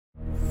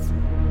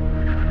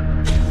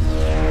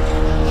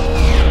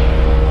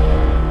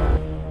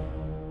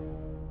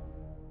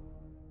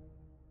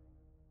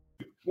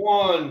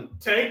one.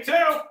 Take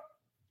two.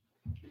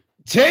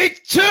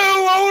 Take two.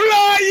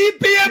 Hola y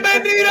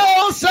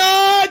bienvenidos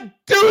a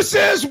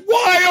Deuces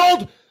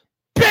Wild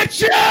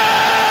Bitches.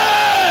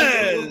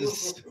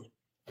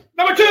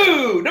 Number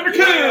two.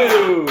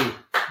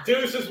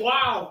 Deuces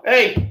Wild.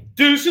 Hey,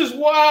 Deuces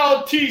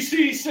Wild.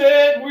 TC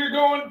said we're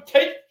going to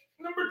take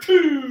number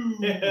two.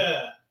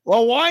 Yeah.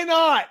 Well, why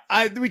not?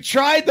 We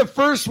tried the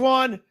first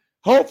one.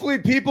 Hopefully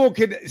people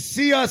can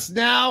see us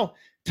now.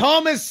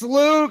 Thomas,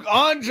 Luke,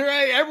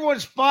 Andre,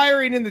 everyone's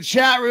firing in the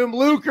chat room.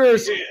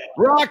 Luker's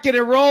rocking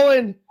and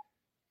rolling.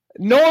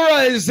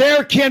 Nora is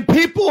there. Can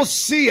people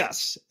see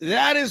us?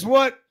 That is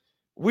what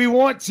we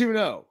want to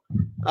know.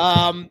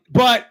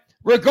 But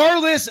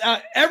regardless,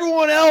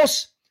 everyone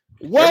else,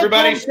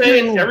 Everybody's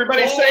saying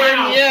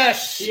wow.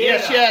 yes.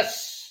 Yeah.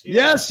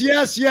 Yes.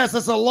 Yes.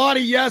 That's a lot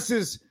of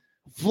yeses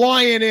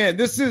flying in.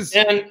 This is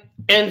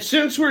and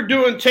since we're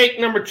doing take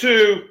number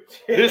two,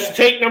 this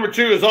take number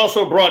two is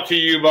also brought to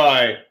you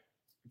by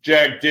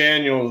Jack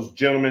Daniels,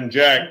 Gentleman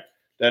Jack,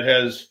 that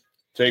has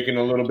taken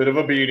a little bit of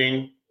a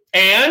beating.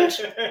 And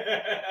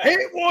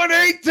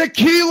 818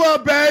 tequila,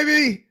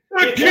 baby.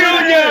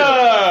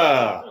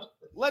 Tequila!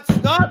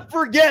 Let's not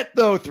forget,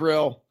 though,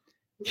 Thrill,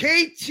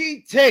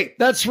 KT Tape.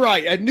 That's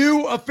right, a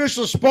new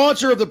official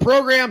sponsor of the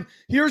program.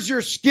 Here's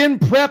your skin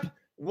prep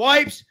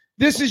wipes.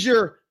 This is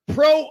your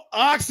Pro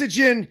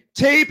Oxygen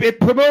tape. It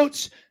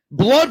promotes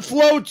blood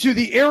flow to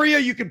the area.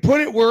 You can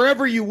put it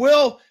wherever you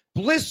will.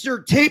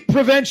 Blister tape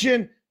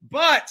prevention.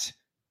 But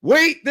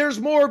wait, there's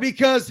more,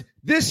 because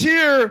this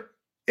here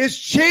is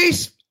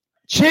chafe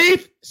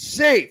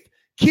safe.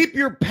 Keep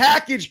your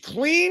package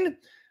clean.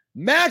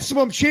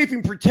 Maximum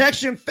chafing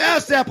protection,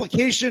 fast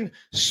application,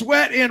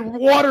 sweat and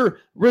water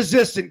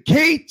resistant.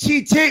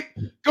 KT Tape.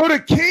 Go to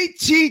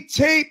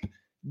kttape.com/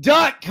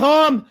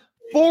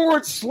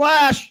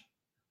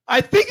 I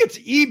think it's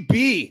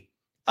EB,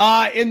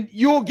 and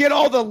you'll get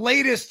all the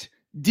latest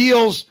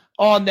deals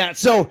on that.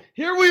 So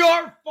here we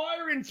are,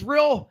 Fire and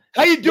Thrill.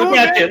 How you doing,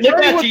 man?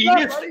 Look at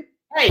you.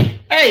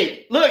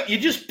 Hey, look, you're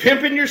just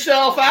pimping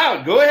yourself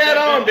out. Go ahead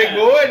on, big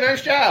boy.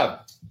 Nice job.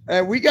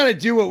 We got to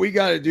do what we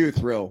got to do,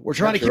 Thrill. We're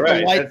trying to keep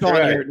the lights on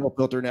here at No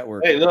Filter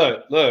Network. Hey,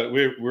 look,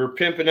 we're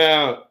pimping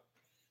out.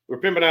 We're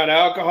pimping out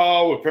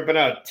alcohol. We're pimping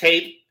out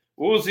tape.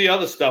 What was the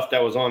other stuff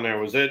that was on there?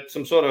 Was it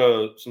some sort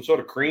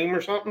of cream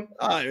or something?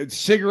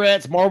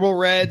 Cigarettes, Marlboro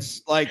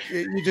Reds. Like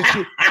you just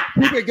keep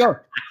it going.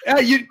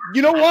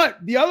 You know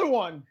what? The other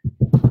one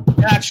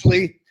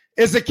actually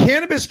is a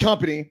cannabis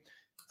company.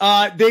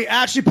 They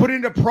actually put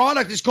in a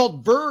product. It's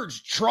called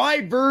Verge.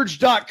 Try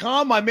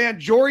Verge.com. My man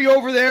Jory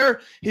over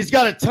there, he's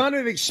got a ton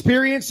of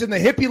experience in the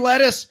hippie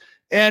lettuce,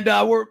 and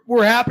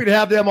we're happy to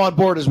have them on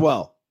board as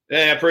well. Yeah,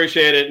 I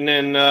appreciate it. And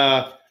then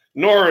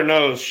Nora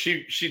knows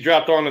she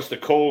dropped on us the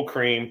cold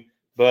cream,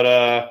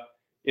 but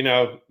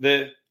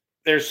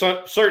there's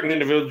certain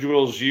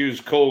individuals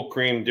use cold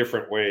cream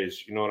different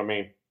ways. You know what I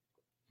mean?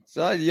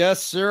 So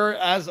yes, sir,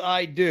 as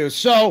I do.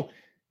 So,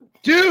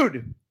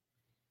 dude,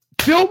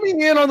 fill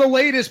me in on the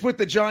latest with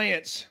the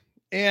Giants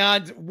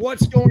and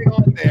what's going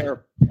on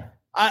there.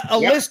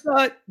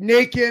 Alyssa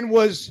Nakin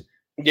was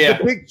the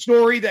big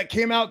story that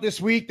came out this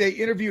week. They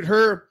interviewed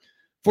her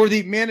for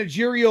the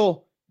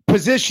managerial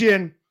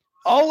position.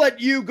 I'll let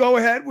you go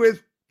ahead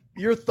with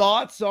your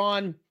thoughts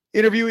on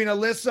interviewing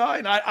Alyssa.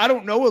 And I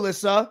don't know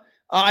Alyssa.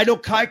 I know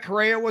Kai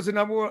Correa was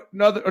another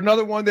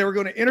one they were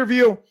going to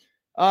interview.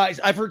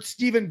 I've heard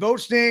Stephen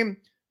Vogt's name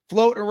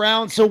floating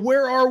around. So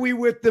where are we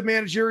with the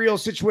managerial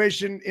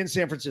situation in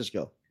San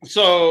Francisco?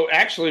 So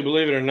actually,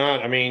 believe it or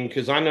not, I mean,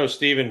 because I know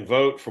Stephen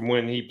Vogt from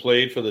when he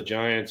played for the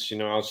Giants. I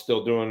was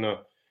still doing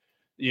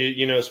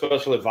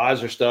special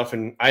advisor stuff,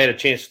 and I had a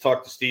chance to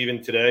talk to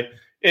Stephen today,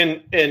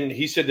 and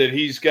he said that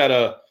he's got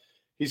an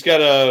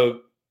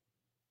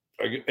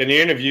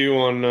interview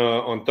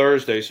on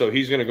Thursday, so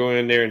he's going to go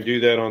in there and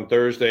do that on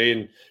Thursday.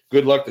 And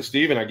good luck to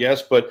Stephen, I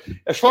guess. But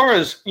as far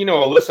as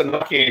Alyssa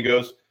Nakin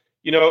goes,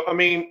 I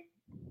mean,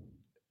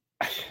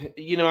 I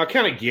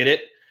kind of get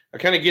it. I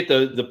kind of get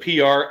the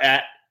PR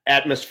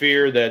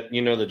atmosphere that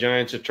the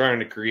Giants are trying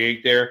to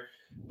create there.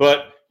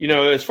 But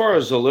as far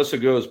as Alyssa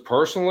goes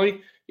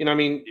personally, I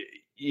mean,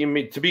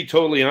 to be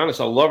totally honest,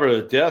 I love her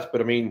to death.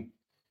 But I mean,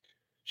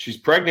 she's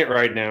pregnant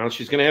right now.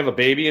 She's going to have a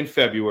baby in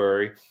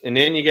February. And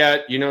then you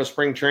got,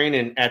 spring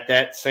training at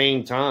that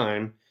same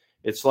time.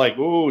 It's like,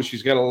 oh,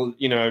 she's got to,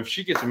 if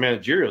she gets a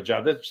managerial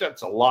job,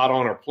 that's a lot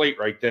on her plate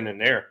right then and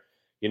there.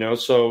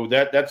 So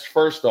that's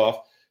first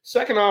off.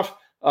 Second off,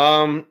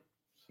 I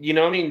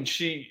mean,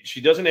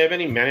 she doesn't have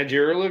any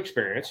managerial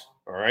experience.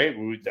 All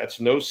right. That's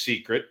no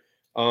secret.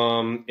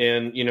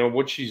 And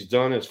what she's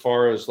done as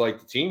far as like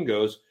the team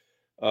goes,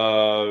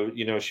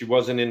 she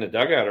wasn't in the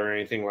dugout or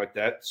anything like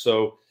that.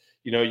 So,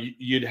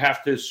 you'd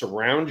have to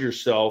surround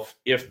yourself.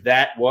 If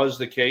that was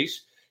the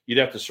case, you'd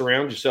have to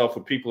surround yourself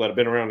with people that have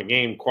been around the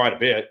game quite a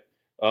bit,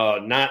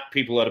 not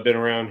people that have been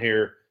around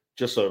here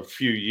just a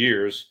few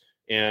years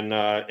and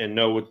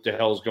know what the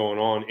hell's going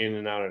on in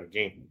and out of the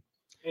game.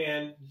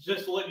 And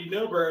just to let you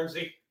know,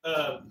 Byrnsie,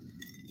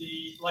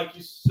 like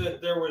you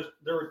said, there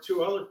were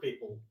two other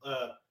people.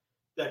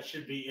 that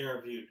should be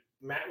interviewed: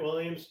 Matt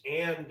Williams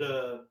and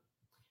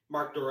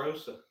Mark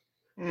DeRosa.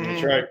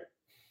 That's right.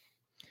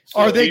 So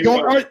Are they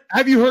going?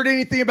 Have you heard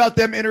anything about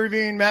them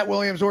interviewing Matt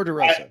Williams or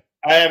DeRosa?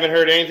 I haven't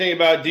heard anything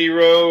about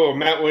D-Row or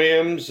Matt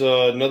Williams.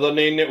 Another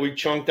name that we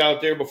chunked out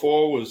there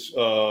before was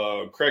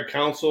Craig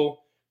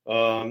Counsell.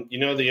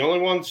 The only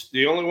ones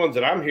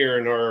that I'm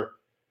hearing are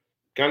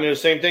kind of the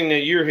same thing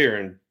that you're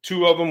hearing.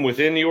 Two of them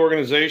within the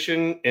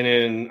organization, and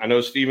then I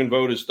know Stephen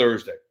Vogt is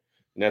Thursday,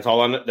 and that's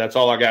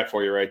all I got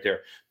for you right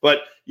there.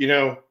 But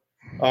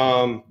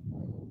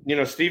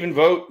Stephen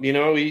Vogt,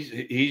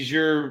 he's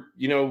your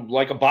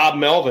like a Bob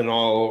Melvin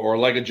or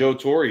like a Joe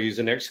Torre. He's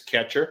an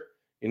ex-catcher.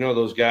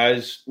 Those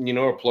guys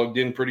are plugged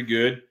in pretty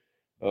good.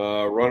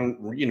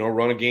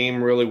 Run a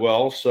game really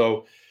well.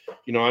 So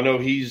I know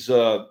he's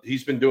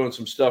been doing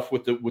some stuff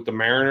with the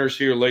Mariners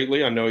here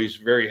lately. I know he's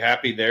very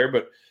happy there,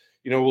 but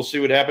we'll see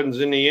what happens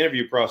in the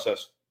interview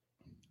process.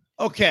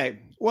 Okay.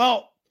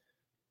 Well,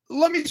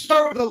 let me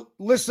start with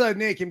Alyssa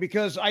Nakin,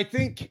 because I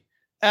think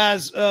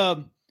as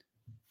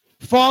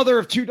father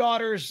of two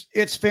daughters,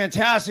 it's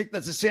fantastic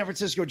that the San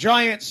Francisco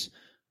Giants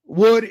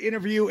would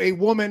interview a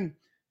woman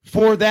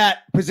for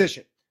that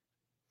position.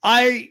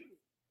 I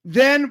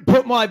then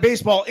put my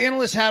baseball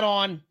analyst hat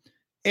on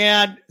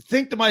and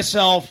think to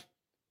myself,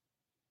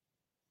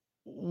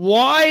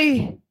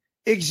 why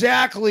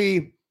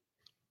exactly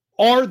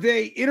are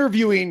they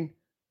interviewing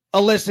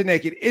Alyssa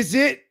Nakin? Is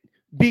it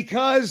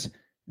because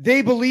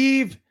they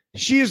believe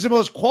she is the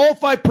most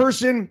qualified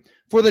person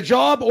for the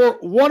job, or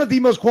one of the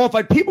most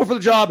qualified people for the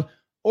job,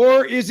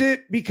 or is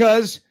it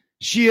because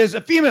she is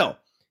a female?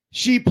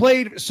 She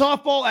played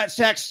softball at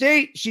Sac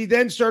State. She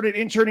then started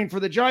interning for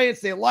the Giants.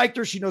 They liked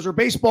her. She knows her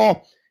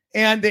baseball,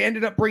 and they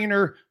ended up bringing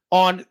her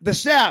on the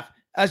staff.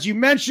 As you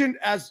mentioned,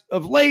 as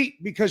of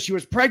late, because she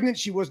was pregnant,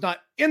 she was not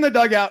in the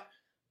dugout.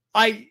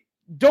 I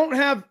don't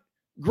have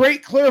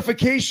great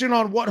clarification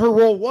on what her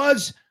role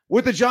was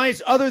with the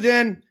Giants, other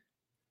than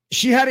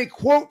she had a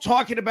quote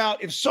talking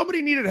about if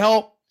somebody needed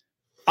help,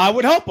 I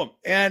would help them.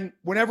 And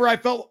whenever I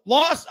felt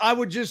lost, I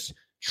would just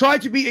try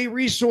to be a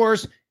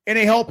resource and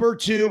a helper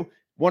to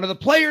one of the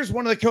players,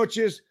 one of the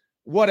coaches,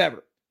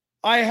 whatever.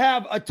 I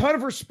have a ton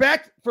of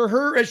respect for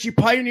her as she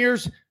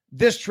pioneers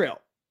this trail.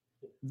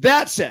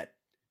 That said,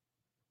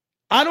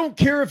 I don't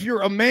care if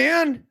you're a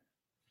man,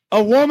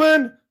 a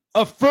woman,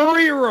 a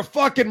furry, or a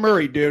fucking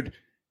Murray, dude.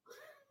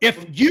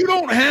 If you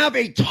don't have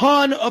a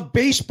ton of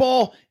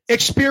baseball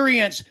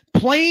experience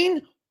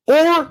playing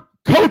or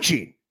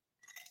coaching,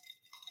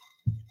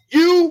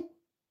 you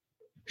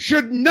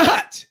should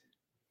not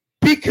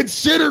be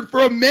considered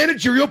for a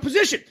managerial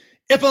position.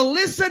 If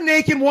Alyssa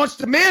Nakin wants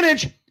to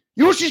manage, you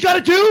know what she's got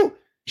to do?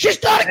 She's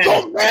got to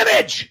go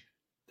manage.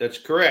 That's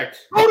correct.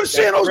 Go to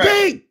San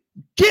Jose.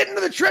 Get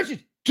into the trenches.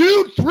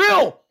 Dude,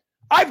 Thrill.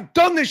 I've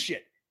done this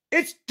shit.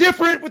 It's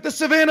different with the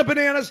Savannah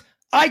Bananas.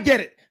 I get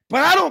it.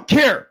 But I don't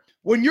care.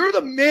 When you're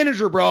the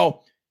manager,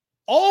 bro,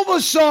 all of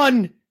a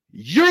sudden,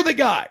 you're the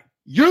guy.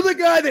 You're the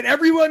guy that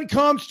everyone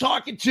comes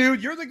talking to.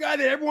 You're the guy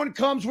that everyone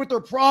comes with their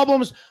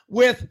problems,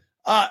 with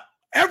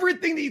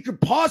everything that you could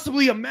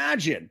possibly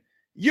imagine.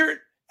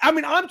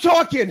 I'm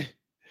talking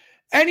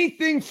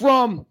anything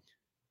from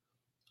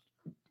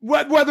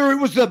whether it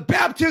was the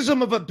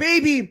baptism of a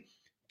baby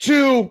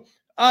to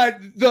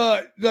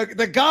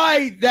the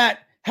guy that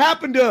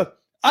happened to,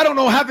 I don't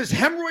know, have his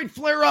hemorrhoid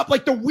flare up,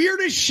 like the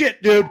weirdest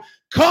shit, dude,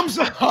 comes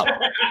up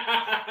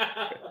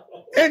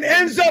and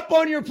ends up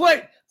on your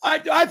plate.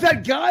 I've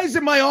had guys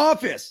in my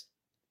office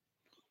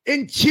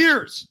in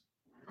tears,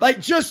 like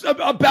just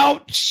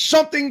about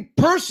something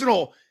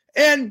personal.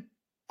 And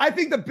I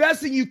think the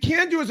best thing you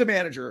can do as a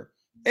manager,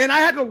 and I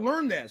had to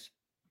learn this,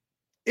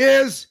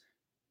 is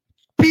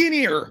be an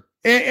ear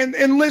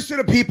and listen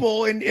to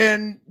people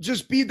and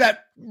just be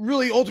that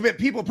really ultimate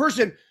people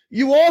person.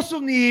 You also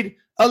need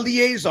a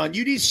liaison.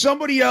 You need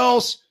somebody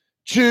else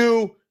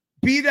to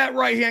be that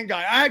right-hand guy.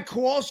 I had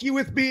Kowalski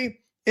with me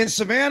in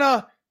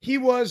Savannah. He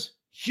was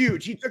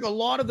huge. He took a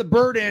lot of the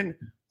burden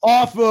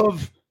off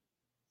of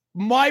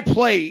my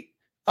plate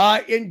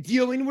in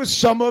dealing with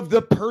some of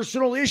the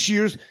personal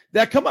issues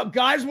that come up.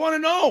 Guys want to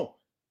know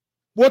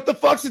what the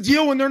fuck's the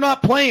deal when they're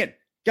not playing.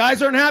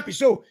 Guys aren't happy.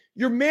 So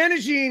you're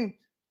managing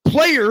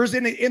players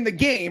in the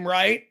game,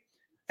 right?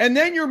 And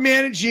then you're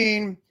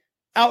managing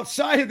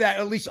outside of that,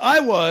 at least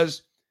I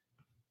was,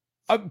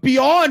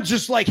 beyond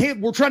just like, hey,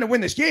 we're trying to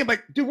win this game.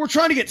 Like, dude, we're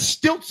trying to get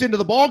stilts into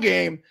the ball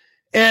game.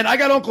 And I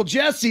got Uncle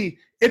Jesse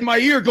in my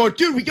ear going,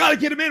 dude, we got to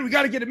get him in. We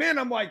got to get him in.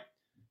 I'm like,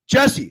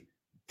 Jesse,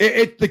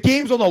 the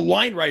game's on the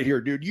line right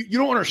here, dude. You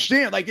don't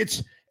understand. Like,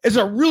 it's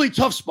a really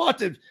tough spot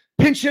to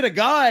pinch hit a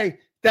guy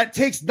that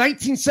takes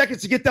 19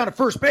 seconds to get down to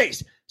first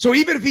base. So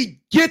even if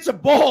he gets a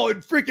ball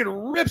and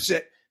freaking rips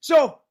it.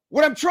 So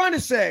what I'm trying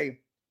to say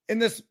in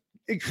this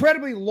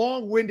incredibly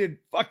long-winded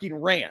fucking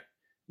rant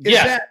is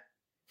that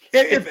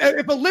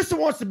if Alyssa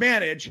wants to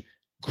manage,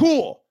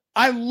 cool.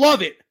 I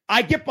love it.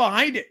 I get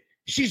behind it.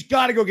 She's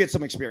got to go get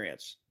some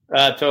experience.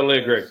 I totally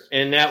agree.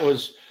 And that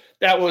was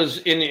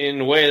in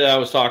the way that I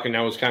was talking, that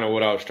was kind of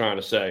what I was trying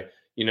to say,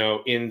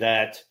 in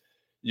that,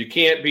 You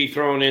can't be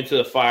thrown into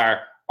the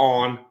fire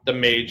on the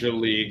major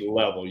league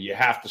level. You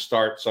have to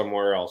start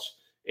somewhere else.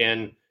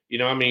 And,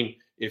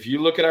 if you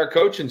look at our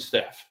coaching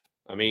staff,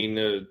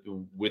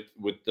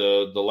 with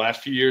the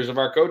last few years of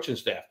our coaching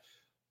staff,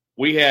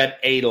 we had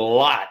a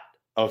lot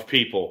of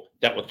people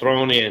that were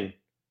thrown in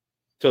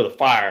to the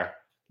fire,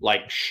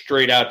 like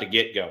straight out the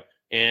get-go.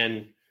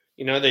 And,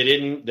 they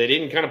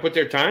didn't kind of put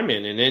their time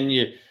in. And then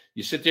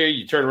you sit there,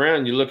 you turn around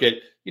and you look at,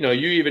 you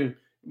even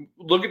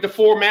look at the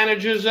 4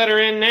 managers that are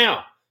in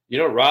now.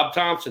 Rob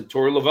Thompson,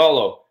 Torey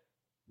Lovello,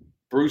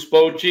 Bruce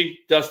Bochy,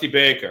 Dusty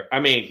Baker.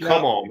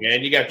 Come on,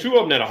 man. You got 2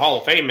 of them that are Hall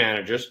of Fame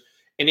managers.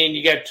 And then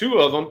you got 2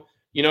 of them,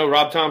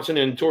 Rob Thompson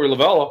and Torey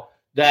Lovello,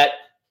 that,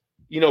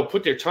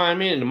 put their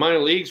time in the minor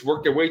leagues,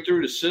 worked their way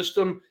through the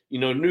system,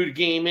 knew the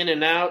game in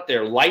and out.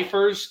 They're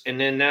lifers. And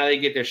then now they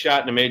get their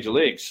shot in the major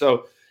leagues.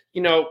 So,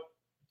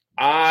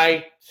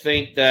 I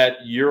think that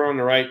you're on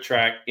the right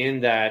track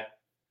in that,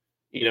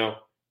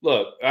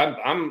 look,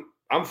 I'm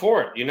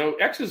for it.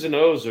 X's and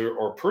O's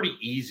are pretty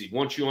easy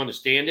once you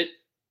understand it,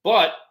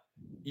 but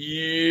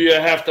you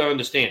have to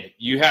understand it.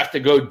 You have to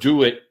go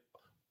do it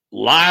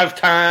live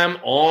time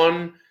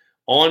on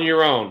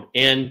your own.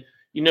 And,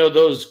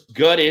 those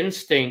gut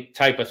instinct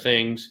type of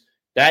things,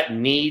 that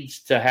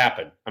needs to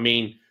happen.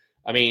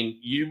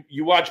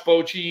 You watch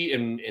Bochy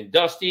and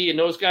Dusty and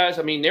those guys.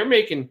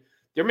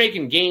 They're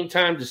making game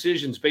time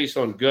decisions based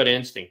on gut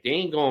instinct. They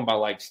ain't going by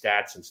like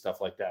stats and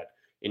stuff like that.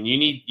 And you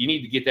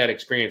need to get that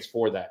experience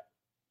for that.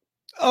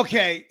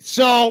 Okay,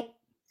 so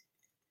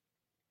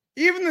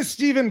even the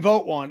Stephen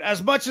Vogt one,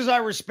 as much as I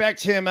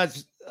respect him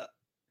as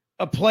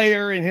a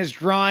player in his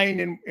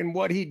grind and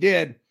what he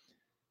did,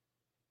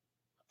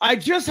 I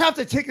just have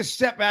to take a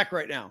step back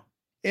right now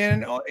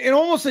and in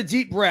almost a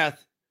deep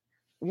breath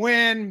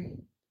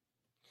when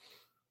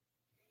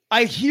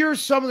I hear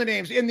some of the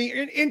names in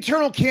the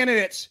internal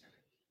candidates.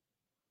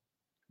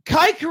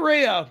 Kai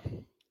Correa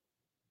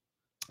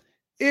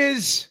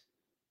is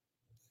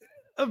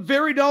a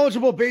very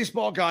knowledgeable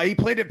baseball guy. He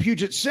played at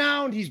Puget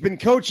Sound. He's been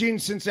coaching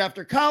since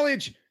after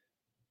college.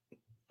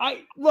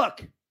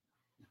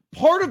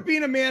 Part of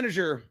being a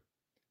manager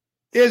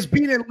is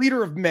being a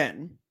leader of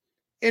men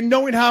and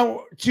knowing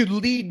how to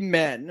lead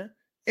men.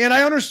 And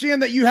I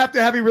understand that you have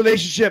to have a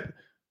relationship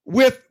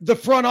with the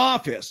front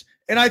office.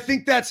 And I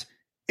think that's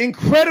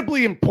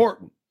incredibly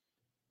important.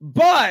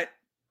 But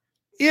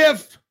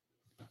if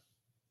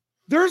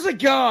there's a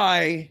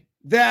guy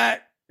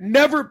that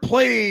never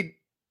played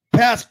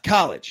past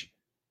college,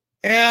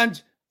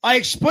 and I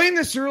explained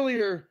this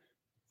earlier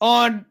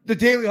on the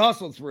Daily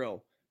Hustle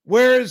Thrill,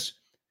 whereas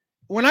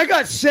when I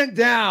got sent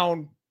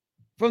down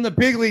from the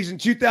big leagues in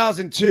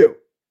 2002,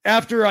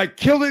 after I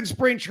killed it in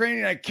spring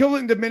training, I killed it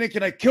in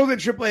Dominican, I killed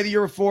it in AAA the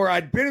year before,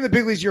 I'd been in the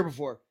big leagues the year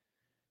before,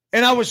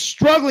 and I was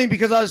struggling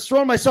because I was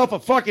throwing myself a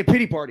fucking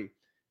pity party.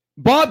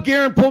 Bob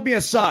Guerin pulled me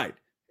aside,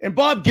 and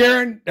Bob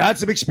Guerin had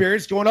some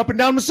experience going up and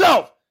down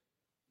himself.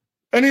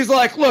 And he's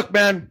like, look,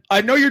 man,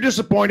 I know you're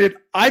disappointed.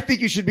 I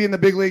think you should be in the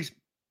big leagues.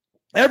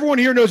 Everyone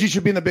here knows you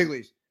should be in the big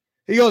leagues.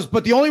 He goes,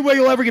 but the only way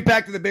you'll ever get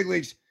back to the big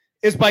leagues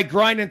is by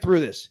grinding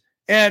through this.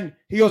 And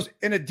he goes,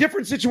 in a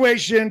different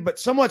situation, but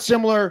somewhat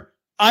similar,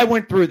 I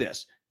went through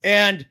this.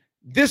 And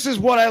this is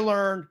what I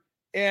learned.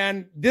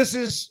 And this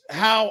is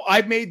how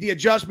I made the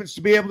adjustments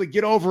to be able to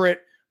get over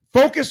it.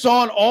 Focus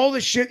on all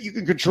the shit you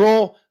can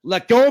control.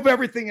 Let go of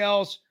everything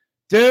else.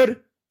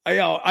 Dude,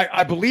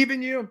 I believe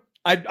in you.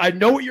 I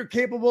know what you're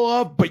capable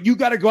of, but you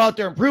got to go out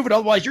there and prove it.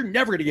 Otherwise, you're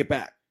never going to get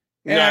back.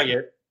 Not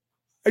yet.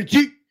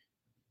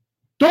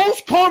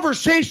 Those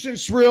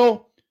conversations,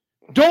 Thrill,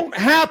 don't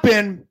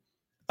happen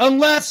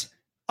unless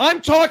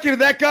I'm talking to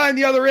that guy on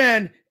the other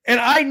end, and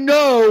I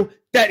know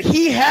that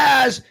he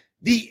has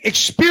the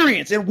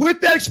experience. And with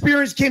that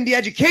experience came the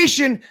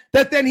education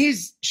that then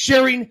he's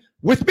sharing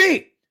with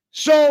me.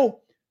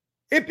 So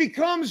it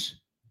becomes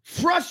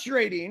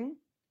frustrating,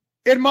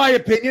 in my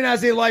opinion,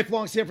 as a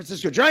lifelong San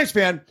Francisco Giants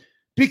fan,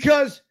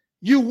 because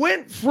you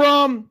went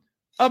from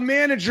a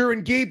manager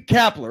in Gabe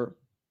Kapler,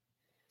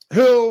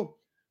 who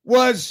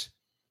was,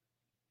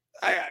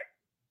 I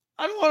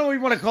don't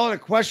even want to call it a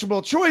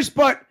questionable choice,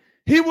 but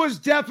he was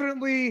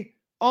definitely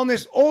on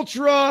this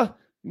ultra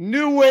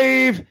new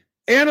wave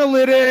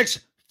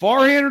analytics,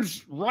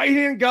 far-hand,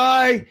 right-hand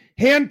guy,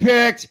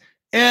 handpicked,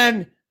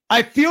 and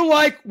I feel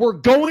like we're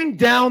going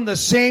down the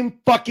same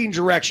fucking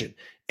direction.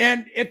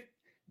 And if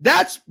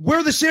that's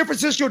where the San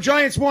Francisco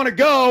Giants want to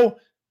go,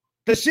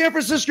 the San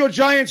Francisco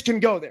Giants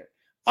can go there.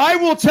 I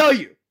will tell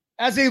you,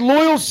 as a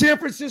loyal San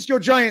Francisco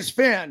Giants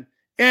fan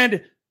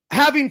and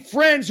having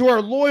friends who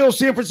are loyal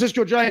San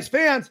Francisco Giants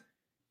fans,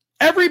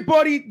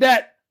 everybody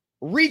that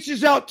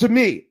reaches out to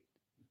me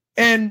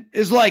and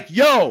is like,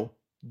 yo,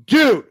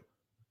 dude,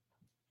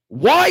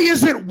 why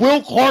isn't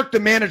Will Clark the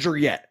manager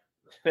yet?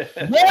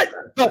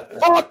 What the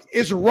fuck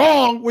is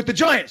wrong with the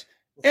Giants?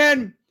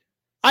 And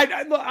I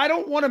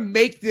don't want to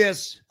make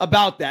this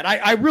about that.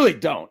 I really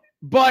don't.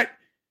 But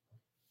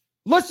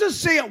let's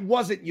just say it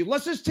wasn't you.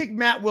 Let's just take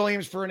Matt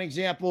Williams for an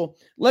example.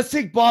 Let's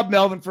take Bob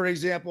Melvin for an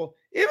example.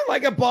 Even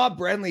like a Bob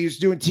Brenly who's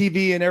doing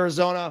TV in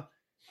Arizona.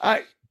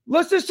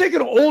 Let's just take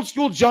an old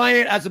school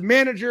Giant as a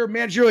manager,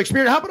 managerial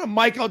experience. How about a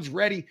Mike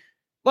Andretti?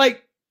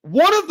 Like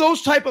one of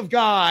those type of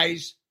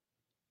guys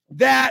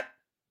that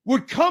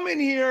would come in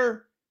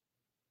here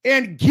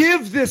and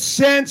give this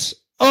sense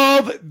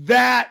of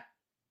that,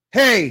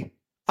 hey,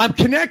 I'm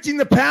connecting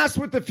the past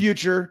with the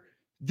future.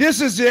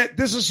 This is it.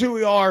 This is who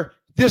we are.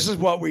 This is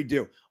what we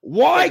do.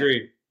 Why?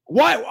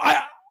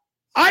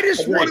 I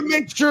just want to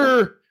make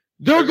sure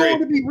they're going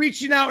to be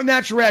reaching out in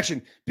that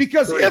direction.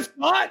 Because if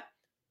not,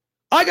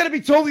 I got to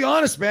be totally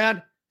honest,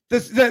 man.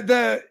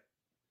 The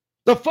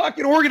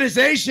fucking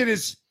organization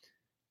it's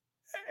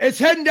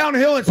heading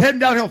downhill. It's heading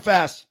downhill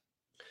fast.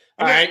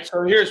 All right.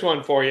 So here's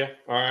one for you.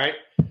 All right.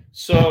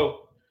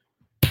 So,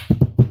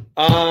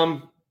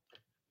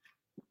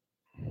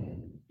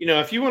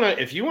 if you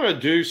want to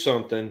do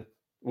something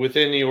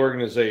within the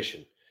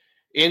organization,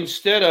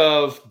 instead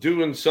of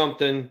doing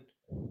something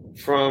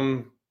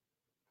from,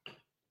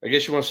 I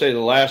guess you want to say, the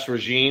last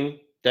regime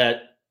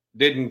that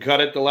didn't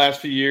cut it the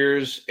last few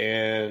years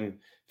and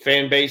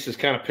fan base is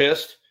kind of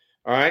pissed,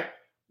 all right,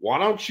 why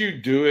don't you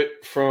do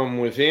it from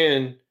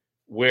within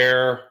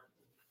where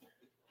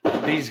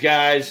these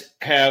guys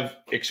have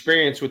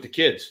experience with the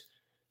kids?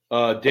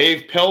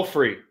 Dave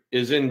Pelfrey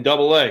is in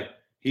AA.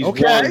 He's won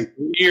 3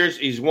 years.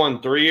 He's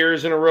won 3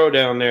 years in a row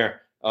down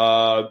there.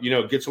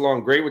 Gets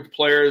along great with the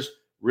players.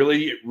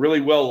 Really,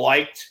 really well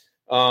liked.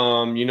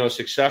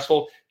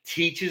 Successful.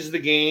 Teaches the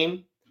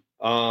game.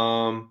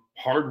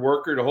 Hard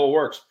worker. The whole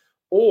works.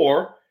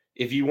 Or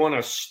if you want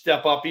to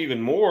step up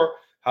even more,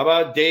 how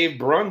about Dave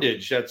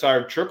Brundage? That's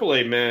our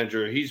AAA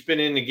manager. He's been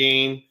in the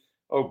game.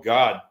 Oh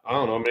God, I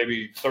don't know,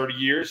 maybe 30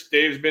 years.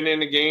 Dave's been in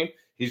the game.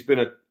 He's been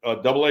a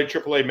AA,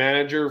 AAA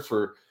manager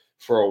for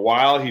a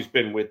while. He's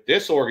been with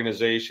this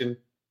organization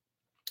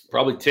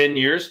probably 10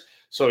 years.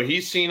 So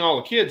he's seen all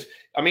the kids.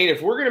 I mean,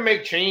 if we're going to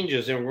make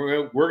changes, and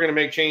we're going to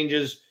make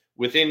changes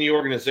within the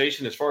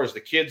organization as far as the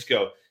kids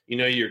go,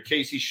 your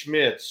Casey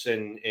Schmitz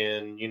and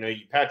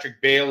Patrick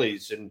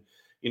Bailey's and,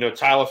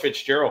 Tyler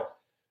Fitzgerald,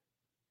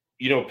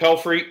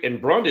 Pelfrey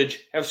and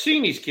Brundage have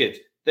seen these kids.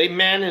 They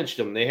manage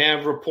them. They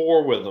have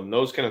rapport with them,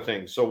 those kind of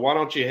things. So why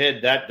don't you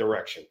head that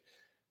direction?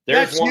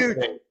 There's one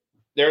thing.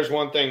 There's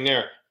one thing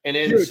there. And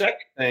then the second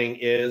thing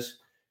is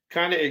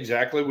kind of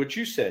exactly what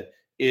you said,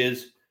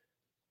 is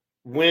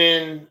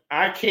when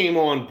I came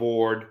on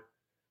board,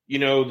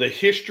 the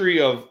history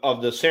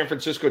of the San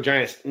Francisco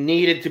Giants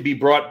needed to be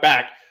brought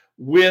back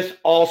with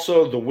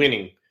also the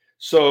winning.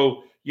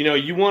 So,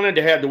 you wanted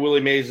to have the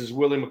Willie Mays,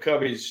 Willie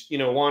McCovey's,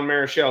 Juan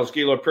Marichals,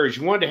 Gaylord Perry's.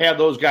 You wanted to have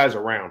those guys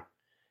around.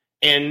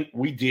 And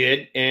we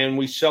did, and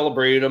we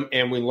celebrated them,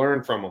 and we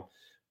learned from them.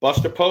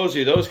 Buster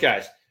Posey, those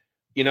guys.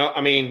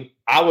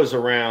 I was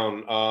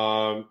around.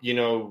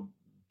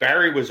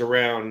 Barry was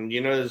around.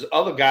 There's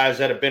other guys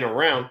that have been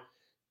around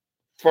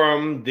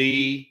from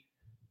the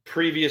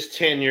previous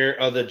tenure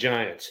of the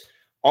Giants.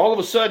 All of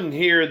a sudden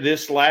here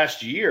this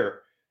last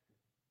year,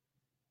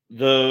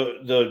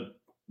 the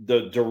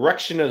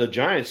direction of the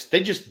Giants,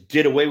 they just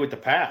did away with the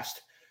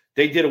past.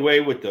 They did away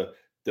with the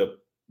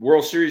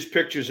World Series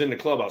pictures in the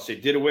clubhouse. They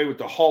did away with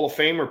the Hall of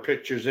Famer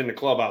pictures in the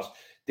clubhouse.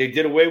 They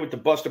did away with the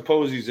Buster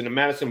Poseys and the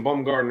Madison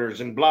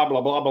Bumgarners and blah, blah,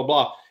 blah, blah,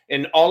 blah.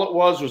 And all it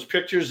was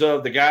pictures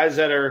of the guys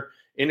that are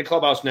in the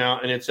clubhouse now,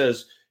 and it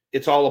says,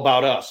 it's all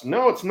about us.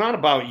 No, it's not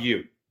about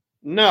you.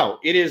 No,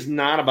 it is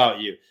not about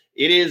you.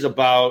 It is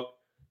about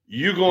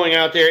you going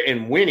out there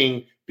and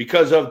winning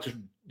because of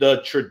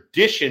the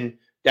tradition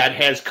that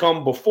has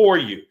come before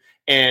you.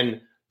 And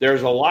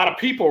there's a lot of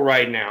people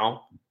right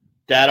now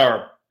that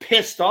are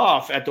pissed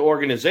off at the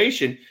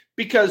organization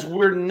because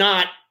we're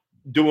not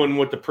doing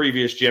what the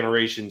previous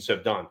generations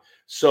have done.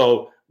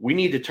 So we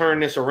need to turn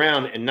this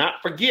around and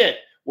not forget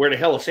where the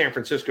hell the San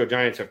Francisco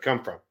Giants have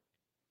come from.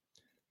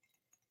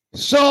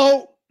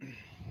 So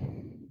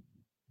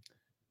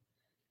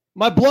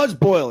my blood's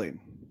boiling.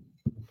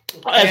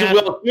 As it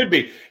well should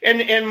be.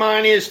 And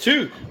mine is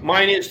too.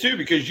 Mine is too,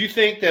 because you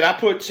think that I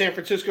put San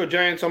Francisco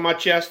Giants on my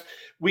chest.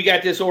 We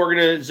got this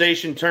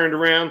organization turned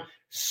around.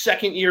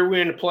 Second year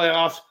we're in the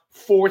playoffs.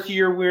 Fourth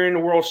year we're in the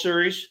World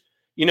Series.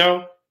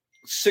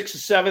 Sixth or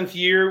seventh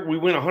year we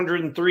win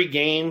 103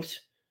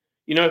 games.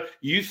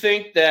 You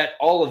think that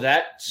all of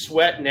that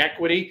sweat and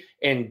equity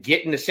and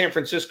getting the San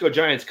Francisco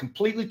Giants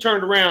completely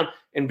turned around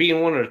and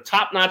being one of the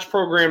top-notch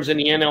programs in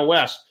the NL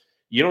West,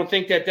 you don't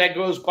think that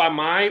goes by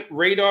my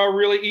radar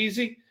really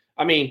easy?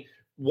 I mean,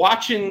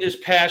 watching this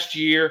past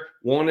year,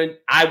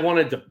 I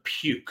wanted to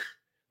puke.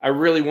 I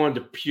really wanted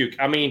to puke.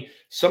 I mean,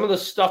 some of the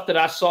stuff that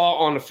I saw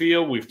on the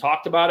field, we've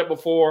talked about it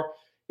before.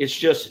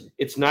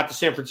 It's not the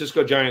San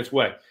Francisco Giants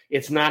way.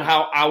 It's not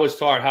how I was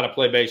taught how to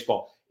play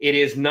baseball. It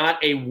is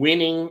not a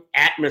winning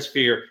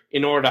atmosphere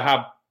in order to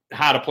have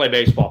how to play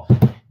baseball.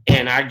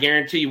 And I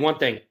guarantee you one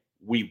thing,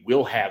 we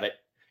will have it,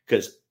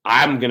 because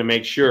I'm going to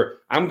make sure.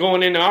 I'm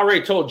going in. I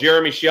already told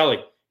Jeremy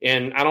Shelley,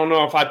 and I don't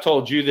know if I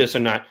told you this or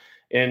not,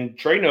 and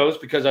Trey knows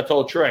because I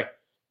told Trey.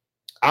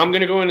 I'm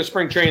going to go into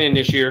spring training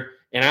this year,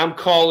 and I'm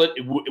call it,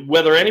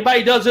 whether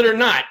anybody does it or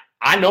not,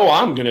 I know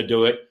I'm going to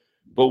do it,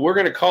 but we're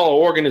going to call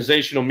an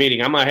organizational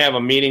meeting. I'm going to have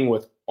a meeting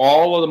with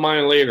all of the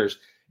minor leaguers,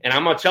 and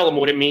I'm going to tell them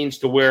what it means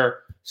to wear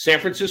San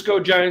Francisco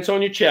Giants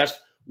on your chest,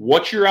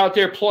 what you're out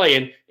there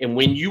playing, and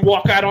when you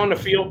walk out on the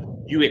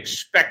field, you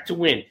expect to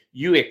win.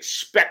 You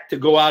expect to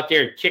go out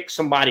there and kick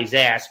somebody's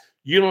ass.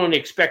 You don't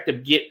expect to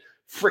get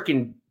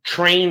freaking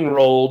train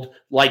rolled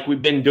like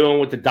we've been doing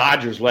with the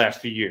Dodgers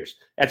last few years.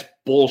 That's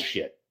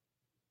bullshit.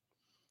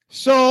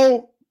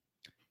 So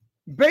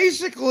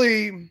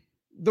basically,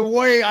 the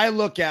way I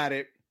look at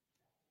it,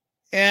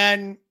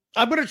 and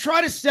I'm going to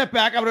try to step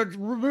back. I'm going to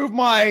remove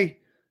my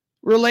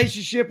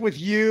relationship with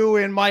you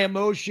and my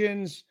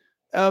emotions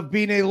of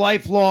being a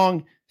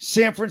lifelong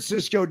San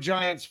Francisco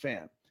Giants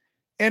fan.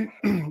 And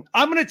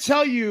I'm going to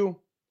tell you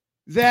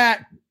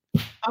that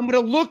I'm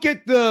going to look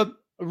at the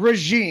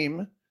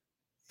regime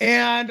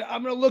and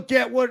I'm going to look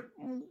at what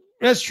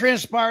has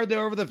transpired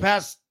there over the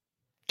past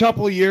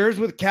couple of years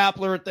with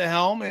Kapler at the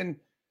helm. And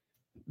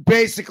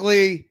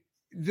basically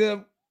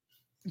so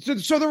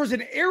there was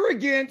an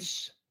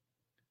arrogance,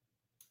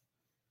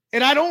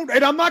 and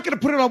I'm not going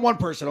to put it on one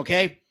person.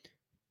 Okay.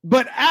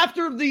 But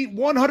after the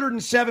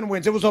 107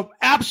 wins, it was an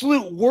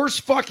absolute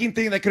worst fucking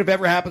thing that could have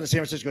ever happened to the San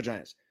Francisco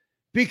Giants,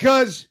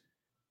 because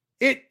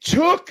it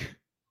took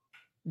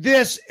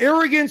this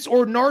arrogance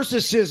or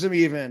narcissism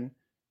even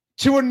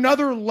to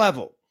another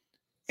level.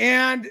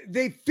 And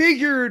they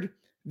figured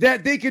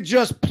that they could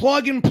just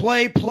plug and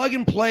play.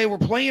 We're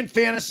playing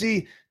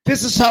fantasy.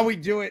 This is how we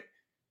do it.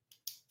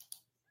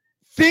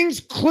 Things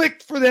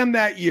clicked for them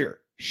that year.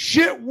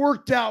 Shit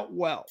worked out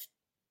well.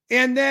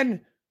 And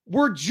then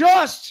we're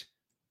just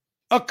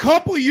a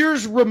couple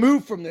years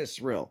removed from this,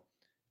 Thrill.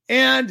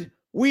 And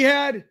we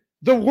had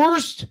the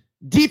worst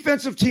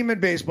defensive team in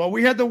baseball.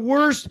 We had the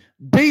worst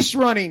base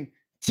running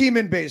team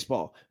in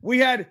baseball. We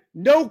had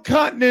no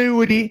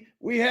continuity.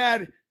 We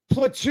had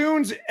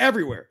platoons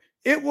everywhere.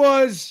 It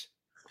was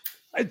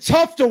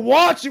tough to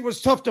watch. It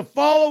was tough to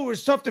follow. It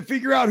was tough to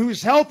figure out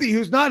who's healthy,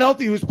 who's not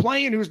healthy, who's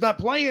playing, who's not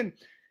playing.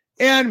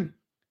 And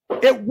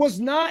it was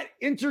not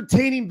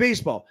entertaining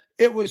baseball.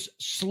 It was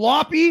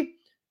sloppy.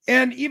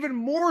 And even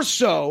more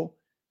so,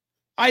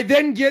 I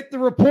then get the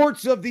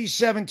reports of these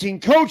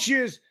 17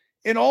 coaches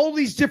and all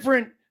these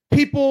different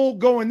people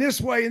going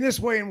this way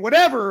and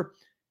whatever.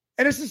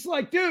 And it's just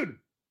like, dude,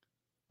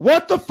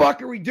 what the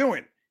fuck are we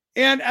doing?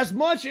 And as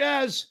much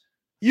as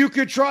you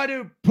could try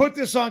to put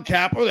this on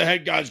Kapler, the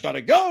head guy's got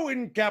to go,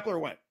 and Kapler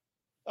went.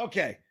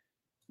 Okay.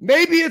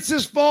 Maybe it's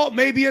his fault.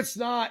 Maybe it's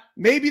not.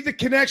 Maybe the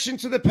connection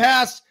to the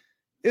past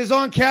is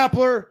on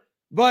Kapler,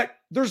 but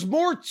there's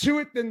more to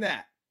it than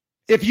that,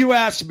 if you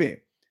ask me.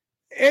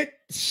 It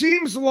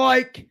seems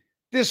like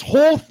this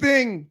whole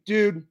thing,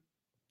 dude,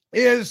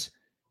 is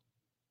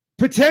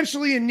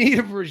potentially in need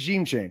of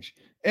regime change.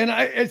 And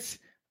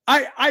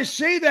I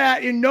say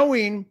that in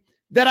knowing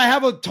that I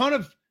have a ton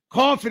of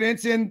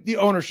confidence in the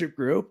ownership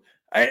group.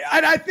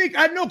 I think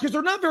I know, because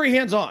they're not very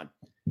hands-on.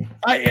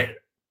 I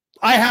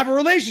have a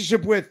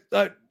relationship with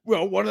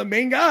one of the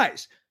main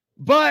guys,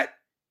 but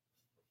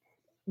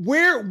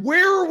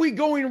where are we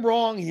going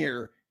wrong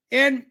here?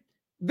 And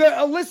the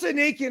Alyssa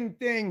Nakin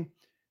thing,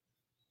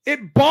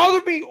 it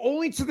bothered me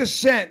only to the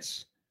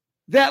sense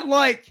that,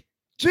 like,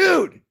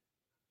 dude,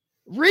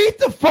 read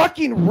the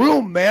fucking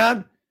room,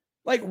 man.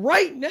 Like,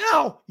 right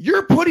now,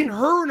 you're putting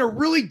her in a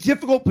really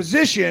difficult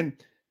position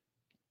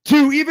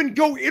to even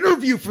go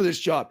interview for this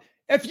job.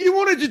 If you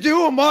wanted to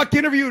do a mock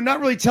interview and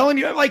not really telling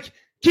you, like,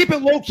 keep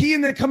it low key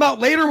and then come out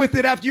later with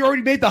it after you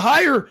already made the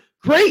hire,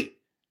 great.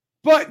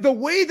 But the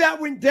way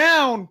that went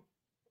down,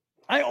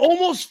 I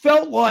almost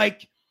felt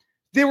like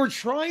they were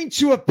trying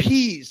to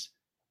appease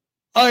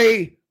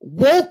a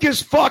woke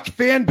as fuck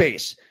fan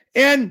base.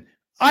 And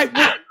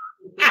that's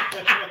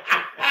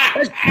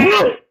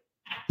true.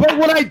 But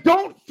what I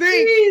don't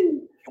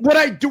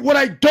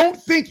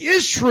think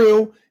is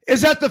true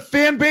is that the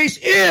fan base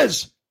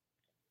is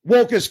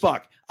woke as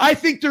fuck. I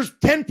think there's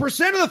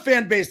 10% of the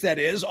fan base that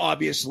is,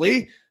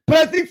 obviously, but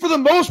I think for the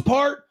most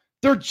part,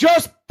 they're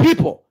just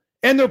people.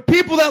 And they're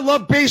people that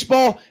love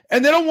baseball,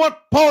 and they don't want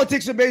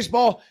politics in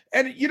baseball.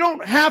 And you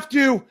don't have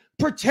to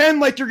pretend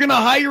like you're going to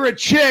hire a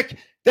chick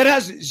that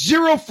has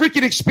zero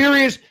freaking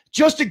experience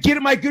just to get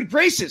in my good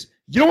graces.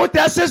 You know what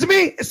that says to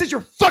me? It says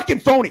you're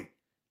fucking phony.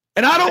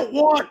 And I don't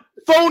want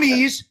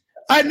phonies.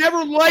 I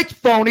never liked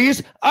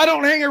phonies. I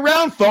don't hang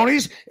around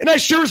phonies. And I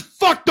sure as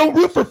fuck don't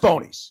root for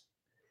phonies.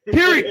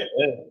 Period.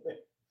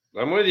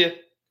 I'm with you.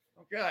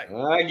 Okay.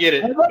 I get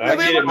it. I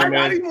get it, my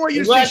man. Hey,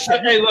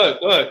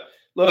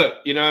 look,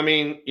 you know, I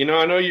mean, you know,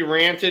 I know you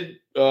ranted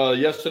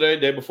yesterday,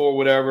 day before,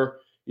 whatever.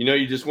 You know,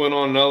 you just went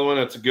on another one.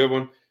 That's a good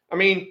one. I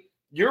mean,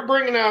 you're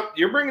bringing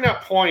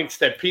out points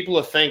that people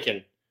are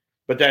thinking,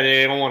 but that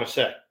they don't want to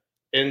say.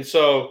 And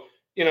so,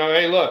 you know,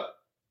 hey, look,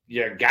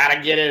 you got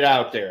to get it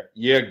out there.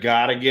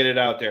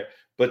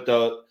 But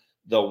the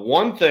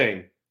one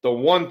thing,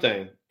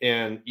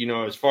 and, you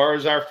know, as far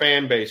as our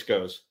fan base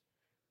goes,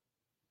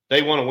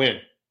 they want to win.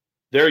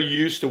 They're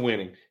used to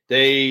winning.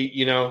 They,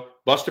 you know,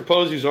 Buster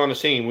Posey's on the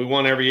scene. We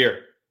won every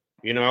year,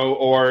 you know,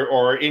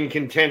 or in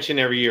contention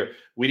every year.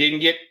 We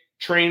didn't get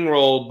train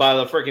rolled by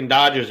the freaking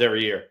Dodgers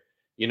every year.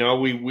 You know,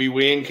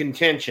 we in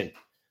contention.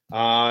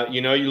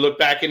 You know, you look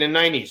back in the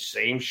 90s,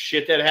 same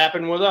shit that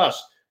happened with us.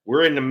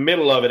 We're in the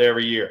middle of it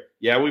every year.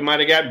 Yeah, we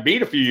might have gotten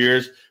beat a few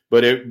years,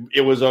 but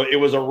it was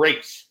a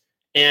race.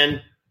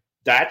 And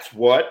that's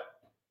what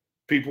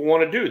people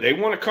want to do. They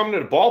want to come to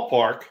the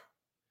ballpark,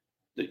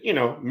 you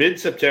know,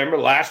 mid-September,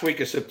 last week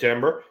of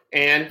September,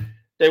 and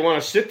they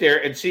want to sit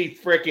there and see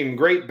freaking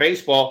great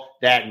baseball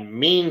that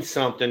means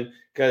something,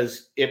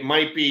 because it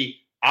might be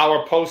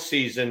our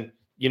postseason,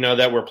 you know,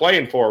 that we're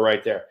playing for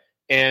right there.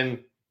 And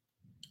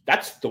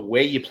that's the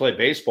way you play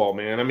baseball,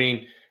 man. I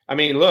mean,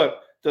 look,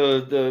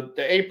 the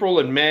April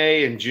and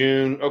May and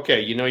June, okay,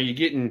 you know, you're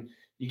getting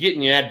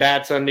your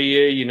at-bats under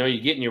you, you know,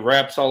 you're getting your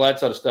reps, all that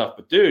sort of stuff.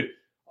 But, dude,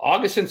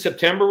 August and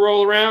September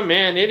roll around,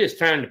 man, it is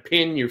time to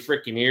pin your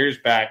freaking ears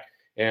back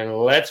and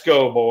let's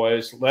go,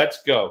 boys.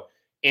 Let's go.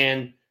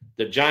 And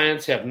the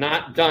Giants have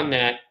not done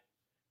that,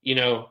 you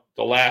know,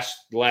 the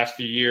last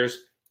few years.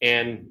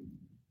 And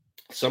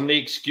some of the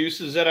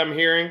excuses that I'm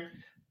hearing,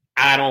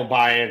 I don't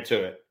buy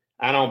into it.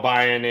 I don't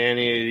buy into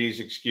any of these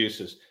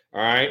excuses.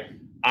 All right.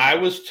 I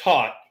was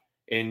taught,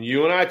 and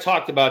you and I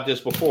talked about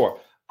this before,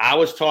 I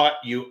was taught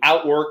you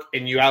outwork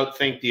and you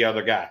outthink the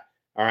other guy.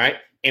 All right.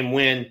 And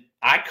when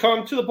I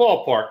come to the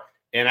ballpark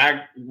and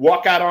I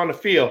walk out on the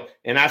field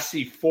and I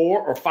see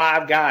 4 or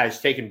 5 guys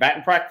taking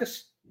batting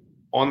practice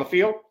on the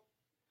field,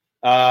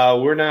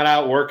 we're not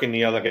outworking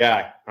the other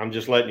guy. I'm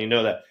just letting you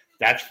know that.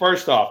 That's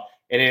first off.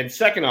 And then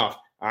second off,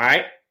 all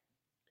right,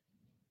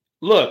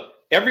 look,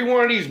 every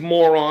one of these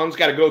morons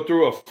got to go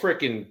through a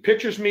freaking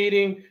pitchers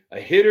meeting, a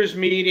hitters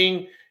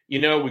meeting.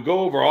 You know, we go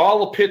over all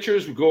the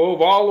pitchers. We go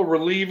over all the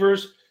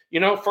relievers. You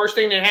know, first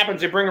thing that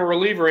happens, they bring a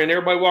reliever in.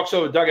 Everybody walks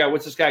over the dugout.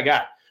 What's this guy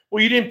got?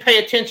 Well, you didn't pay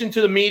attention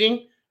to the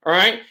meeting, all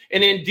right?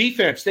 And then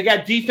defense, they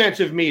got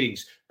defensive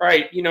meetings, all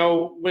right? You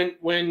know,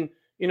 when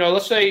you know,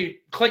 let's say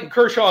Clayton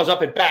Kershaw is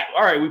up at bat.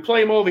 All right, we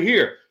play him over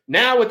here.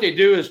 Now what they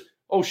do is,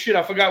 oh, shit,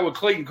 I forgot what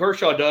Clayton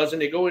Kershaw does,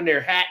 and they go in their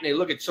hat and they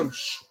look at some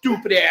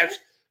stupid-ass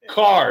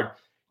card.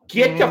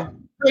 Get to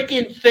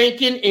freaking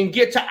thinking and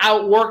get to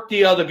outwork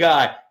the other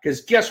guy,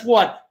 because guess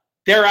what?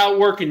 They're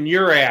outworking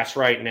your ass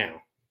right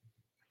now.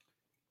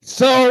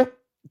 So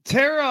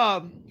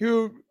Tara,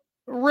 who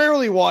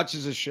rarely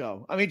watches the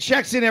show, I mean,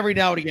 checks in every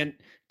now and again,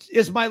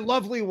 is my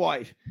lovely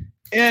wife.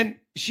 And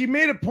she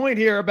made a point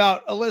here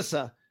about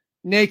Alyssa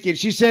naked.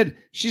 She said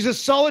she's a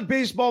solid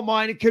baseball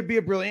mind and could be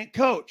a brilliant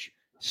coach.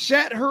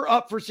 Set her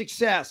up for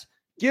success.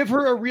 Give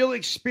her a real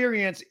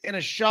experience and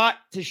a shot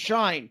to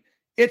shine.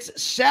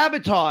 It's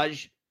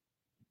sabotage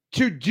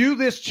to do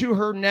this to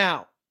her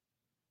now.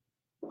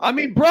 I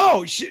mean,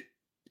 bro,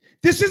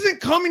 this isn't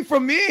coming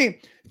from me.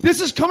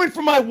 This is coming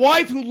from my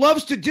wife, who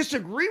loves to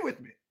disagree with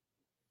me.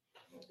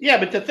 Yeah,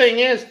 but the thing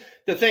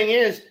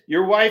is,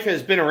 your wife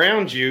has been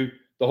around you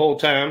the whole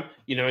time.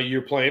 You know,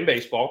 you're playing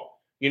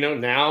baseball. You know,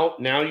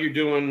 now you're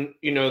doing,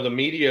 you know, the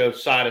media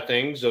side of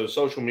things, the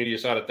social media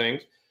side of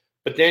things.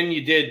 But then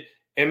you did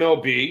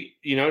MLB.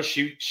 You know,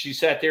 she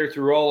sat there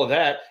through all of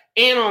that.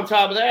 And on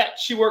top of that,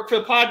 she worked for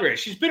the Padres.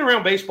 She's been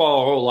around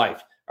baseball her whole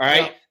life. All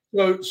right.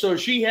 Yeah. So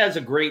she has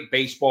a great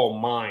baseball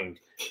mind.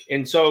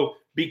 And so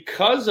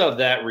because of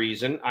that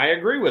reason, I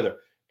agree with her.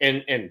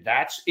 And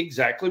that's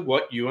exactly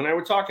what you and I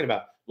were talking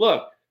about.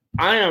 Look,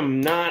 I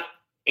am not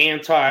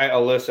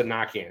anti-Alyssa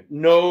Nakan.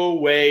 No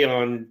way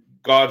on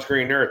God's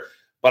green earth.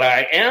 But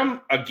I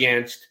am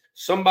against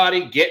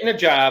somebody getting a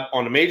job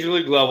on the major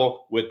league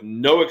level with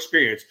no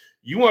experience.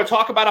 You want to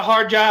talk about a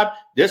hard job?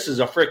 This is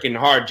a freaking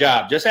hard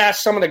job. Just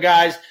ask some of the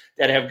guys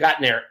that have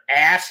gotten their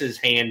asses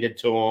handed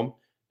to them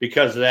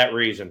because of that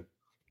reason.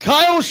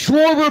 Kyle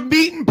Schwarber,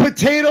 meat and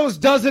potatoes,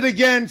 does it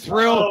again,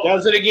 Thrill.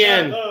 Does it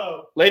again.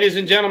 Ladies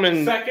and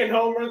gentlemen. Second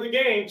homer of the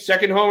game.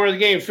 Second homer of the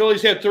game.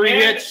 Phillies had 3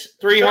 hits,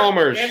 3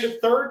 homers. And the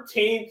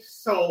 13th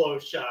solo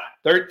shot.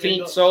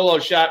 13th solo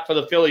shot for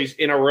the Phillies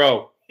in a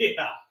row.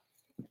 Yeah.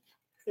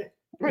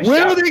 When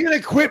are they going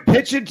to quit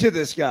pitching to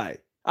this guy?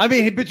 I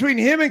mean, between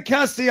him and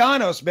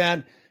Castellanos,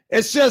 man,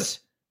 it's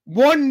just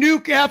one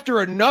nuke after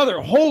another.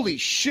 Holy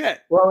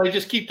shit. Well, they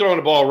just keep throwing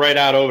the ball right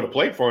out over the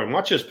plate for him.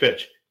 Watch this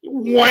pitch.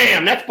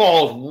 Wham! That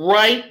ball's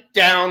right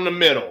down the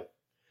middle.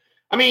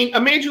 I mean, a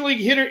major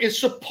league hitter is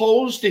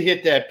supposed to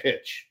hit that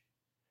pitch.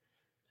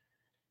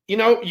 You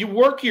know, you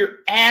work your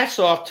ass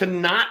off to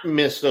not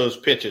miss those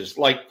pitches,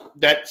 like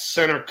that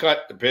center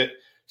cut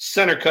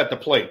the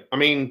plate. I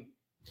mean,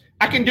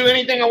 I can do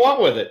anything I want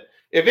with it.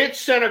 If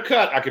it's center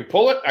cut, I can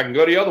pull it. I can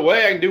go the other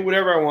way. I can do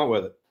whatever I want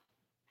with it.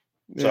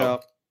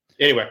 So,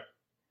 anyway.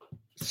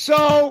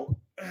 So,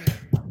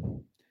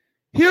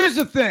 here's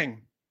the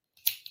thing.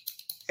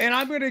 And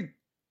I'm going to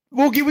 –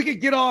 we could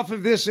get off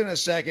of this in a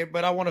second,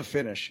 but I want to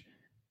finish.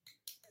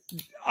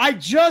 I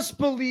just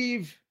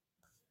believe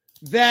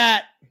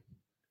that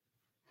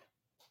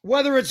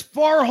whether it's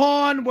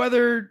Farhan,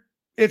 whether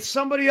it's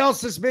somebody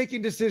else that's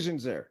making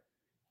decisions there,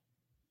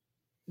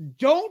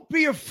 don't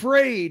be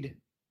afraid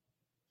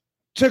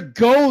to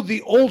go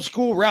the old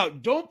school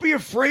route. Don't be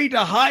afraid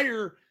to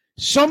hire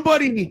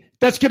somebody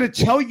that's going to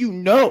tell you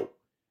no.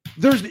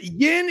 There's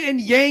yin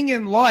and yang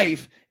in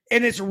life,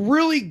 and it's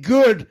really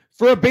good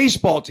for a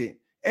baseball team.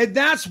 And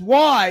that's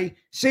why,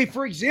 say,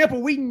 for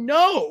example, we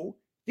know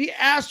the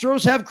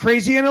Astros have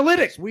crazy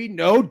analytics. We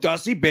know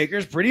Dusty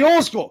Baker's pretty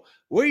old school.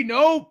 We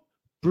know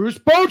Bruce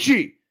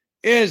Bochy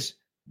is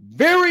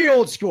very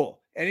old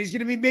school. And he's going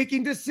to be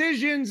making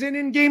decisions and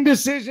in-game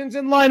decisions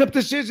and lineup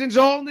decisions,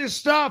 all this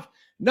stuff,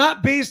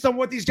 not based on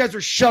what these guys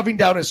are shoving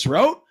down his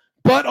throat,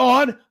 but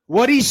on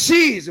what he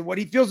sees and what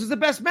he feels is the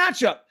best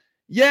matchup.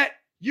 Yet,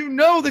 you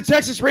know the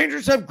Texas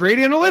Rangers have great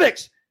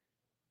analytics.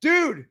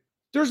 Dude,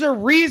 there's a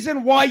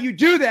reason why you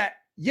do that.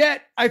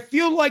 Yet, I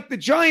feel like the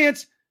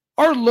Giants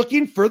are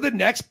looking for the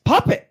next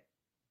puppet.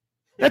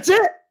 That's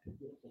it.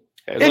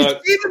 Hey, and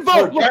look, Stephen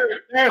Vogt, look,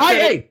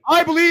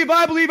 I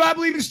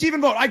believe in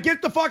Stephen Vogt. I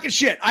get the fucking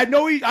shit. I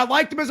know I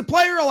liked him as a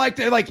player. I liked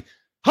it, like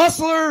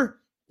hustler.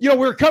 You know,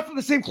 we're cut from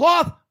the same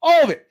cloth.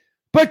 All of it.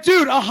 But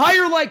dude, a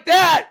hire like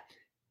that,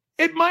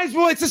 it might as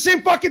well. It's the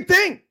same fucking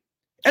thing.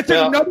 It's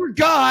another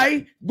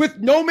guy with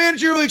no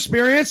managerial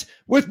experience,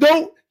 with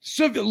no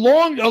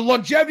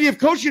longevity of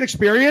coaching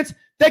experience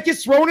that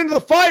gets thrown into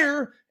the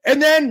fire.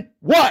 And then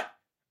what?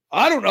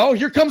 I don't know.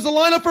 Here comes the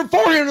lineup from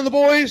 400 of the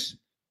boys.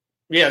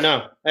 Yeah,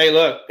 no. Hey,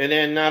 look, and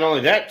then not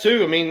only that,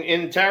 too, I mean,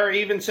 and Tara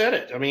even said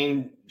it. I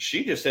mean,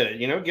 she just said it,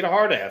 you know, get a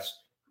hard ass.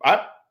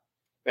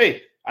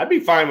 I'd be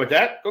fine with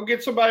that. Go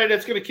get somebody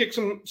that's going to kick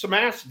some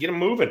ass, get them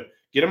moving,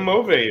 get them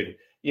motivated,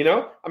 you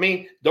know? I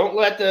mean, don't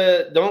let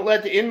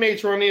the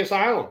inmates run the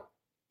asylum,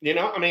 you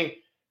know? I mean,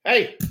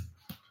 hey,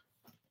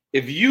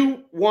 if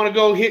you want to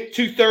go hit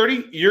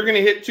 230, you're going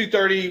to hit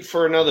 230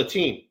 for another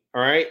team,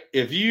 all right?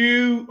 If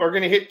you are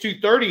going to hit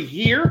 230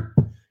 here,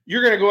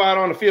 you're going to go out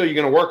on the field, you're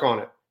going to work on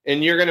it.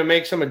 And you're going to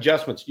make some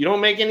adjustments. You don't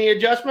make any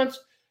adjustments,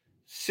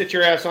 sit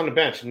your ass on the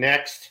bench.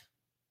 Next.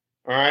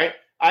 All right?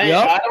 I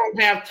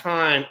don't have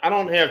time. I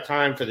don't have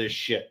time for this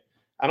shit.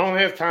 I don't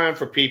have time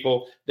for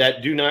people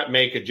that do not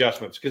make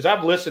adjustments. Because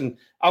I've listened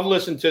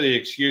to the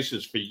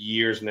excuses for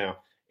years now.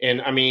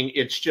 And, I mean,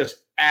 it's just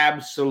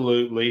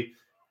absolutely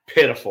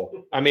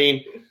pitiful. I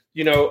mean,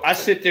 you know, I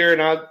sit there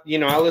and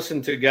I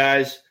listen to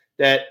guys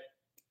that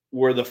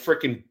were the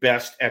freaking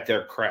best at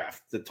their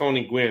craft. The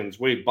Tony Gwynns,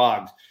 Wade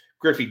Boggs,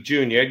 Griffey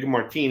Jr., Edgar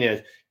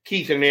Martinez,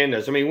 Keith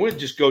Hernandez. I mean, we'll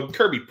just go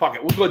Kirby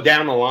Puckett. We'll go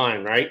down the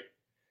line, right?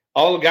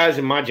 All the guys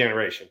in my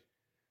generation.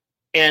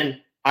 And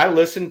I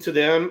listen to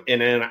them,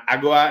 and then I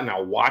go out and I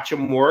watch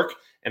them work,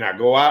 and I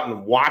go out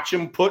and watch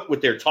them put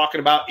what they're talking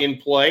about in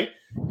play.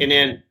 And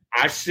then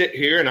I sit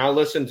here and I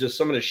listen to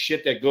some of the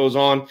shit that goes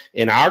on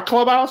in our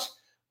clubhouse.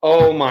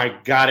 Oh, my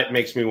God, it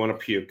makes me want to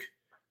puke.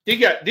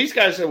 These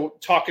guys are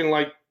talking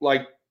like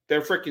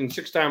they're freaking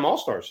six-time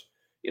All-Stars.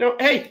 You know,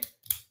 hey,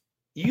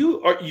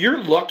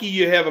 you're lucky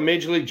you have a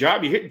major league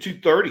job. You're hitting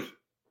 230.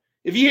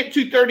 If you hit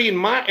 230 in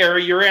my era,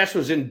 your ass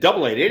was in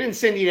Double-A. They didn't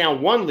send you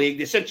down one league.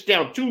 They sent you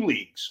down two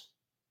leagues.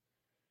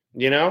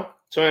 You know?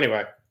 So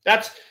anyway,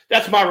 that's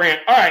my rant.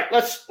 All right,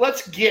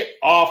 let's get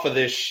off of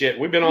this shit.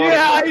 We've been on.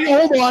 Yeah,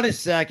 hold on a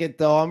second,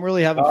 though. I'm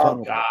really having fun.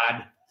 Oh,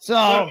 God.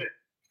 So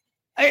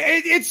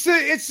it's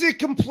the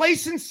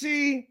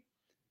complacency.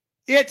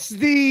 It's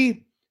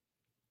the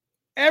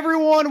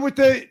everyone with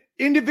the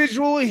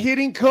individual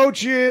hitting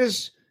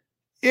coaches.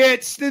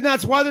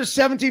 That's why there's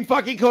 17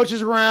 fucking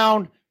coaches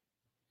around.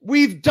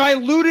 We've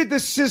diluted the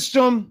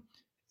system.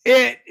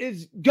 It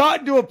has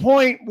gotten to a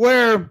point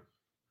where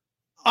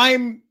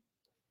I'm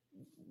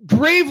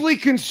gravely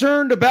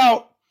concerned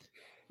about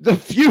the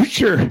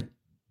future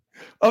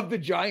of the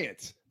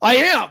Giants. I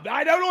am.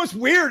 I don't know. It's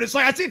weird. It's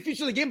like I say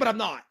future of the game, but I'm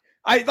not.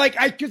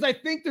 Because I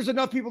think there's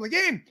enough people in the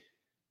game.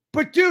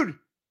 But dude,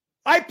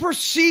 I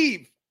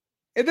perceive.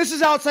 And this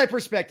is outside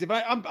perspective.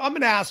 I'm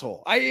an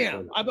asshole. I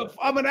am.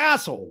 I'm an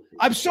asshole.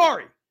 I'm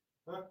sorry.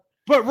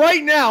 But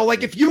right now,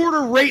 like if you were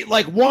to rate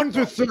like 1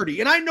 through 30,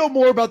 and I know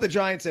more about the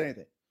Giants than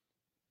anything,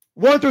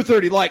 1 through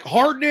 30, like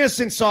hardness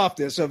and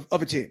softness of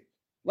a team.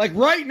 Like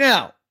right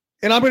now,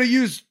 and I'm going to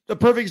use the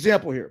perfect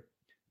example here.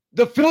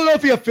 The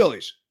Philadelphia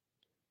Phillies.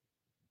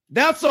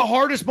 That's the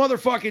hardest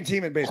motherfucking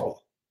team in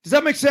baseball. Does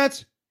that make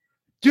sense?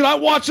 Dude, I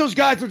watch those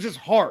guys. They're just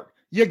hard.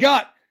 You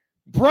got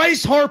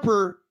Bryce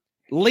Harper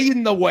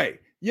leading the way.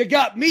 You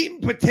got meat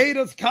and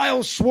potatoes,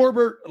 Kyle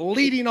Schwarber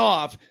leading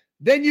off.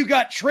 Then you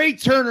got Trey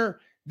Turner.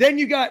 Then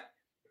you got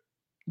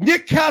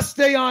Nick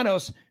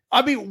Castellanos.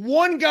 I mean,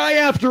 one guy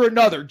after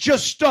another,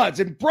 just studs.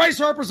 And Bryce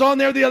Harper's on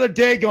there the other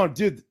day going,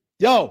 dude,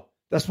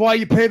 that's why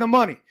you pay the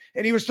money.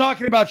 And he was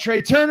talking about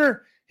Trey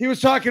Turner. He was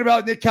talking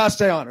about Nick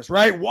Castellanos,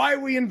 right? Why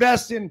we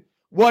invest in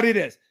what it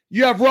is.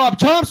 You have Rob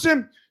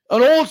Thompson,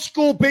 an old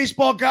school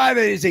baseball guy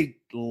that is a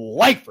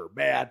lifer,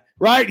 man,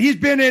 right? He's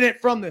been in it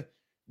from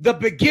the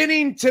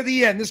beginning to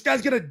the end. This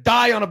guy's going to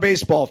die on a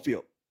baseball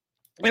field.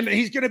 And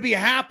he's going to be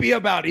happy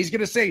about it. He's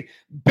going to say,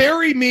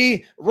 bury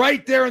me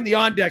right there in the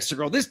on-deck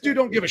circle. This dude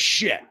don't give a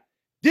shit.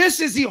 This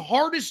is the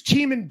hardest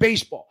team in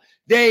baseball.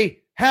 They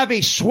have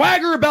a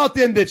swagger about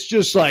them that's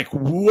just like,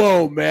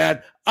 whoa,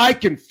 man, I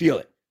can feel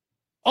it.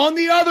 On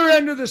the other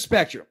end of the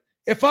spectrum,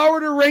 if I were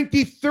to rank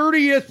the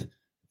 30th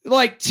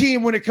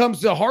team when it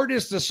comes to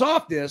hardest to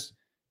softest,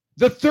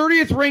 the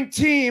 30th ranked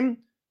team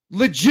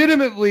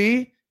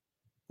legitimately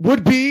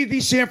would be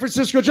the San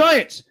Francisco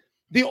Giants,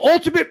 the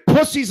ultimate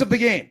pussies of the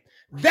game.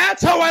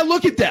 That's how I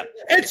look at them.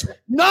 It's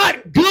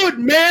not good,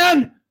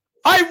 man.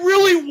 I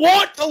really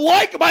want to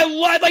like them.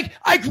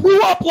 I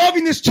grew up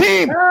loving this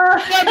team.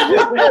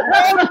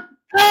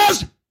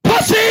 As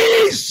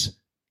pussies.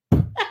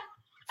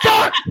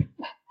 Fuck.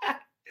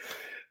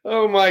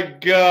 Oh my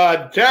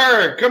God,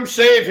 Tara, come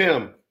save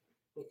him.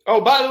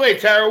 Oh, by the way,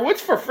 Tara,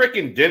 what's for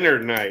freaking dinner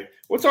tonight?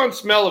 What's on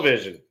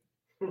Smell-O-Vision?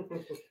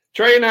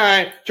 Trey and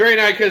I,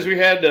 because we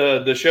had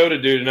the show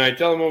to do tonight.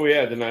 Tell them what we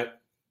had tonight.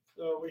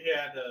 So we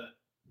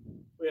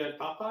had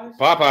Popeyes.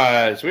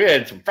 Popeyes. We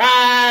had some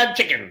fried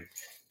chicken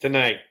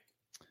tonight.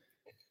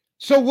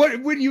 So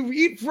when you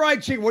eat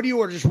fried chicken, what do you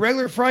order? Just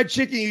regular fried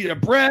chicken? You eat a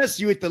breast?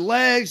 You eat the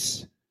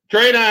legs?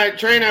 Trey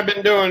and I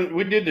been doing.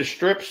 We did the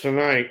strips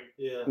tonight.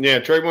 Yeah.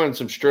 Trey wanted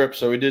some strips,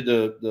 so we did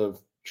the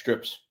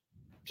strips.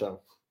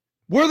 So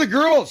where are the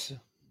girls?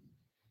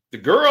 The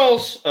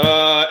girls,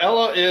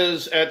 Ella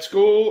is at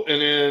school,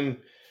 and then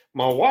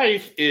my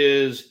wife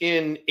is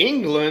in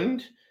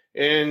England,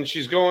 and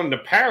she's going to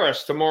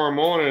Paris tomorrow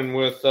morning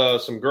with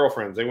some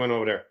girlfriends. They went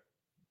over there.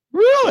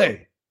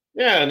 Really?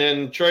 Yeah, and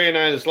then Trey and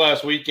I this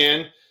last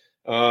weekend,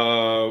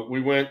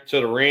 we went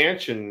to the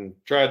ranch and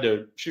tried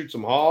to shoot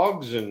some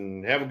hogs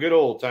and have a good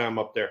old time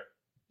up there.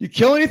 You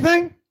kill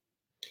anything?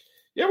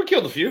 Yeah, we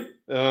killed a few.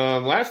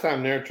 Last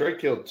time there, Trey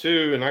killed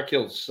 2, and I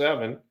killed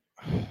 7.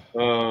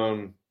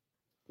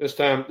 This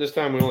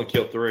time we only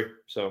killed 3.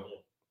 So.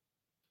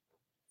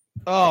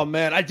 Oh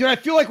man, I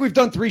feel like we've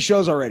done 3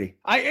 shows already.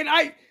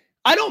 I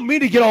don't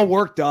mean to get all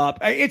worked up.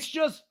 It's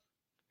just,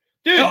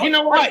 dude. You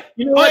know what?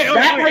 Wait.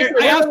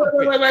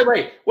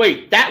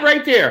 That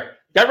right there.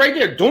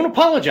 Don't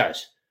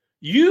apologize.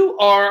 You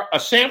are a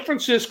San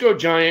Francisco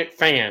Giant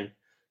fan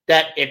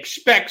that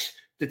expects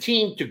the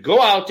team to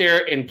go out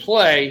there and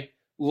play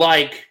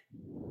like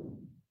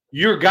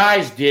your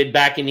guys did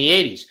back in the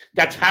 80s.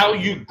 That's how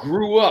you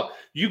grew up.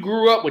 You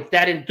grew up with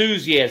that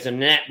enthusiasm,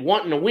 that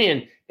wanting to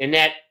win, and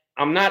that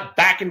I'm not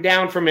backing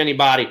down from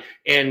anybody.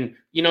 And,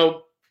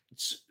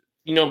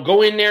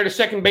 go in there to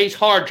second base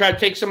hard, try to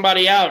take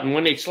somebody out, and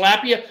when they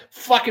slap you,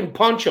 fucking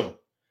punch them.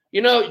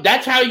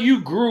 That's how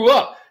you grew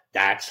up.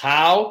 That's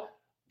how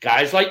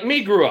guys like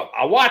me grew up.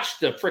 I watched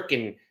the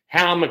freaking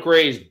Hal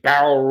McRae's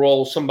barrel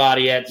roll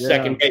somebody at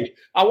second base.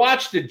 I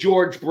watched the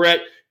George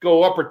Brett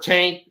go upper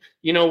tank,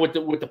 with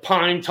the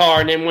pine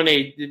tar, and then when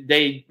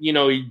they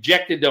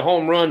ejected the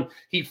home run,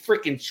 he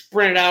freaking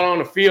sprinted out on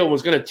the field,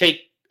 was going to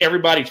take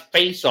everybody's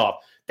face off.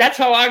 That's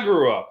how I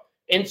grew up.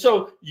 And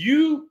so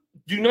you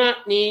do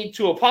not need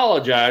to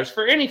apologize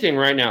for anything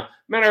right now.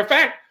 Matter of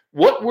fact,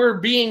 what we're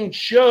being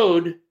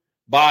showed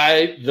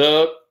by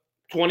the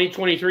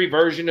 2023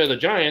 version of the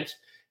Giants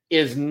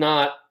is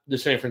not the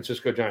San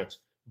Francisco Giants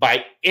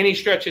by any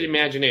stretch of the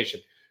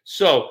imagination.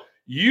 So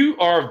you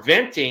are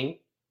venting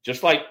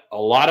just like a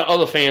lot of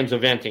other fans are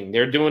venting.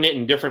 They're doing it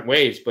in different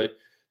ways, but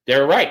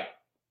they're right.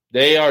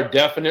 They are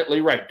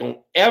definitely right. Don't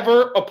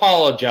ever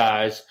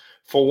apologize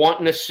for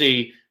wanting to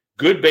see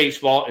good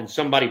baseball and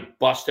somebody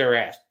bust their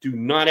ass. Do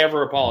not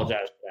ever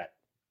apologize for that.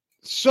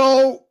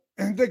 So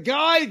the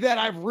guy that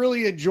I've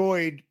really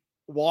enjoyed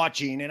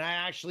watching, and I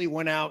actually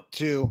went out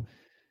to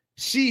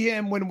see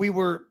him when we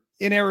were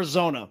in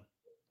Arizona,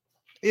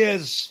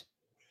 is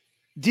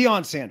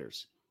Deion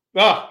Sanders.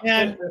 Oh,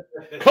 and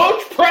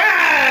Coach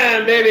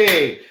Prime,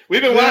 baby.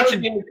 We've been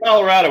watching in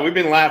Colorado. We've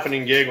been laughing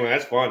and giggling.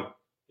 That's fun.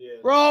 Yeah.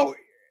 Bro,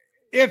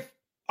 if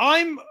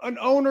I'm an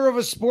owner of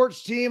a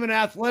sports team, an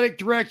athletic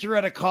director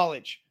at a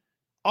college,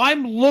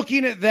 I'm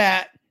looking at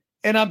that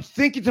and I'm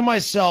thinking to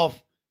myself,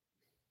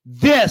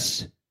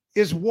 this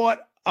is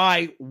what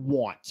I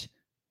want.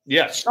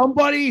 Yes.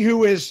 Somebody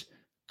who is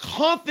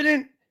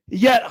confident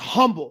yet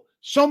humble.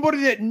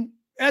 Somebody that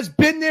has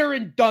been there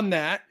and done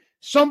that.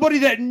 Somebody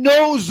that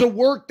knows the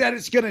work that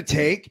it's going to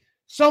take.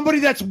 Somebody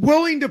that's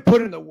willing to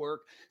put in the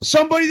work.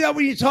 Somebody that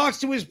when he talks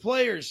to his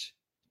players,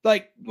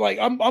 like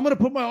I'm going to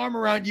put my arm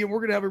around you and we're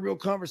going to have a real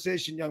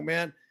conversation, young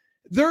man.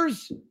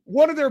 There's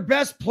one of their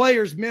best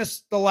players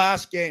missed the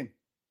last game.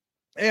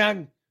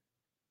 And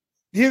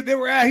he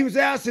was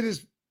asked in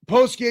his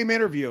post-game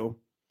interview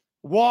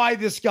why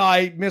this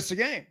guy missed a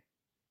game.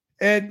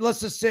 And let's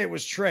just say it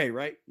was Trey,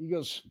 right? He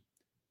goes,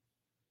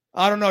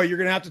 I don't know. You're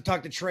going to have to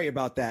talk to Trey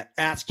about that.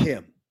 Ask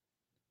him.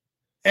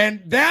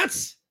 And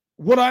that's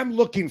what I'm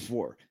looking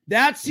for.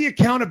 That's the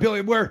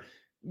accountability where,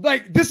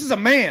 like, this is a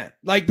man.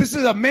 Like, this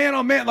is a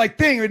man-on-man, like,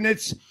 thing. And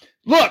it's,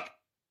 look,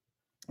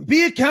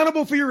 be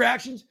accountable for your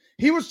actions.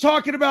 He was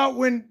talking about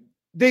when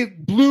they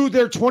blew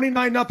their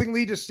 29-0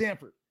 lead to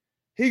Stanford.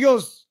 He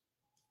goes,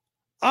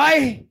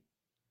 I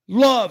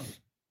love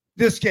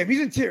this game.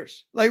 He's in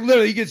tears. Like,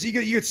 literally, you can see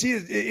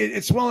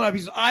it's swelling up.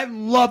 He's, I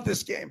love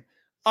this game.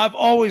 I've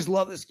always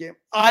loved this game.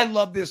 I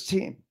love this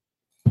team.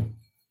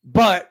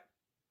 But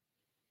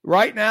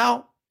right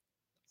now,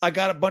 I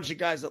got a bunch of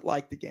guys that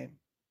like the game.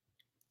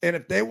 And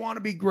if they want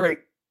to be great,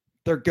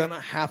 they're going to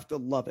have to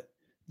love it.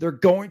 They're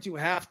going to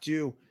have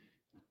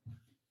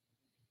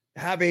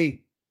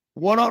a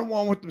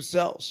one-on-one with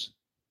themselves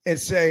and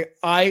say,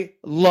 I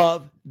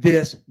love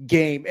this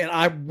game and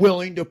I'm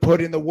willing to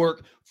put in the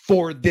work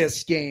for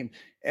this game.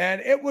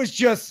 And it was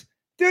just,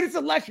 dude, it's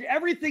electric.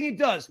 Everything he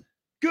does,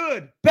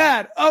 good,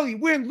 bad, ugly,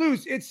 win,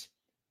 lose.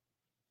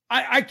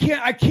 I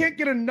can't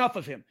get enough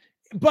of him.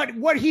 But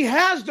what he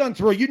has done,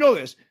 Thrill, you know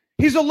this,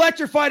 he's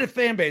electrified a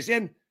fan base.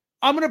 And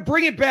I'm going to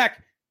bring it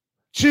back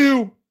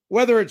to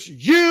whether it's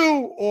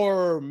you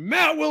or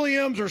Matt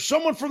Williams or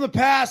someone from the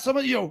past,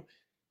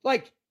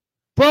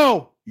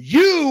 bro,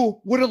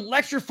 you would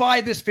electrify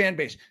this fan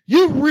base.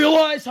 You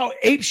realize how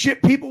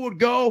apeshit people would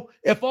go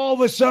if all of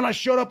a sudden I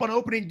showed up on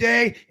opening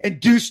day and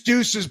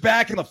Deuce is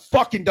back in the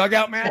fucking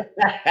dugout, man?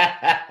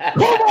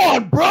 Come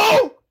on,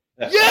 bro.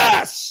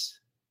 Yes.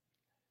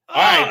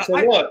 All right. So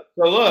look.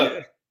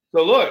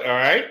 All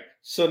right.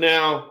 So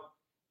now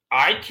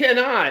I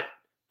cannot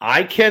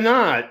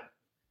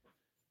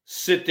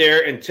sit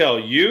there and tell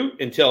you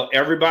and tell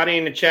everybody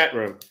in the chat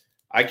room.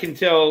 I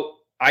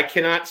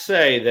cannot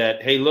say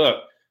that, hey,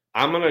 look,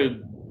 I'm going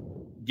to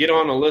get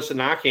on Alyssa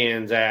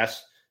Knockhand's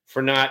ass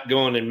for not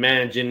going and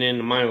managing in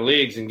the minor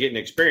leagues and getting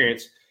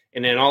experience.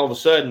 And then all of a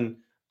sudden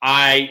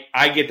I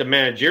get the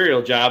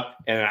managerial job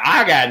and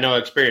I got no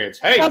experience.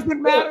 Hey,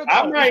 doesn't matter.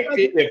 I'm right.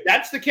 If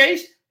that's the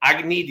case,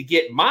 I need to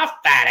get my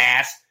fat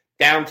ass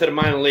down to the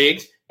minor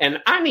leagues and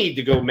I need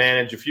to go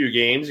manage a few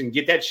games and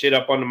get that shit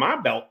up under my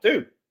belt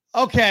too.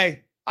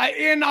 Okay.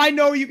 I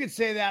know you could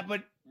say that,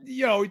 but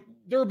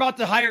they're about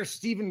to hire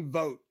Stephen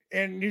Vogt,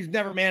 and he's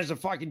never managed a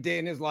fucking day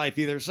in his life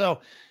either. So,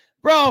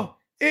 bro,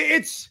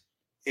 here's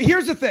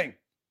the thing.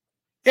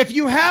 If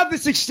you have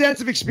this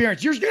extensive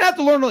experience, you're going to have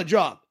to learn on the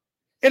job.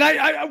 And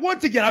I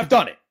once again, I've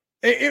done it.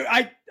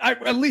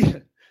 At least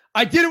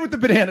I did it with the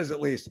Bananas, at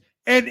least.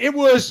 And it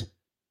was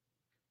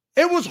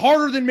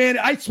harder than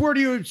I swear to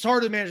you, it's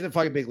harder than managing the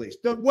fucking big leagues.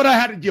 What I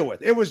had to deal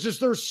with. It was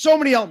just, there's so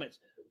many elements,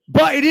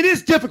 but it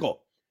is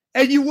difficult.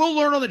 And you will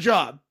learn on the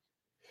job.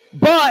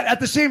 But at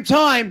the same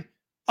time,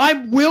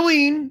 I'm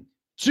willing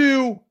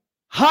to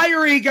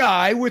hire a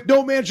guy with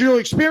no managerial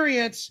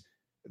experience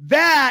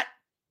that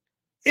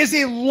is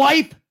a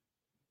lifelong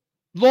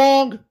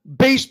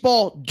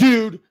baseball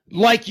dude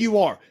like you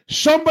are.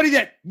 Somebody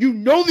that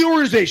the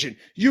organization,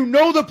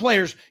 the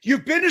players,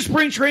 you've been to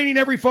spring training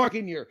every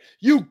fucking year.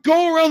 You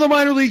go around the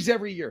minor leagues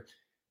every year.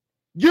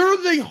 You're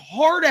the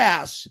hard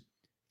ass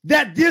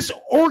that this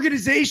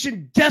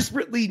organization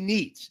desperately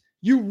needs.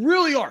 You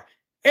really are.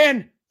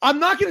 And I'm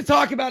not going to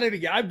talk about it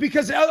again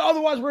because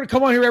otherwise we're going to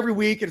come on here every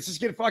week and it's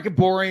just getting fucking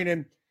boring.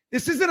 And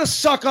this isn't a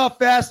suck off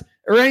fest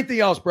or anything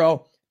else,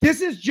 bro. I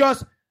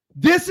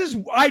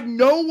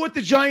know what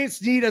the Giants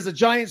need as a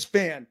Giants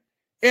fan.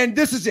 And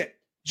this is it.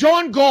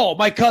 John Gall,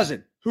 my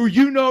cousin, who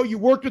you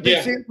worked with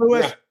in St.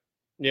 Louis.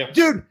 Yeah.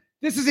 Dude,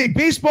 this is a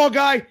baseball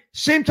guy.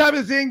 Same type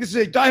of thing. This is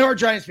a diehard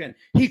Giants fan.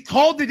 He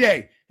called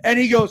today and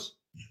he goes,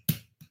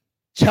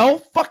 tell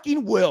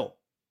fucking Will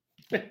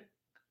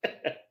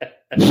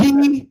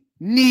he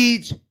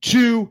needs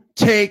to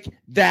take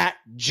that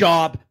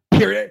job,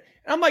 period.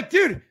 And I'm like,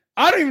 dude,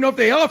 I don't even know if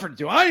they offered it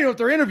to him. I don't even know if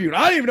they're interviewed.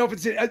 I don't even know if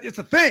it's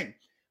a thing.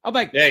 I'm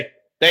like, they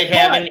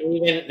haven't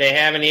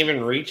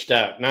even reached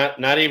out.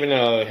 Not even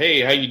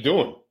hey, how you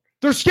doing?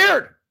 They're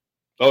scared.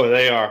 Oh,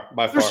 they are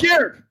by far. They're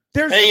scared.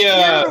 They're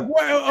scared of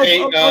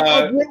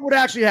what would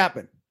actually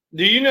happen.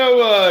 Do you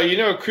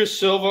know Chris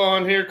Silva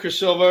on here? Chris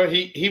Silva,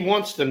 he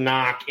wants to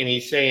knock, and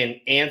he's saying,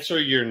 answer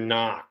your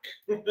knock.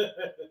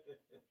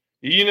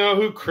 Do you know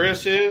who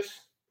Chris is?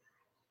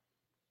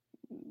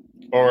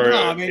 Or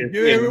no, I mean,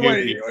 dude,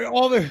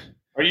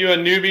 are you a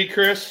newbie,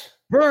 Chris?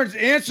 Burns,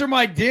 answer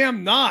my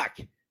damn knock.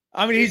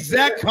 I mean, he's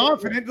that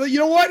confident. You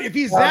know what? If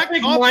he's that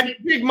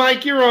confident, Big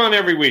Mike, you're on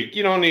every week.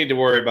 You don't need to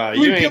worry about it.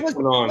 You ain't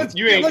coming on.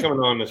 You ain't coming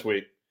on this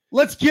week.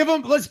 Let's give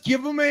him a.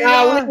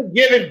 We're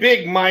giving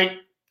Big Mike.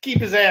 Keep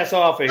his ass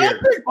off of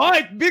here.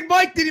 Big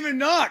Mike didn't even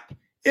knock.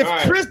 If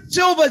Chris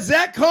Silva is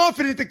that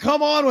confident to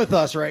come on with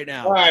us right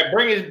now, all right,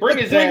 bring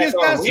his ass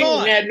on. We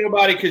ain't had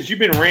nobody because you've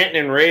been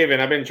ranting and raving.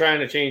 I've been trying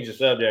to change the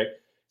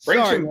subject.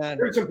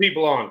 Bring some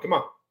people on. Come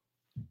on.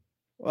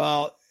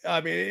 Well,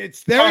 I mean,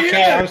 it's there.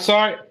 Okay, I'm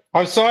sorry.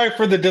 I'm sorry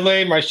for the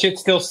delay. My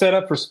shit's still set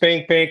up for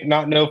spank bank,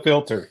 not no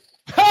filter.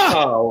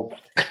 Oh,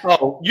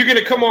 you're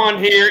gonna come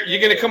on here?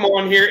 You're gonna come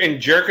on here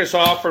and jerk us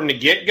off from the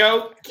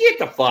get-go? Get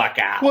the fuck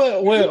out!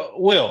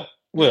 Will,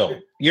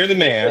 you're the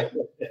man.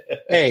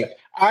 Hey,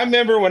 I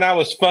remember when I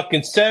was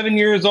fucking 7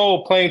 years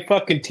old playing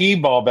fucking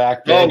t-ball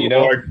back then.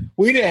 Lord.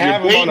 We didn't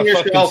have them on a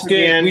fucking stick.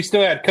 Again. We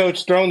still had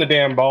coach throwing the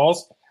damn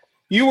balls.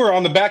 You were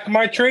on the back of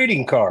my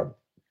trading card.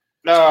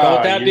 So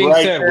with that being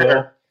said,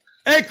 Will.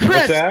 Hey,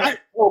 Chris.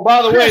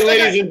 By the way,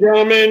 ladies and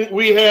gentlemen,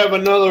 we have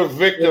another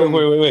victim.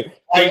 Wait.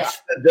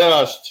 Bites the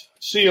dust.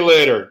 See you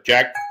later,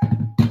 Jack.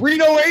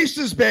 Reno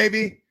Aces,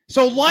 baby.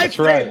 So That's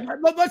right.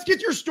 Let's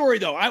get your story,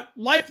 though.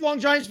 Lifelong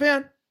Giants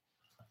fan?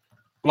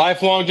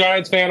 Lifelong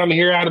Giants fan. I'm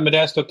here out of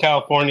Modesto,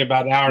 California,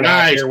 about an hour and a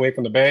half here away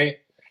from the Bay.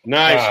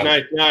 Nice.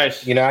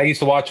 I used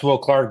to watch Will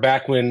Clark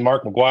back when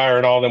Mark McGuire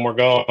and all them were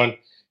going.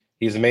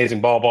 He's an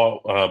amazing ball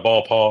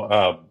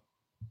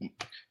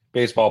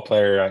baseball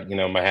player.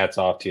 My hat's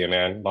off to you,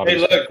 man. Hey,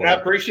 look, I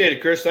appreciate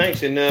it, Chris.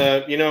 Thanks. And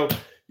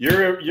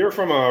you're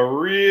from a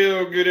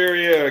real good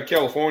area of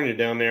California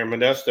down there,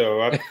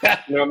 Modesto.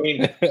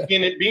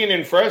 Being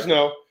in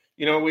Fresno,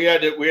 we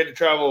had to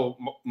travel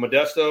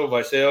Modesto,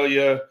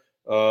 Visalia,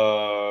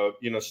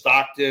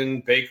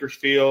 Stockton,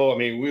 Bakersfield. I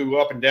mean, we were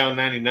up and down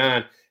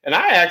 99. And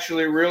I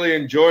actually really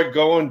enjoyed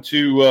going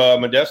to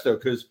Modesto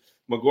because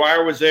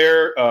McGuire was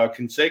there,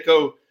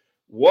 Canseco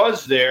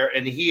was there,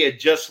 and he had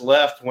just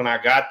left when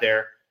I got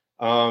there.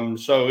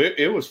 So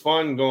it was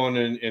fun going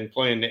and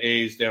playing the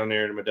A's down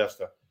there in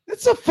Modesto.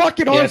 It's a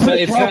fucking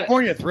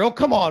California Thrill.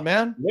 Come on,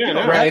 man.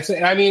 Yeah, right.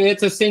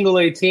 It's a single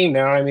A team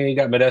now. I mean, you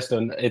got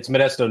Modesto. It's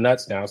Modesto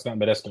Nuts now. It's not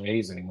Modesto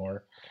A's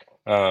anymore.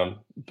 It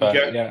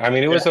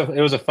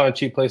was a fun,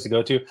 cheap place to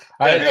go to.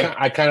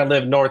 I kind of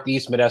live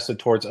northeast Modesto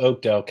towards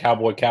Oakdale,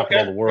 cowboy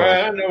capital of the world.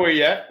 I know where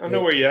you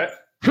at.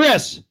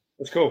 Chris,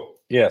 that's cool.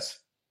 Yes.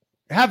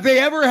 Have they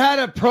ever had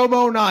a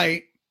promo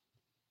night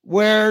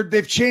where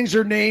they've changed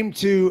their name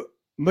to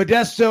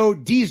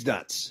Modesto D's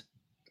Nuts?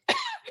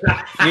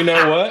 You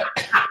know what?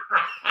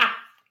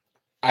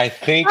 I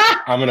think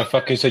I'm gonna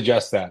fucking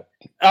suggest that.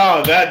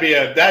 Oh, that'd be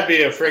a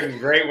freaking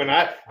great one.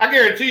 I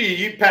guarantee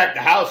you'd pack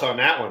the house on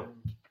that one.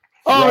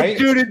 Oh, right?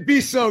 Dude, it'd be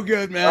so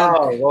good, man.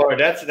 Oh, Lord,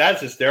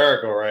 that's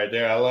hysterical right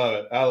there. I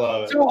love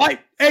it. So,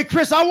 hey,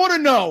 Chris, I want to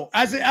know,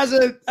 as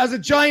a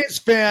Giants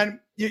fan,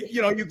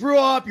 you grew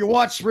up, you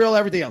watched Thrill,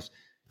 everything else.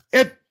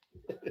 If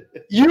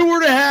you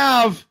were to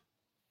have,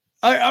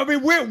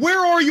 where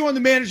are you on the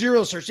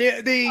managerial search?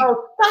 Stop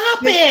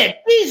it!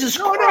 Jesus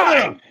Christ!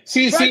 No.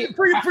 See,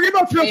 forget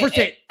about Thrill for a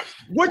second.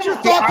 What's your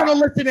thoughts on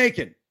Alyssa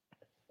Aiken?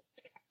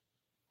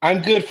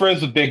 I'm good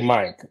friends with Big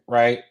Mike,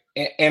 right?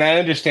 And I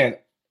understand.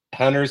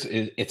 Hunters,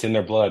 it's in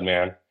their blood,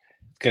 man.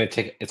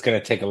 It's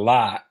gonna take a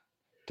lot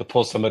to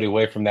pull somebody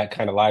away from that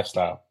kind of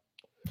lifestyle.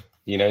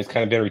 He's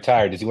kind of been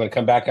retired. Does he want to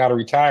come back out of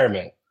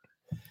retirement?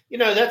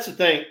 That's the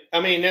thing.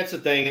 That's the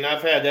thing. And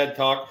I've had that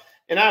talk.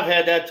 And I've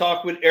had that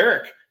talk with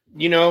Eric,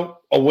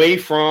 away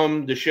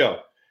from the show.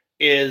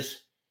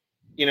 There's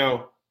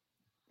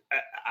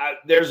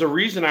a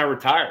reason I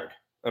retired.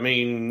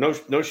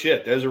 No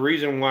shit. There's a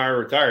reason why I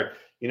retired.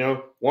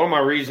 One of my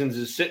reasons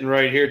is sitting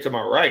right here to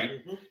my right,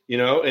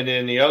 and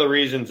then the other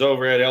reason's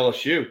over at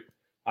LSU.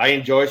 I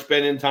enjoy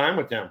spending time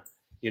with them,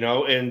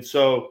 and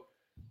so,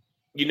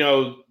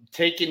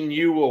 taking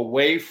you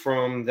away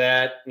from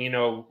that,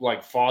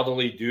 like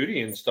fatherly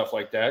duty and stuff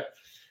like that.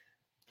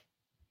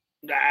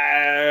 It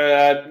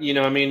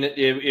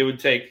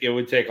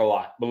would take a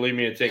lot. Believe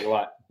me, it'd take a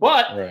lot.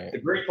 But The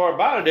great part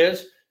about it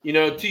is,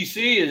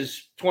 TC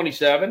is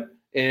 27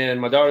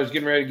 and my daughter's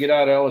getting ready to get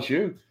out of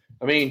LSU.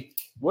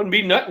 Wouldn't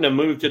be nothing to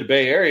move to the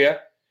Bay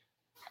Area.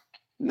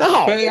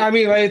 No, but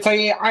it's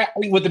like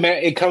with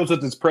it comes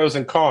with its pros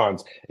and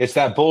cons. It's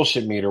that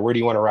bullshit meter. Where do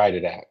you want to ride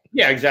it at?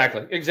 Yeah,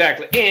 exactly.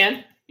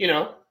 And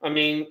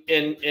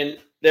and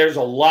there's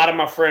a lot of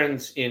my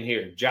friends in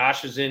here.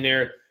 Josh is in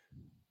there.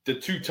 The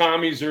two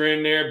Tommies are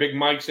in there. Big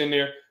Mike's in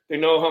there. They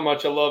know how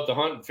much I love to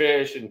hunt and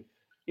fish and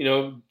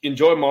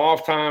enjoy my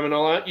off time and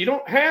all that. You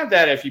don't have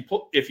that if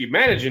you're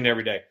managing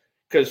every day,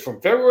 because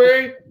from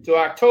February to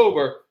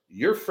October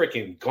you're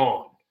freaking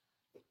gone.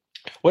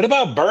 What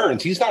about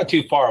Burns? He's not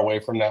too far away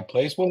from that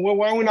place. Well,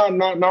 why don't we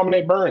not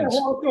nominate Burns?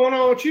 What's going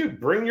on with you?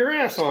 Bring your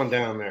ass on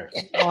down there.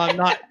 Oh, I'm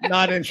not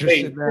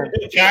interested, man.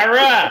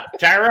 Tyra,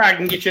 I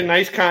can get you a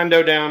nice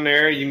condo down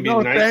there. You can be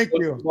nice. Thank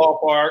you.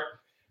 Ballpark,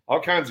 all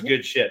kinds of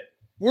good shit.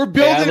 We're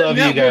building a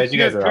network. You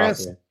guys are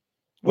awesome.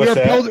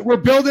 We're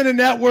building a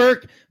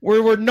network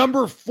where we're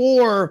number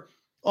 4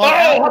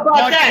 on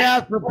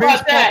podcast for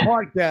baseball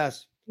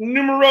podcast.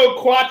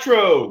 Numero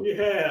 4.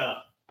 Yeah,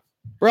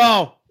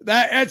 bro.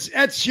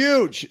 That's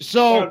huge.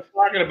 So what I'm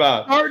talking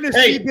about. Starting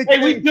to see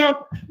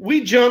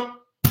we jumped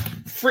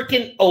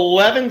freaking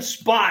 11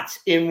 spots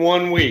in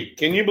 1 week.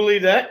 Can you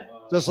believe that?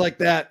 Just like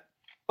that.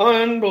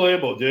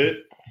 Unbelievable,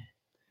 dude.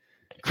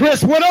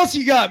 Chris, what else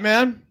you got,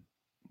 man?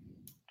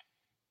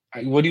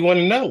 What do you want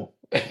to know?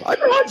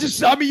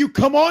 You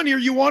come on here.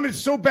 You wanted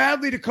so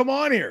badly to come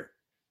on here.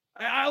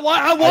 I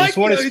just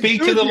want to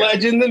speak to the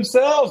legend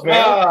themselves,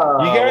 man.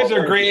 You guys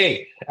are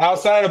great.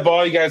 Outside of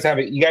ball, you guys have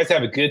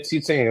a good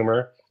sense of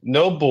humor.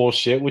 No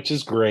bullshit, which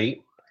is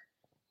great.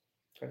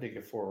 I did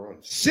get 4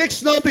 runs.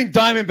 6-0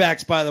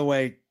 Diamondbacks, by the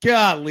way.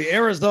 Golly,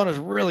 Arizona's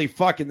really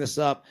fucking this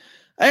up.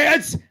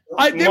 Marsh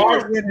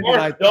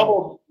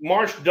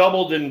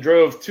doubled and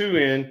drove 2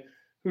 in.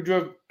 Who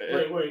drove?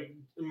 Wait.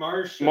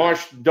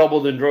 Marsh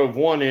doubled and drove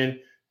 1 in.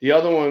 The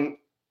other one,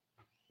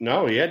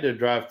 no, he had to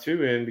drive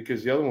 2 in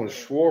because the other one was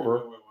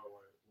Schwarber. Wait.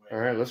 All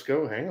right, let's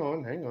go. Hang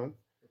on.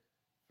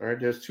 All right,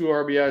 there's 2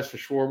 RBIs for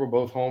Schwarber,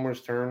 both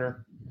homers.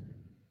 Turner.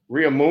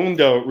 Rio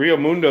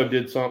Mundo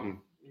did something.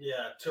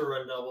 Yeah,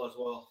 2-run double as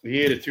well.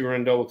 He hit a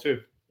 2-run double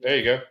too. There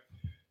you go.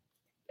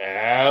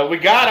 We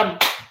got him.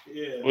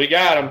 Yeah, we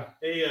got him.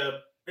 Hey,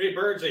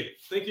 Byrnsie,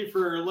 thank you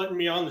for letting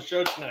me on the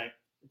show tonight.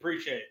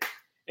 Appreciate it.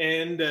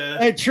 And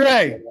hey,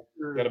 Trey,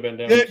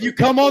 you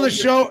come on the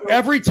show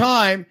every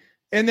time,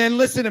 and then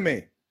listen to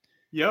me.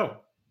 Yo.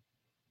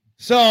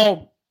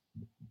 So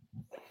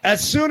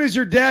as soon as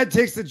your dad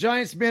takes the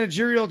Giants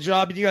managerial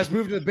job and you guys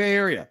move to the Bay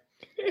Area,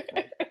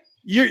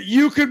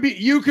 you could be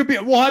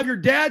we'll have your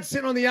dad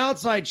sitting on the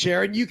outside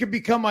chair and you can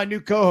become my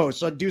new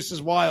co-host on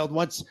Deuces Wild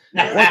once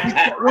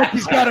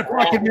he's got to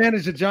fucking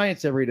manage the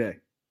Giants every day.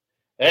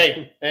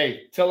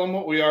 Hey, tell them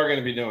what we are going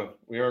to be doing.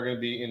 We are going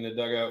to be in the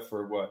dugout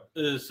for what?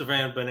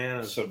 Savannah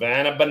Bananas.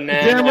 Savannah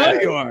Bananas. Damn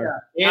right you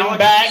are. In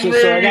Baton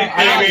Rouge. So I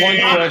got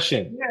one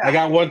question. I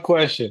got one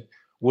question.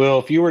 Will,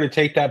 if you were to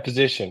take that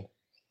position,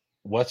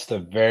 what's the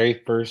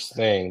very first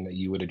thing that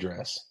you would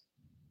address?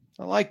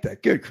 I like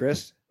that. Good,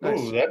 Chris. Nice.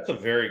 Oh, that's a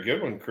very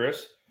good one,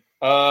 Chris.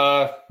 We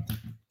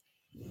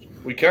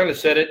kind of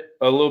said it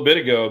a little bit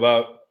ago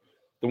about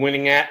the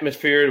winning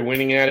atmosphere, the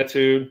winning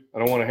attitude. I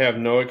don't want to have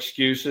no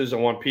excuses. I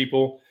want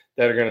people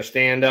that are going to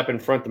stand up in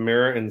front of the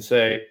mirror and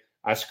say,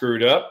 I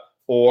screwed up,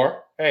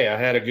 or, hey, I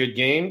had a good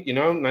game.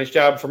 Nice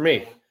job for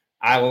me.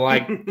 I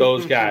like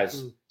those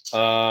guys.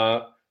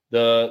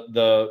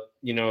 The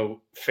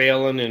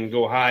failing and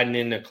go hiding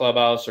in the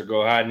clubhouse or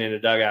go hiding in the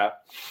dugout,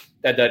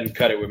 that doesn't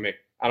cut it with me.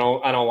 I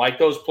don't like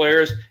those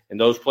players, and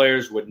those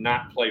players would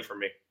not play for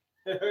me.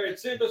 All right,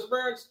 see you, Mr.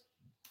 Burns.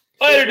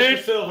 Later,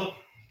 dude. Silva.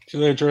 See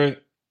you later, Trey.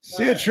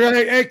 See you,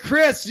 Trey. Hey,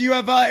 Chris, do you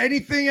have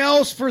anything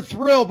else for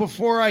Thrill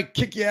before I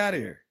kick you out of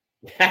here?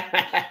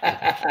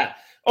 I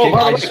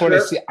just want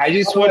to see. I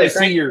just want to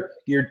see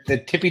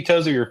the tippy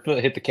toes of your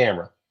foot hit the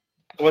camera.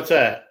 What's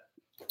that?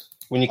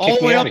 When you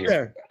kick me out of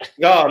here.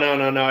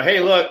 No. Hey,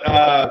 look.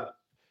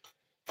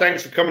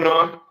 Thanks for coming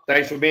on.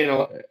 Thanks for being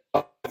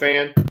a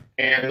fan,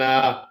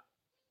 and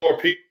more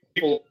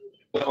people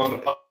on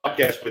the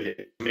podcast with you.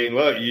 I mean,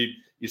 look,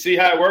 you see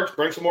how it works.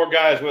 Bring some more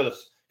guys with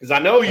us. Because I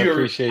know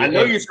you're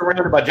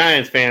surrounded by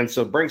Giants fans,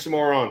 so bring some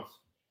more on.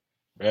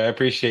 I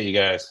appreciate you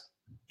guys.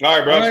 All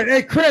right, bro. All right,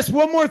 hey, Chris,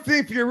 one more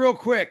thing for you real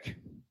quick.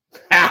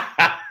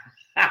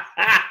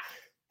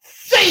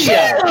 See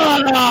ya!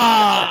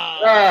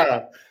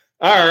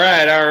 All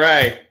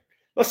right.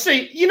 Let's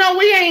see.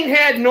 We ain't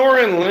had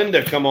Nora and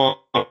Linda come on.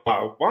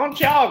 Why don't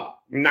y'all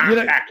knock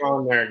back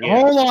on there again?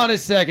 Hold on a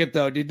second,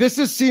 though, dude. This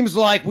just seems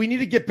like we need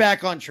to get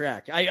back on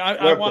track. I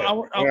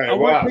want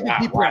to take a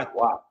deep breath.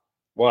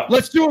 What?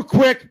 Let's do a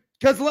quick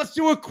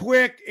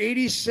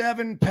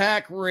 87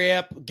 pack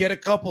rip. Get a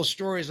couple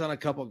stories on a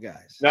couple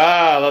guys.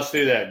 Let's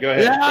do that. Go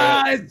ahead.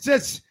 Yeah, it's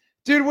just,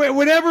 dude.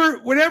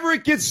 Whenever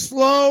it gets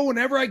slow,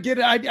 whenever I get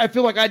it, I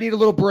feel like I need a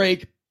little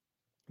break.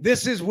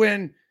 This is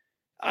when.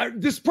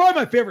 This is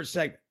probably my favorite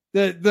segment.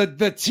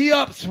 The tee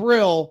up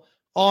thrill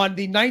on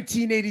the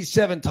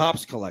 1987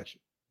 Topps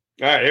collection.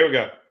 All right, here we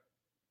go.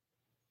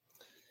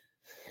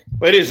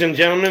 Ladies and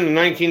gentlemen, the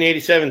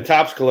 1987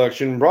 Topps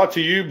collection brought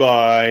to you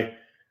by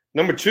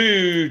number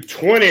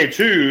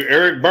 222,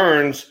 Eric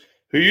Byrnsie,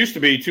 who used to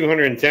be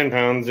 210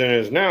 pounds and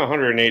is now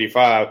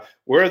 185.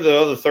 Where the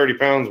other 30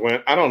 pounds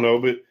went, I don't know,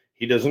 but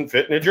he doesn't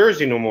fit in a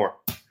jersey no more.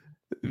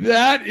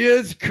 That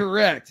is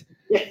correct.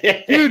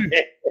 Dude,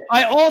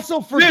 I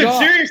also forgot.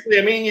 Dude, seriously,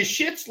 I mean, your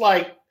shit's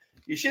like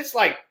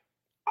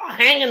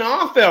hanging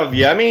off of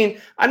you. I mean,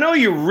 I know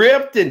you're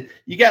ripped and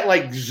you got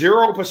like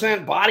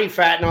 0% body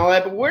fat and all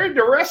that, but where'd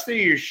the rest of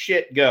your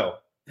shit go?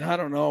 I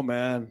don't know,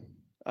 man.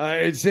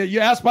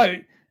 You ask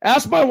my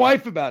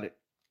wife about it.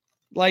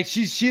 Like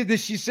she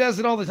says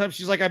it all the time.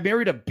 She's like, I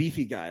married a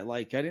beefy guy.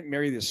 Like I didn't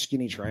marry this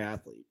skinny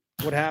triathlete.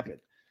 What happened?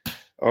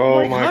 Oh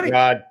like, my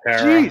God,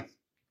 Tara. Geez.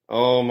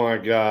 Oh my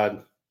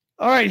God.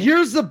 All right,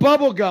 here's the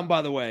bubble gum,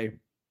 by the way.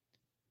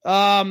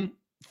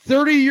 30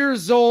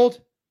 years old.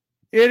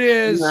 It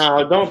is.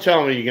 No, don't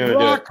tell me you're going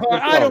to do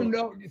it. I don't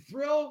know.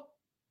 Thrill,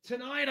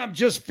 tonight I'm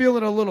just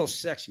feeling a little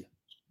sexy.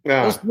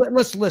 No.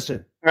 Let's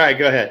listen. All right,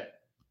 go ahead.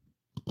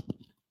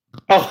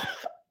 Oh.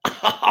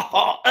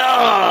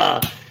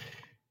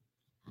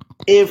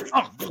 It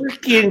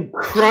freaking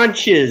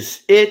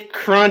crunches. It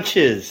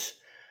crunches.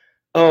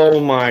 Oh,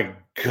 my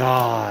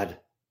God.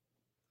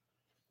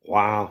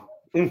 Wow.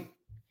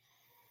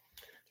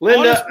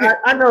 Linda,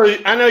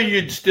 honestly, I know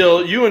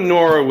you and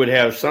Nora would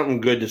have something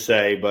good to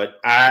say, but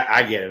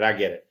I get it.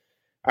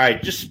 All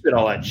right, just spit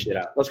all that shit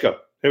out. Let's go.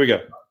 Here we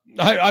go.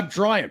 I'm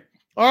trying.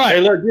 All right.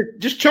 Hey, look,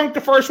 just chunk the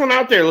first one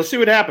out there. Let's see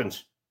what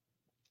happens.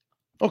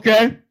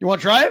 Okay. You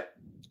want to try it?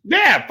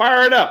 Yeah,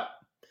 fire it up.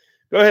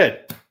 Go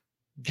ahead.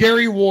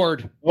 Gary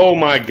Ward. Oh,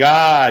 my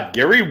God.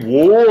 Gary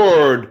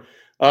Ward.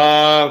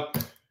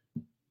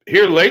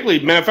 Here lately,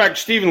 matter of fact,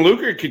 Stephen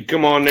Luker could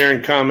come on there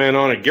and comment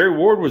on it. Gary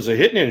Ward was a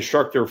hitting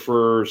instructor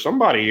for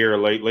somebody here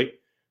lately.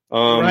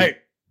 Right.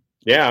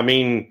 Yeah, I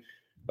mean,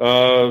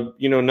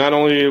 not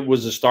only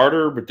was a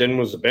starter, but then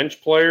was a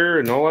bench player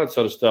and all that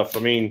sort of stuff. I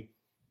mean,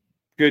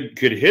 could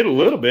hit a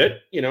little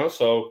bit,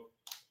 so,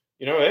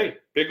 hey,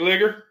 big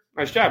leaguer.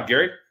 Nice job,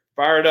 Gary.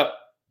 Fire it up.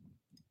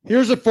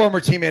 Here's a former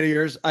teammate of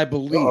yours, I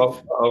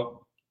believe.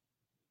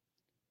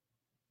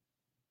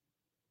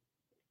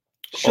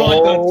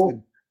 Sean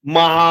Dunston.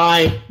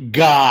 My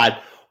God,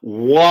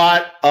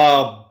 what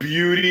a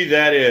beauty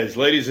that is.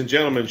 Ladies and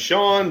gentlemen,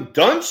 Sean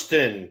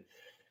Dunston,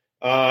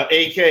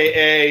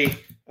 a.k.a.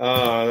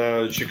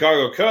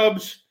 Chicago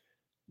Cubs,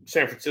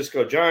 San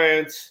Francisco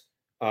Giants,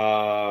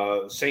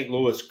 St.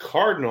 Louis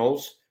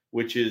Cardinals,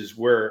 which is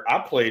where I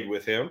played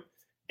with him,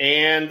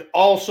 and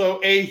also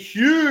a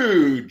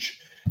huge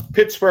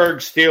Pittsburgh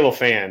Steelers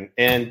fan,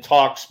 and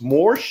talks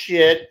more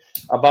shit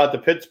about the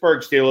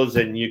Pittsburgh Steelers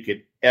than you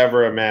could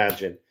ever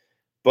imagine.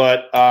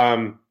 But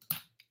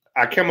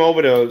I came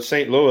over to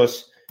St.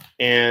 Louis,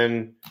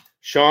 and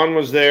Sean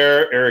was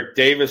there, Eric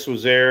Davis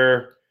was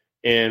there,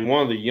 and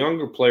one of the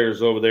younger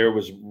players over there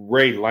was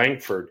Ray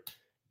Langford.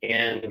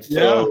 And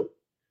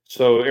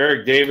so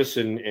Eric Davis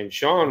and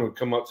Sean would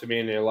come up to me,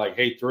 and they're like,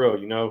 "Hey, Thrill,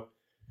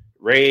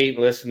 Ray ain't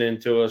listening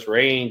to us.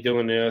 Ray ain't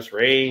doing this.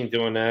 Ray ain't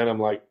doing that." I'm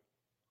like,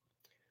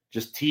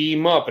 just tee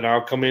him up, and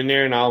I'll come in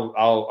there, and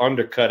I'll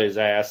undercut his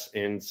ass.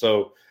 And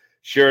so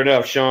sure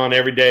enough, Sean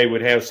every day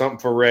would have something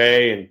for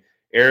Ray, and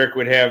Eric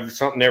would have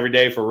something every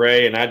day for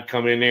Ray, and I'd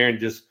come in there and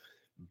just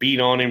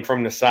beat on him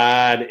from the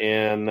side,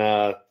 and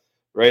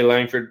Ray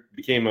Langford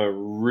became a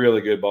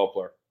really good ball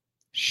player.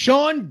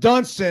 Sean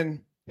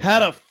Dunston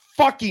had a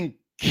fucking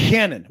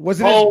cannon.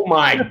 Was it? Oh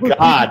my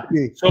God!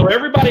 So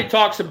everybody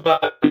talks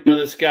about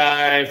this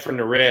guy from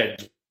the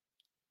Reds,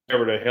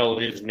 whatever the hell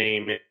his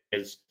name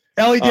is.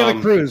 Ellie De La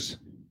Cruz.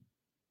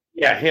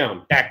 Yeah,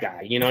 him, that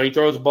guy. He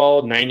throws the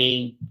ball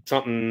 90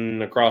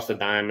 something across the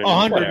diamond.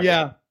 100, whatever.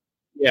 yeah.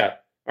 Yeah.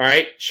 All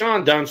right.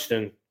 Sean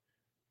Dunston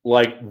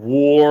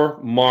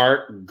wore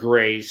Mark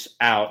Grace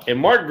out. And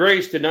Mark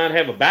Grace did not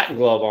have a batting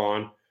glove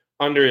on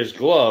under his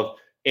glove.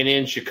 And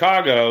in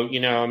Chicago,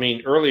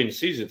 early in the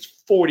season, it's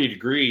 40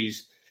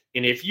 degrees.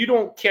 And if you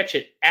don't catch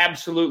it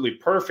absolutely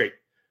perfect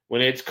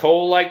when it's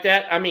cold like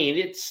that,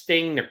 it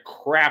sting the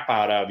crap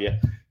out of you.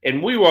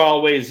 And we were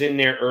always in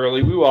there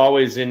early. We were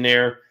always in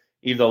there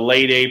either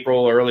late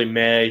April, early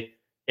May.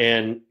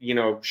 And,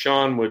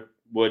 Sean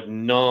would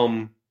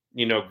numb,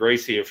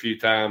 Gracie a few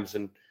times.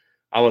 And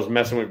I was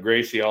messing with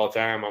Gracie all the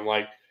time. I'm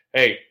like,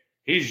 "Hey,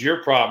 he's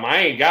your problem. I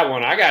ain't got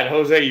one. I got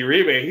Jose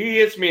Uribe. He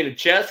hits me in the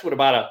chest with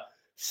about a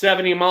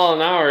 70 mile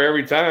an hour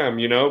every time,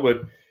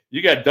 but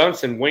you got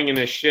Dunston winging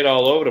this shit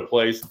all over the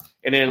place."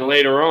 And then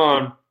later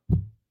on,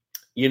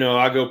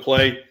 I go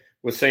play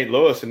with St.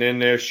 Louis, and then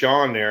there's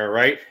Sean there,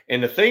 right?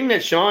 And the thing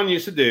that Sean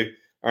used to do,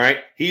 all right,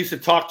 he used to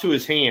talk to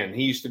his hand.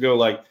 He used to go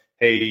like,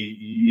 "Hey,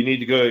 you need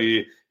to go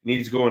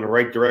in the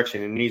right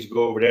direction. It needs to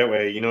go over that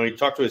way." He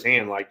talked to his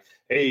hand like,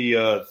 "Hey,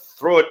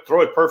 throw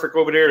it perfect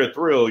over there to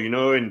Thrill,"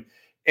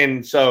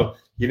 And so,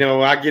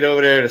 I get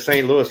over there to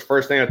St. Louis. The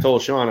first thing I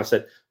told Sean, I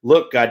said,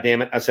 "Look,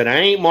 goddammit," I said, "I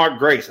ain't Mark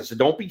Grace." I said,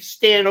 "Don't be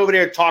standing over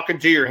there talking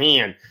to your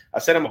hand." I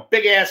said, "I'm a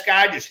big-ass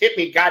guy. Just hit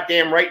me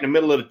goddamn right in the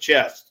middle of the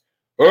chest."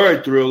 "All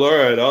right, Thrill. All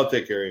right, I'll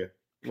take care of you."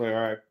 I'm like,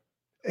 "All right."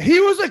 He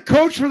was a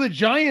coach for the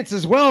Giants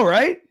as well,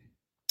 right?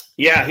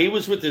 Yeah, he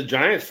was with the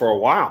Giants for a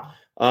while.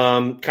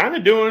 Kind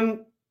of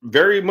doing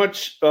very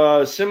much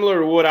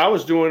similar to what I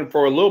was doing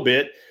for a little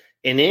bit.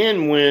 And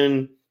then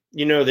when,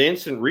 the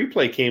instant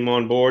replay came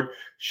on board,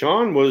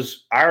 Sean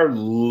was our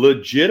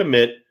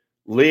legitimate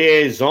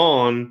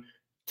liaison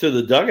to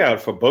the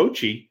dugout for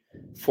Bochy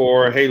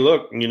for, "Hey,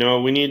 look,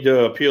 we need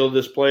to appeal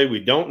this play. We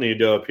don't need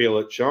to appeal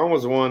it." Sean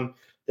was the one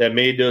that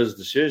made those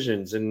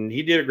decisions, and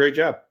he did a great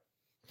job.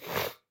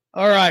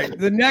 All right.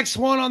 The next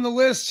one on the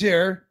list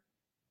here,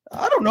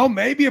 I don't know,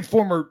 maybe a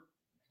former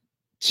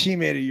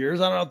teammate of yours.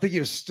 I don't think he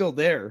was still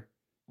there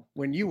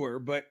when you were,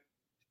 but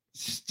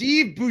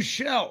Steve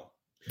Buechele.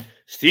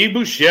 Steve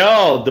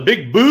Buechele, the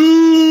big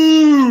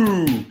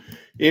boo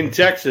in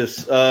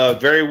Texas.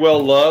 Very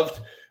well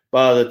loved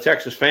by the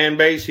Texas fan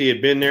base. He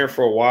had been there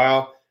for a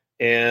while,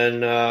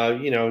 and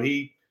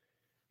he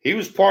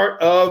was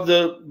part of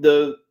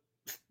the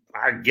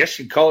I guess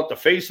you'd call it the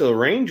face of the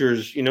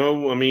Rangers.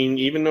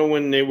 Even though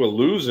when they were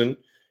losing,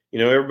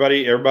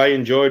 everybody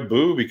enjoyed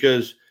Boo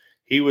because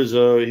he was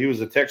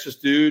a Texas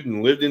dude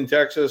and lived in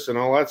Texas and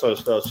all that sort of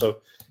stuff.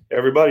 So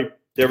everybody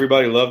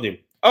loved him.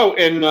 Oh,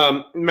 and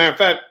matter of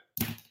fact,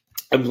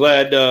 I'm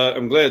glad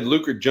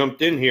Luker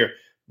jumped in here.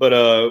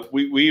 But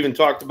we even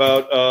talked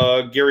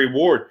about Gary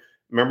Ward.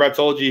 Remember I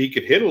told you he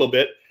could hit a little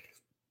bit.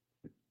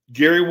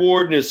 Gary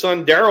Ward and his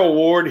son Darryl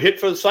Ward hit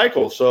for the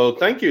cycle. So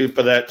thank you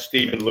for that,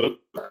 Steve and Luke.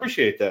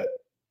 Appreciate that.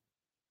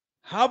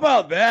 How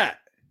about that?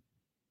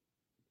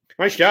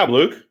 Nice job,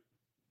 Luke.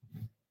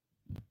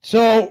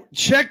 So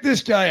check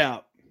this guy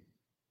out.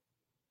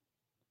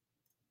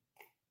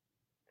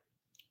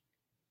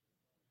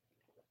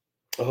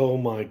 Oh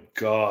my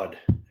God.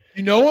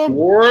 You know him?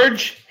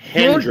 George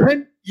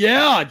Hendrick.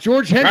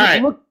 George Hendrick.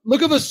 Right.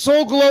 Look at the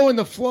soul glow and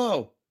the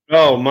flow.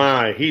 Oh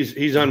my,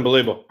 he's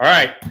unbelievable. All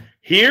right.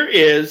 Here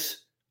is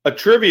a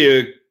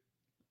trivia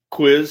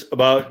quiz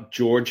about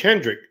George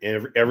Hendrick.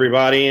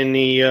 Everybody in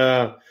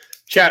the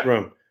chat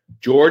room.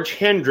 George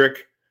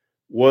Hendrick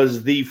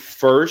was the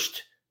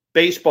first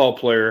baseball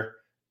player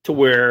to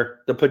wear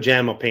the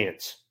pajama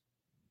pants.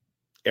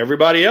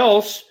 Everybody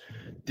else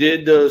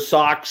did the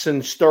socks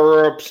and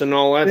stirrups and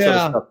all that sort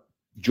of stuff.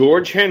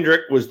 George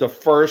Hendrick was the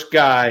first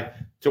guy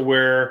to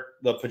wear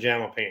the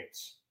pajama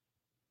pants.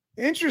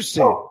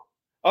 Interesting.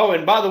 Oh,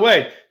 and by the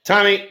way,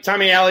 Tommy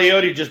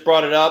Aliotti just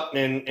brought it up,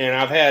 and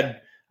I've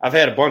had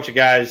a bunch of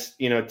guys,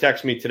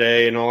 text me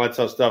today and all that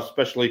sort of stuff,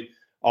 especially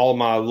all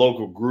my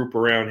local group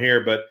around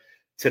here. But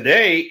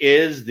today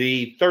is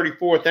the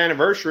 34th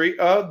anniversary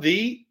of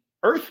the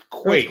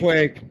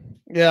earthquake.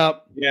 Yeah.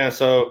 Yeah.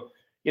 So,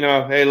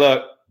 hey,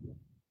 look,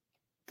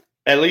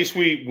 at least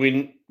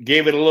we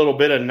gave it a little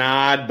bit of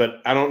nod,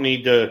 but I don't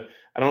need to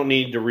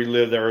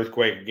relive the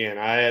earthquake again.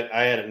 I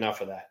had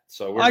enough of that.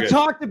 So I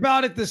talked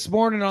about it this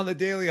morning on the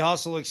Daily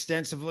Hustle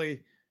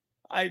extensively.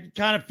 I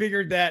kind of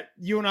figured that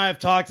you and I have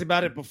talked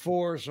about it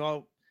before,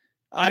 so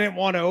I didn't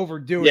want to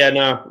overdo it. Yeah,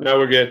 no,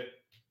 we're good.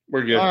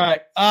 We're good. All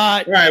right.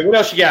 All right. What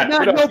else you got?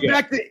 Go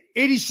back to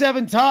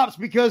 87 tops,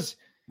 because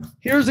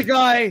here's a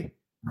guy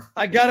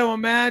I got to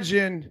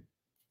imagine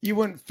you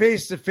went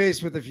face to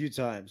face with a few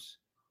times.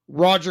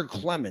 Roger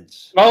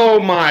Clemens. Oh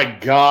my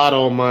God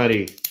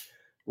Almighty,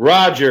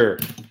 Roger,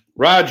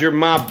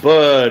 my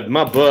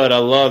bud. I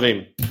love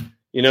him.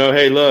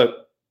 Hey,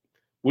 look,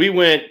 we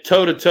went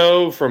toe to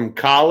toe from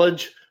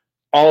college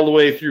all the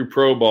way through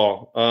pro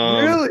ball.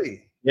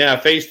 Really? Yeah, I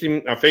faced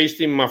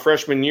him my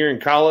freshman year in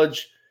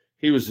college.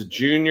 He was a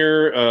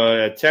junior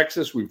at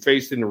Texas. We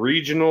faced in the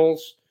regionals,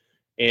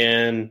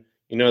 and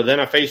then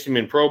I faced him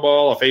in pro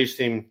ball. I faced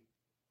him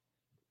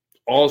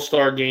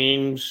all-star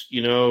games.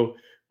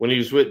 When he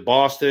was with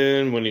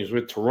Boston, when he was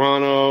with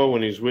Toronto,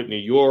 when he was with New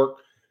York.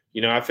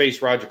 I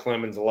faced Roger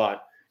Clemens a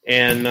lot,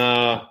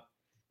 and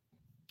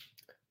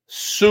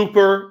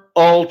super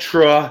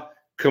ultra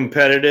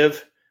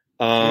competitive.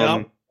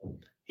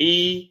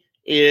 He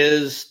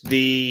is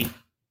the.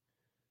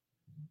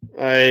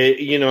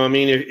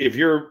 If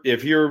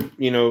you're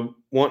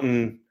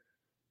wanting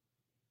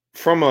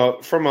from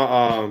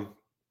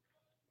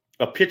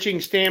a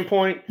pitching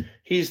standpoint,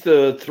 he's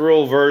the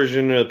Thrill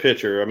version of the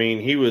pitcher. I mean,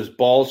 he was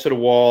balls to the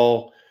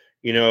wall,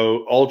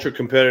 ultra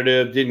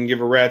competitive, didn't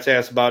give a rat's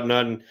ass about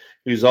nothing.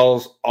 He was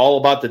all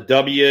about the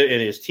W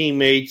and his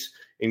teammates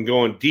and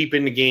going deep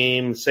in the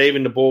game,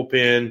 saving the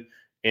bullpen,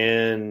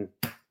 and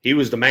he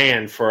was the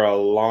man for a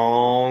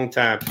long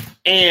time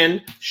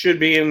and should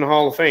be in the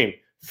Hall of Fame.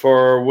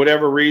 For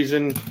whatever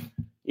reason,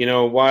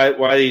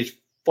 why these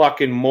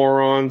fucking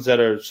morons that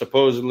are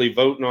supposedly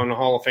voting on the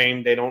Hall of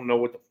Fame, they don't know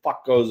what the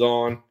fuck goes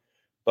on,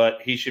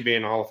 but he should be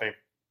in the Hall of Fame.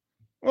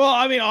 Well,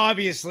 I mean,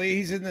 obviously,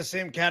 he's in the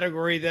same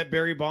category that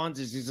Barry Bonds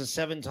is. He's a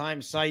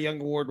 7-time Cy Young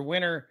Award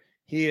winner.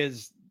 He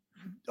is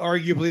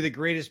arguably the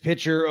greatest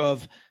pitcher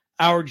of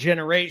our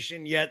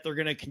generation, yet they're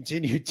going to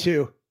continue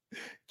to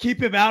keep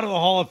him out of the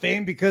Hall of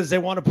Fame because they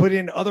want to put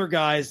in other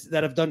guys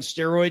that have done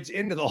steroids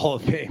into the Hall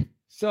of Fame.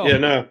 So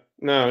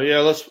yeah,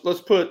 let's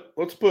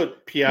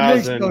put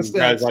Piazza and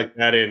guys like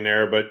that in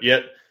there, but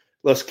yet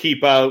let's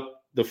keep out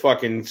the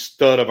fucking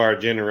stud of our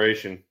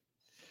generation.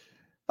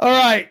 All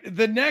right,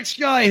 the next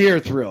guy here,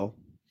 Thrill.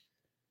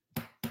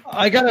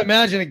 I gotta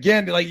imagine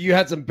again, like you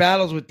had some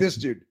battles with this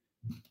dude,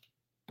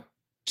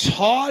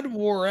 Todd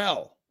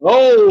Worrell.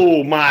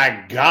 Oh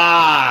my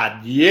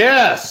God,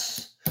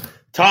 yes,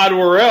 Todd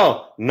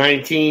Worrell,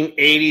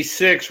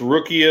 1986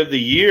 Rookie of the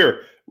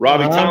Year.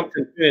 Robbie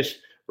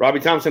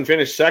Thompson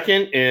finished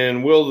second,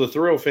 and Will the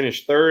Thrill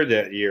finished third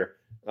that year.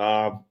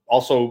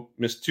 Also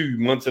missed 2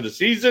 months of the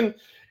season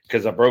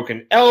because of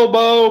broken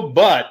elbow,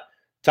 but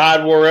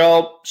Todd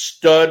Worrell,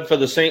 stud for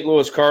the St.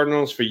 Louis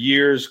Cardinals for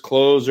years,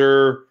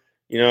 closer.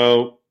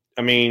 Hey,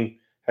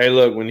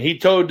 look, when he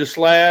towed the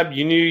slab,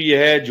 you knew you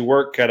had your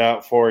work cut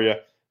out for you.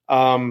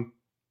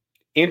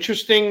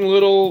 Interesting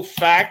little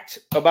fact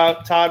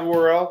about Todd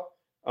Worrell.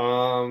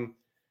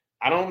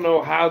 I don't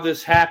know how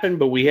this happened,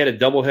 but we had a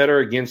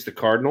doubleheader against the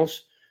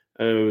Cardinals.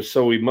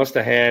 So we must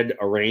have had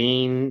a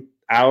rain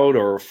out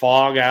or a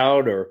fog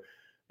out or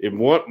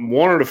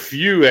one of the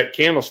few at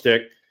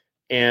Candlestick.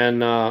 And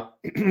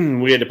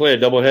we had to play a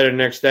doubleheader the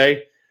next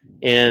day.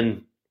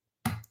 And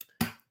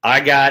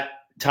I got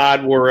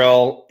Todd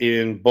Worrell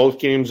in both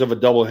games of a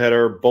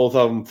doubleheader, both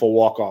of them for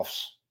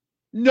walk-offs.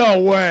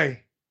 No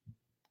way.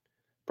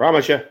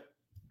 Promise you.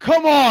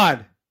 Come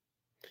on.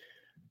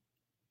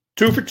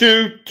 2 for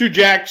 2, 2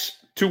 jacks,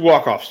 2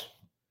 walk-offs.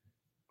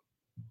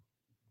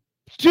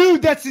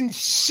 Dude, that's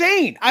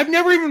insane. I've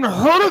never even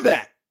heard of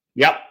that.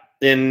 Yep.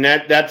 And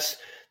that's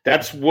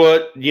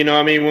what,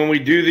 when we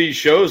do these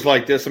shows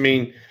like this,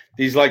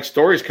 these like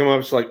stories come up.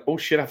 It's like, oh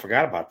shit, I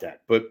forgot about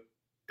that. But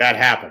that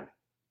happened.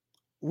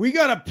 We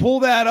got to pull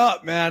that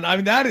up, man.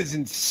 That is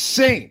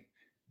insane.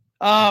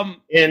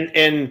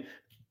 And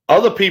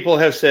other people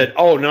have said,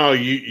 oh no,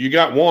 you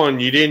got one.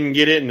 You didn't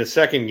get it in the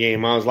second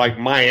game. I was like,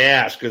 my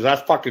ass, because I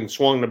fucking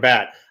swung the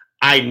bat.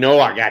 I know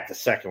I got the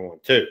second one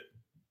too.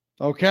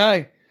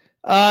 Okay.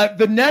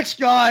 The next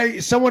guy,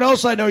 someone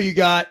else I know you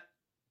got.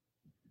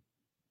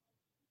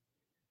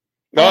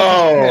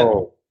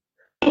 Oh,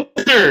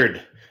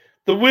 the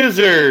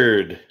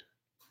Wizard.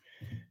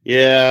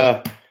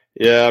 Yeah.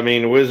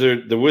 The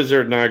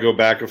Wizard and I go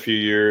back a few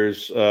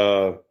years.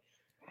 Little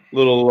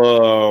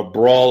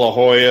brawl La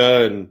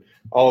Jolla, and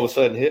all of a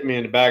sudden hit me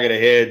in the back of the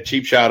head.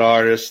 Cheap shot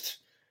artist.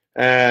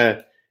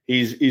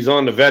 He's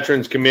on the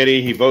Veterans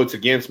Committee. He votes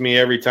against me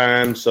every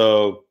time.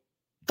 So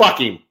fuck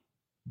him.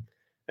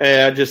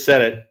 Hey, I just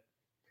said it.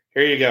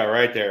 Here you go,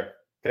 right there.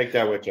 Take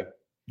that with you.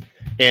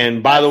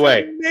 And by the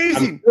way,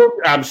 amazing.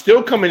 I'm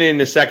still coming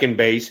into second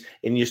base,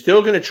 and you're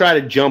still going to try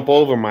to jump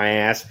over my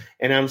ass,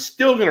 and I'm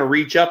still going to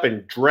reach up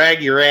and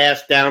drag your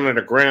ass down to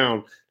the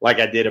ground like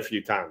I did a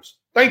few times.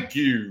 Thank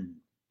you.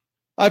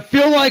 I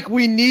feel like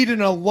we need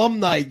an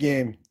alumni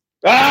game.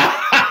 Yeah,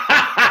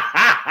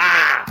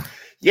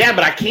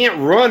 but I can't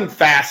run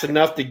fast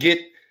enough to get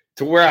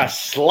to where I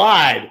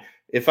slide.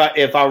 If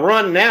I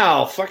run now,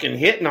 I'll fucking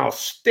hit and I'll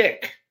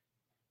stick.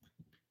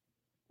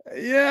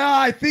 Yeah,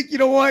 I think you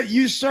know what?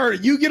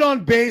 You get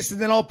on base,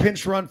 and then I'll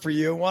pinch run for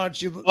you. Why don't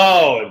you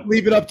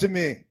leave it up to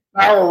me?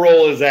 Power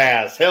roll his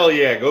ass. Hell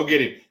yeah, go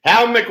get him.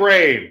 Hal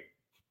McRae.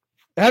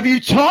 Have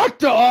you talked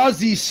to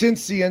Ozzy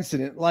since the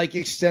incident, like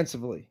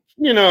extensively?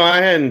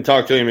 I hadn't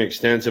talked to him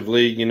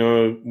extensively.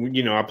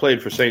 I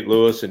played for St.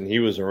 Louis, and he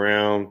was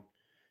around.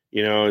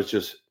 It's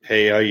just,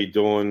 hey, how you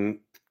doing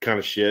kind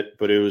of shit.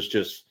 But it was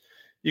just,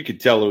 you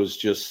could tell it was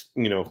just,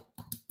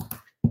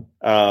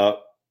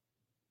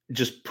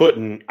 just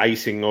putting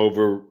icing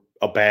over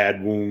a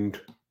bad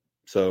wound.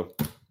 So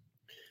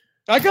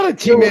I got a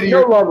teammate here.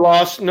 No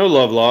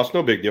love lost.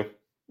 No big deal.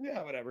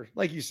 Yeah, whatever.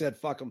 Like you said,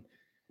 fuck them.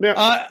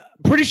 Yeah.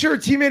 Pretty sure a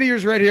teammate of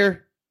yours right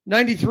here.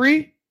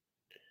 93?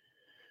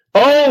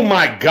 Oh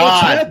my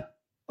God.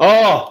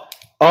 Oh,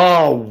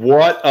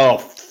 what a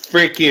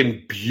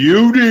freaking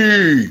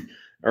beauty.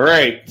 All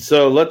right.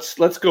 So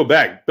let's go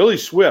back. Billy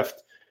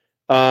Swift.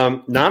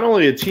 Not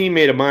only a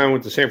teammate of mine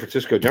with the San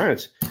Francisco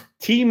Giants,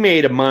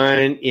 teammate of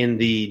mine in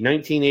the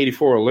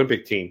 1984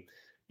 Olympic team,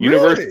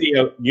 Really?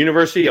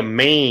 University of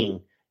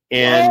Maine,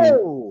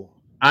 and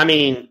I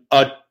mean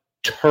a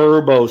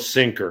turbo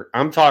sinker.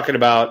 I'm talking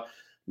about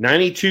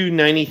 92,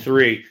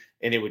 93,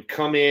 and it would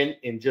come in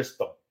and just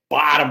the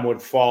bottom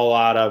would fall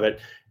out of it.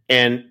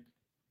 And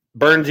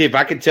Byrnsie, if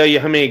I could tell you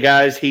how many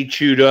guys he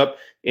chewed up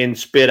and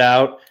spit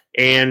out,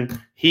 and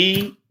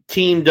he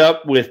teamed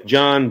up with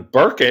John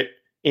Burkett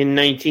in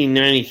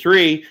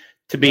 1993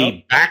 to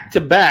be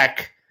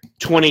back-to-back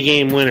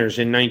 20-game winners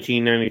in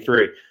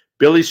 1993.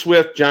 Billy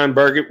Swift, John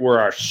Burkett were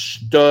our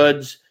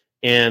studs,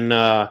 and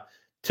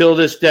till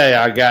this day,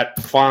 I got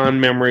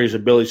fond memories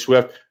of Billy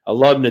Swift. I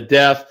love him to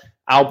death.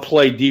 I'll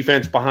play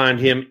defense behind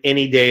him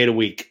any day of the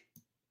week.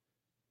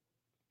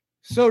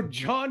 So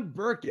John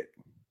Burkett,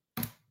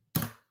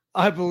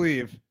 I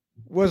believe,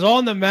 was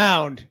on the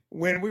mound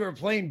when we were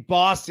playing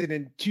Boston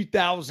in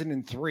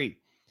 2003.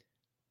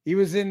 He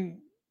was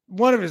in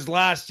one of his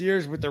last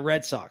years with the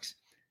Red Sox.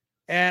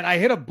 And I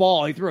hit a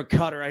ball. He threw a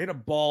cutter. I hit a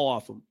ball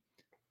off him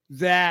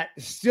that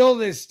still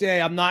this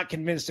day, I'm not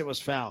convinced it was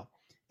foul.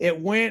 It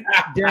went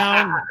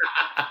down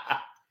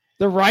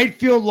the right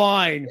field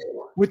line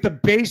with the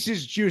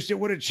bases juiced. It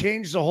would have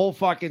changed the whole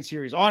fucking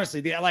series.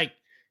 Honestly,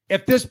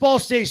 if this ball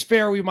stays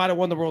fair, we might have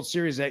won the World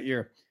Series that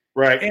year.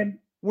 Right. And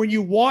when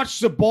you watch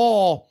the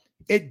ball,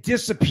 it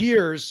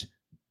disappears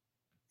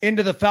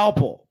into the foul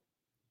pole.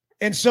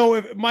 And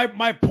so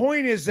my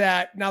point is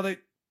that now that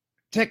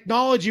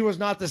technology was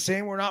not the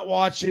same, we're not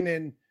watching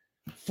in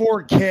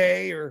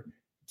 4K or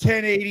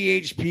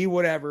 1080 HP,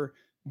 whatever,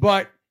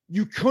 but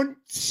you couldn't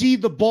see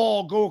the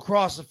ball go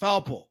across the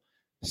foul pole.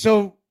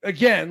 So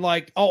again,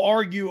 I'll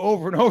argue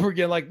over and over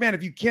again, man,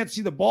 if you can't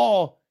see the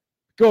ball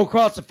go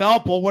across the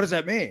foul pole, what does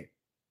that mean?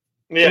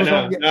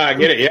 Yeah, I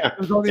get it. Yeah. It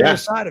was on the other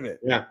side of it.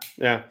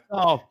 Yeah.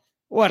 Oh,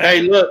 whatever.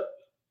 Hey, look,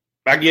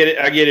 I get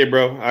it,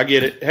 bro. I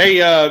get it. Hey,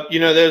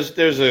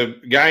 there's a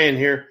guy in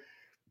here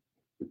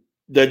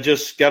that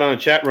just got on a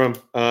chat room.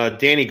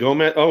 Danny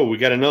Gomez. Oh, we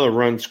got another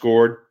run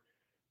scored.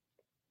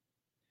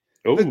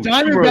 Oh, the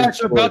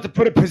Diamondbacks are about to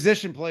put a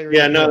position player.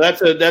 Yeah, no,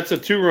 that's a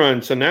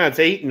 2-run. So now it's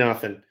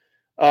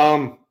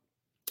 8-0.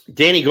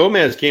 Danny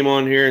Gomez came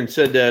on here and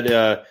said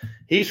that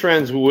he's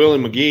friends with Willie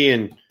McGee,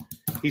 and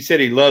he said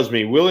he loves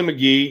me. Willie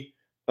McGee,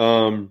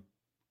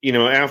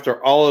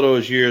 after all of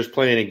those years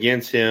playing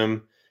against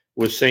him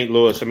with St.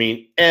 Louis, I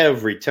mean,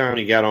 every time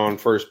he got on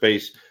first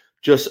base,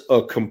 just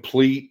a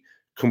complete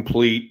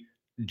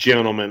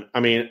gentleman. I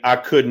mean, I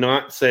could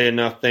not say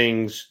enough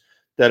things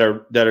that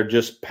are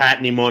just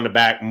patting him on the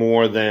back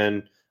more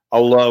than I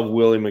love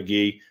Willie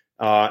McGee.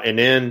 And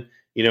then,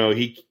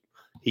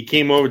 he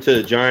came over to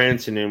the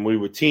Giants, and then we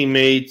were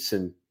teammates.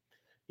 And,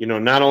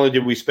 not only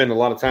did we spend a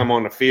lot of time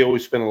on the field, we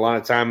spent a lot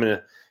of time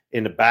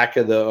in the back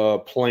of the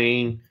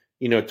plane,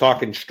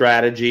 talking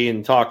strategy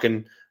and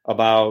talking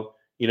about,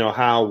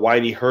 how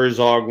Whitey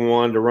Herzog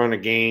wanted to run a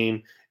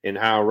game and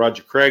how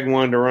Roger Craig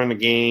wanted to run a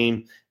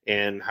game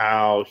and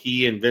how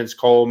he and Vince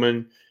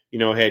Coleman,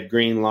 had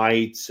green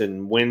lights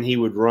and when he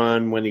would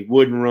run, when he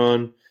wouldn't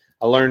run.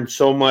 I learned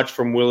so much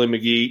from Willie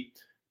McGee.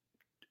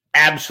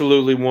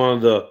 Absolutely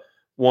one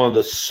of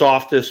the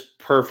softest,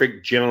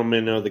 perfect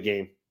gentlemen of the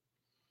game.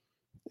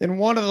 And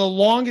one of the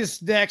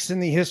longest necks in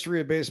the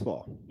history of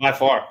baseball. By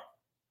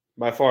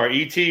far.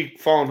 E.T.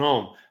 falling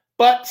home.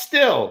 But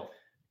still,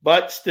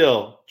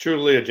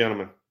 truly a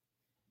gentleman.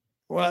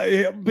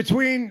 Well,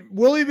 between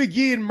Willie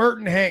McGee and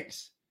Merton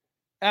Hanks,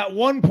 at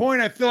one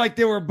point, I feel like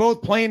they were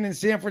both playing in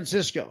San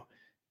Francisco.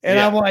 And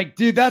I'm like,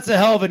 dude, that's a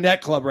hell of a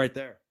net club right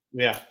there.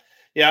 Yeah.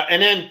 Yeah.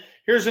 And then,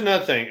 here's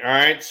another thing. All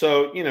right.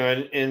 So,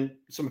 and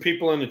some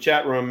people in the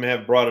chat room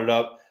have brought it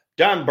up.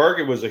 John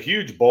Burkett was a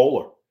huge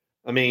bowler.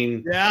 I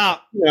mean, yeah.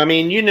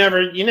 You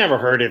never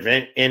heard of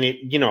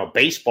any a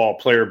baseball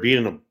player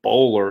being a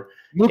bowler.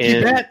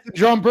 Mookie Betts and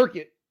John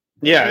Burkett.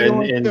 Yeah,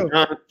 and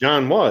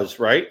John was,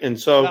 right. And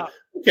so,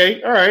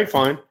 okay, all right,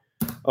 fine.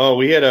 Oh,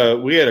 we had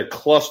a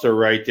cluster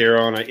right there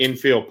on an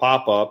infield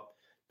pop up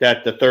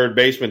that the third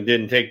baseman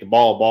didn't take the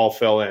ball. Ball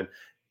fell in.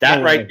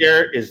 That right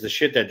there is the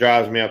shit that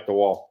drives me up the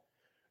wall.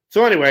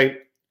 So anyway,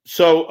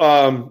 so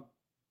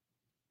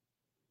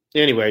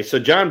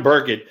John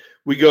Burkett,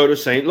 we go to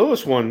St.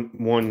 Louis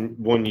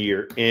one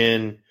year,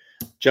 and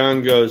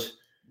John goes,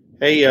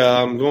 "Hey,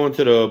 I'm going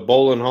to the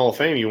Bowling Hall of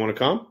Fame. You want to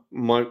come?"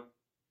 I'm like,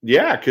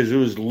 "Yeah," because it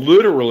was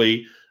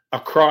literally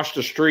across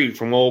the street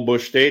from Old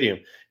Busch Stadium.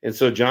 And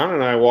so John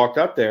and I walked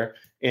up there,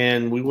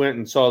 and we went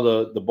and saw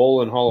the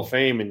Bowling Hall of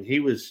Fame, and he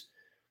was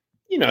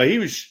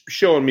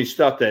showing me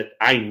stuff that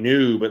I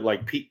knew, but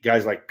like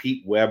guys like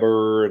Pete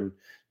Weber and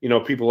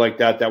people like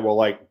that were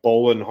like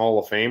Bowling Hall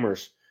of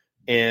Famers,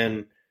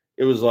 and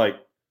it was like,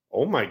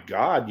 oh my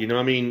God,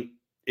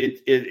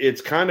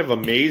 it's kind of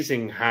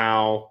amazing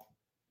how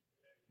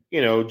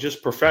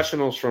just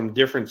professionals from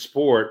different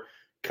sport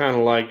kind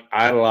of like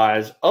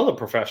idolize other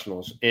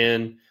professionals,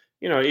 and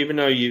even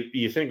though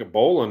you think of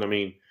bowling, I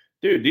mean,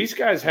 dude, these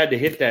guys had to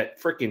hit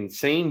that freaking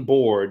same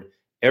board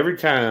every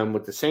time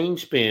with the same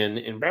spin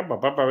and blah, blah,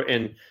 blah, blah,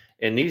 and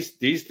these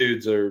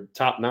dudes are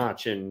top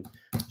notch. And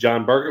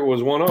John Burkett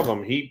was one of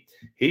them.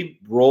 He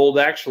rolled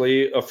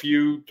actually a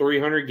few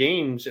 300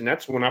 games, and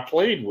that's when I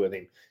played with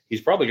him.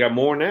 He's probably got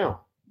more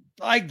now.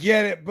 I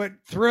get it, but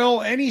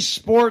Thrill, any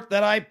sport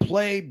that I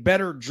play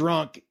better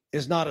drunk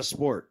is not a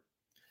sport.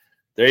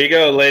 There you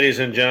go, ladies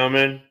and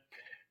gentlemen.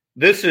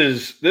 This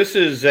is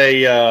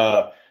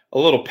a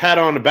little pat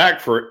on the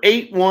back for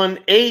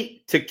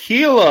 818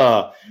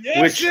 Tequila,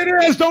 yes, which it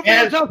is. Don't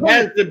has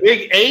the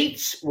big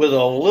 8s with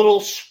a little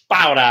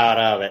spout out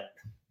of it.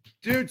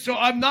 Dude, so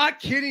I'm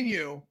not kidding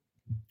you.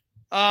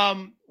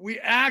 We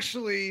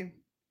actually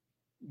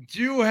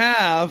do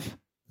have,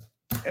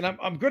 and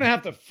I'm going to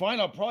have to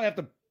I'll probably have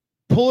to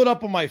pull it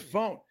up on my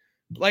phone.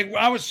 Like,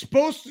 I was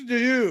supposed to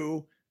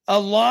do a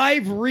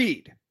live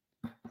read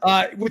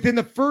within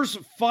the first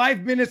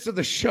 5 minutes of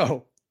the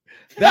show.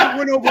 That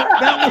went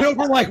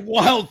over like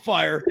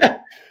wildfire.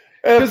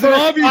 Because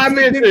obviously 5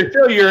 minutes of the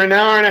show, you're an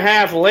hour and a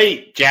half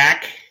late,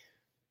 Jack.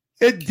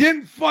 It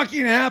didn't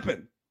fucking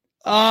happen.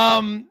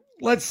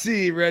 Let's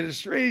see,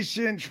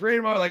 registration,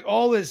 trademark, like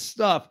all this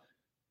stuff.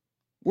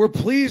 We're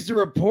pleased to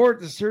report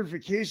the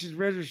certifications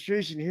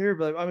registration here,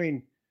 but I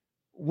mean,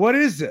 what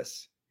is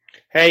this?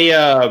 Hey,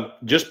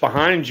 just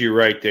behind you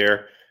right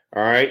there.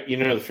 All right,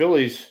 the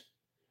Phillies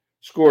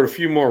scored a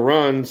few more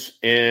runs,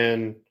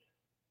 and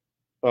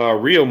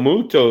Rio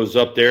Muto's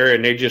up there,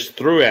 and they just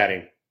threw at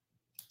him.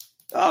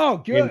 Oh,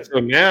 good. And so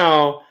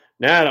now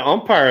the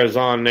umpire is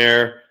on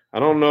there. I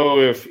don't know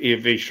if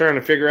he's trying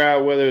to figure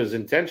out whether it was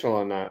intentional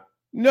or not.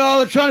 No,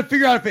 they're trying to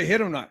figure out if it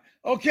hit or not.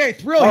 Okay,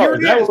 Thrill, here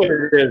it is. What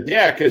it is.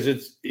 Yeah,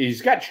 because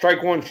he's got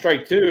strike one,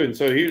 strike two, and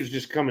so he was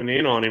just coming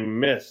in on him and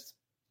missed.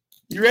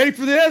 You ready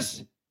for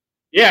this?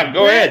 Yeah,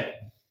 go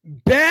ahead.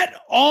 Bet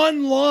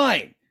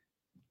online.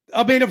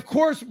 I mean, of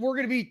course, we're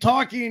going to be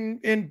talking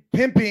and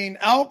pimping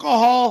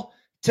alcohol,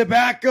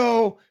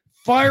 tobacco,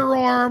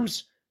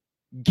 firearms,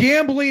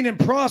 gambling, and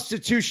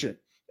prostitution.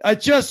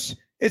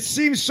 It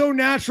seems so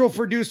natural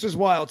for Deuces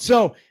Wild.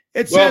 So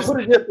it says,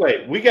 put it this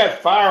way: we got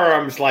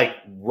firearms like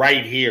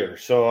right here.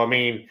 So I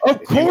mean,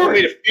 of course, if you want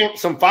me to pimp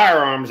some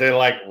firearms, they're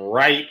like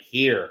right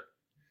here.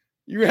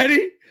 You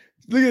ready?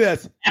 Look at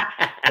this.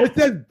 It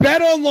says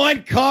Bet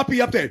Online copy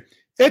update.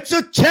 It's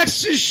a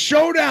Texas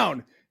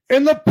showdown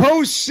in the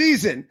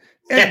postseason,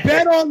 and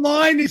Bet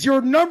Online is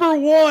your number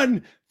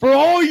one for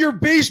all your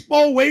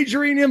baseball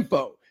wagering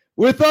info,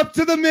 with up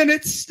to the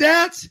minute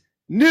stats,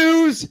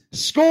 news,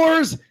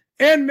 scores,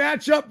 and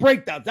matchup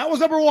breakdowns. That was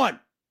number one.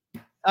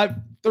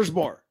 There's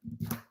more.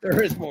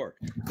 There is more.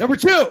 Number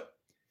two,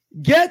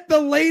 get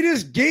the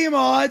latest game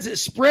odds,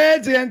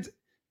 spreads, and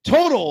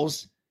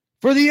totals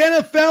for the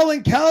NFL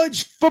and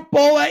college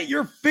football at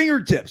your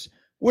fingertips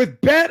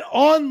with Bet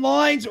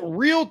Online's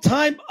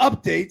real-time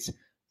updates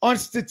on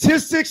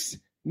statistics,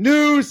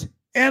 news,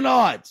 and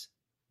odds.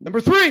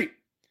 Number three,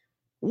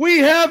 we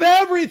have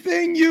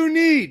everything you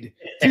need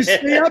to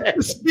stay up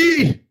to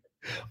speed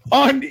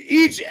on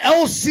each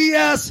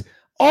LCS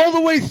all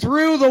the way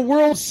through the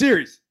World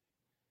Series.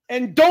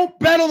 And don't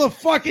bet on the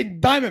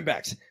fucking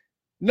Diamondbacks.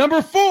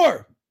 Number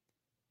four,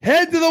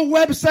 head to the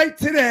website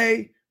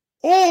today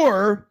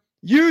or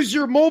use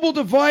your mobile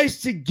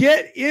device to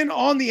get in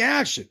on the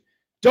action.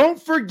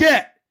 Don't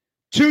forget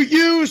to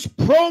use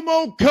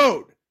promo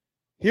code.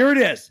 Here it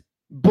is.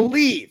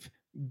 BLEAV.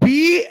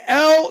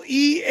 BLEAV.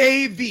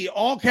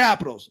 All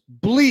capitals.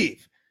 BLEAV.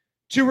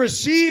 To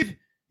receive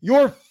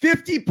your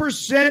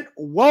 50%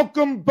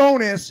 welcome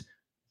bonus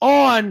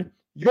on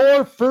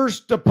your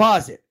first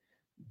deposit.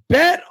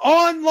 Bet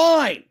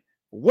online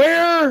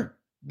where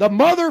the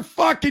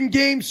motherfucking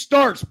game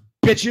starts,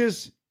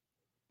 bitches.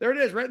 There it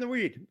is, right in the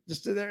weed.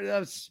 Just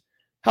there.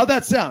 How'd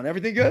that sound?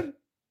 Everything good?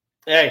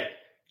 Hey,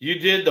 you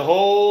did the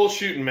whole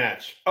shooting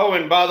match. Oh,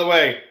 and by the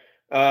way,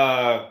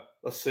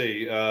 let's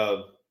see.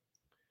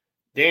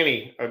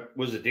 Danny,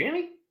 was it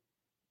Danny?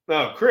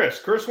 No, Chris.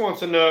 Chris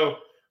wants to know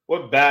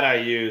what bat I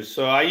use.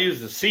 So I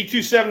use the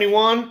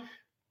C271,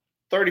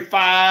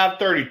 35,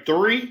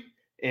 33.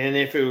 And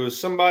if it was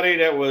somebody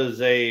that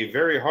was a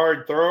very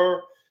hard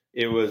thrower,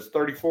 it was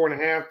 34 and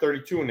a half,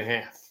 32 and a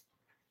half.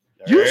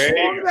 You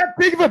swung that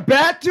big of a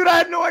bat, dude? I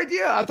had no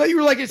idea. I thought you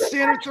were like a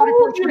standard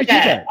 34, 32.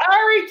 I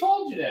already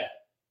told you that.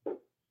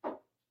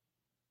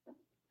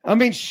 I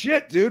mean,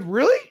 shit, dude.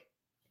 Really?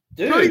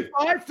 Dude,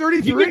 35,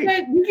 33.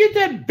 You get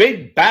that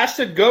big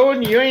bastard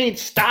going, you ain't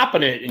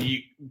stopping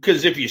it.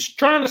 Because if you're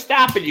trying to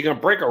stop it, you're going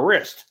to break a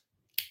wrist.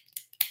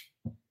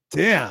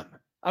 Damn.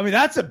 I mean,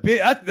 that's a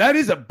big. That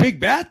is a big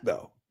bat,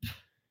 though.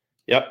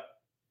 Yep.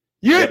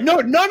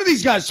 No, none of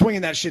these guys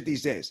swinging that shit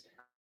these days.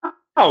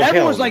 Oh,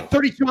 everyone's like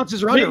 32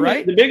 ounces or under,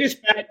 right? The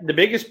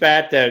biggest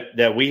bat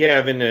that we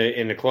have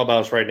in the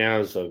clubhouse right now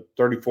is a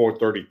 34,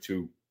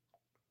 32.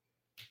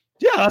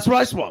 Yeah, that's what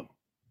I swung.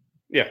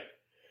 Yeah,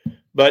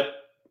 but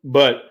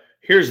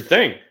here's the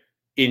thing: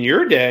 in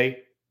your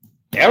day,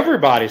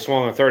 everybody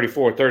swung a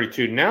 34,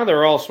 32. Now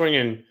they're all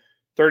swinging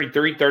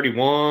 33,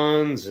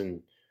 31s,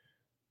 and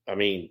I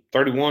mean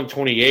 31,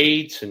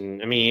 28s,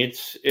 and I mean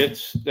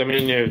it's. I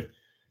mean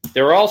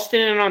they're all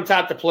standing on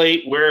top of the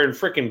plate wearing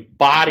freaking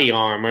body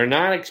armor,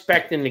 not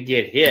expecting to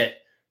get hit,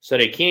 so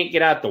they can't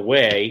get out the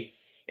way.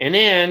 And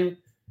then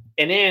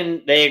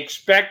they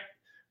expect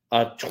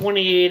a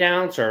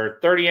 28-ounce or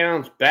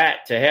 30-ounce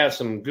bat to have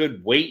some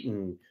good weight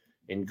and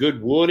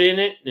good wood in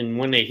it. And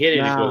when they hit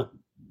it,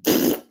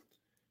 it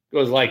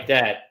goes like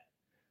that.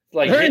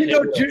 Like there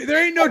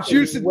ain't no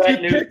juice in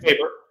wet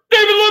newspaper.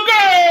 David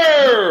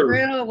Luker!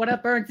 Real, what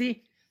up,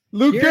 Byrnsie?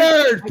 Luker,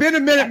 it's been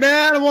a minute,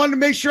 man. I wanted to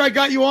make sure I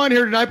got you on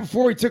here tonight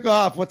before we took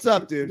off. What's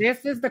up, dude?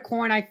 This is the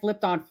coin I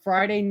flipped on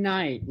Friday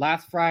night,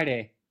 last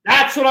Friday.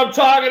 That's what I'm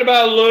talking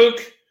about, Luke.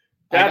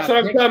 That's what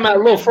I'm talking about.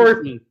 Little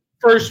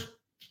first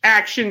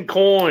action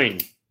coin.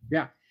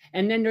 Yeah.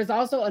 And then there's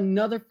also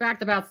another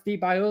fact about Steve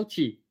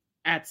Baiocchi.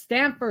 At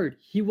Stanford,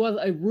 he was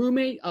a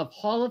roommate of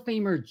Hall of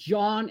Famer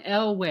John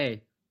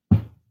Elway.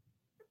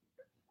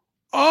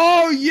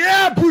 Oh,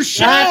 yeah,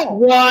 Bouchard. That's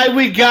why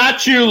we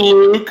got you,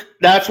 Luke.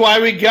 That's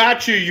why we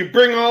got you. You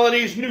bring all of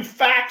these new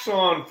facts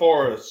on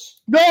for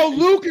us. No,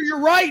 Luke, you're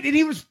right. And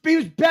he was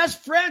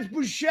best friends.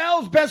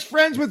 Bouchel's best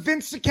friends with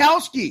Vince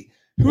Sikowski.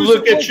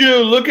 Look at you,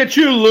 Luke.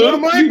 One of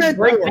my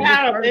mentors.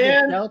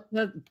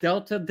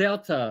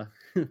 Delta.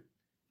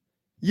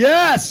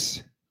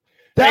 Yes.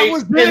 That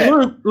was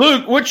it.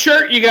 Luke, what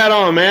shirt you got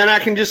on, man? I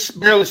can just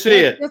barely see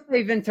it. It's just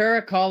a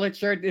Ventura college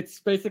shirt.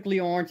 It's basically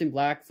orange and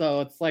black,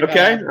 so it's like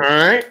okay. All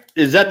right.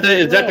 Is that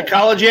the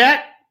college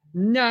hat?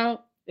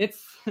 No,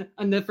 it's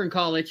a different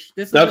college.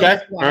 This is okay.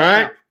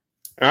 All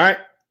right.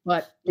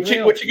 But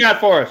what you got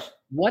for us?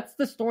 What's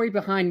the story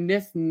behind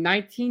this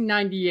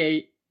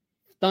 1998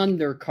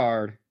 Thunder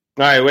card?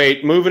 All right,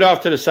 wait. Move it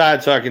off to the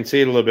side so I can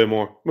see it a little bit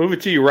more. Move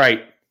it to your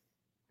right.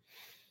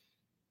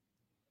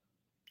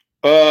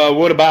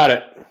 What about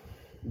it?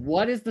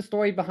 What is the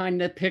story behind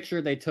the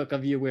picture they took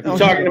of you with? I'm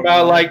talking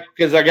about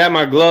because I got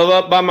my glove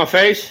up by my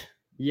face?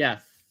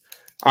 Yes.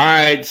 All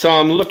right, so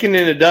I'm looking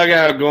in the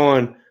dugout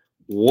going,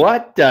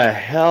 what the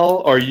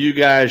hell are you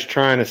guys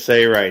trying to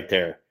say right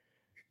there?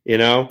 You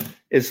know,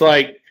 it's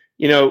like,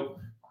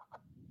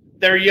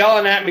 they're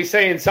yelling at me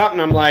saying something.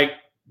 I'm like,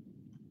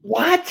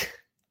 what?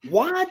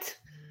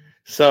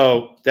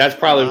 So that's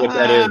probably what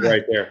that is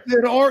right there.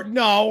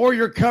 Or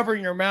you're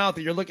covering your mouth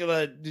and you're looking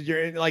at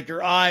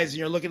your eyes and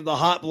you're looking at the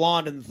hot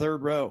blonde in the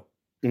third row.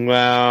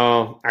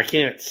 Well, I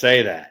can't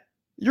say that.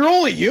 You're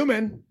only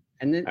human.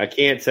 And then I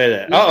can't say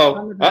that.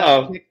 Uh-oh.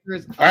 All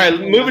right,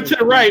 move it to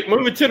the right.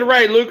 Move it to the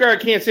right, Luke, or I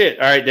can't see it.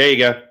 All right, there you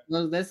go.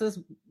 So this is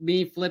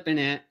me flipping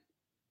it.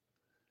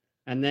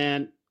 And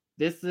then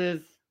this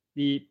is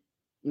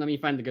let me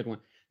find the good one.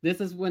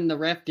 This is when the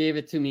ref gave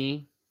it to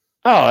me.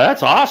 Oh,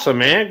 that's awesome,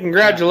 man.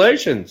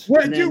 Congratulations.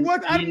 What, dude,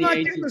 I'm not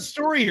getting the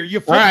story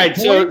here. All right,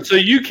 so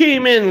you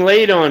came in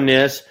late on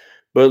this,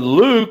 but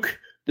Luke,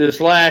 this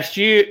last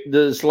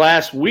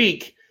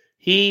week,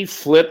 he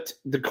flipped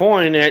the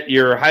coin at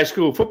your high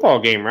school football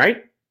game,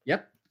 right?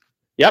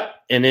 Yep.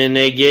 And then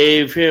they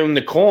gave him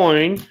the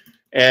coin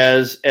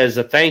as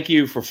a thank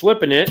you for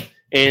flipping it.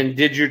 And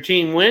did your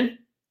team win?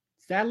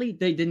 Sadly,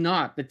 they did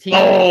not. The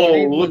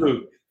team.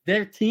 Luke.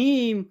 Their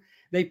team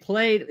they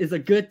played is a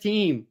good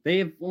team. They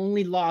have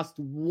only lost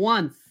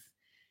once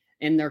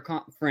in their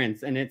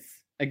conference, and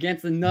it's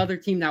against another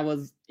team that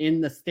was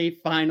in the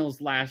state finals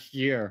last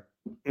year.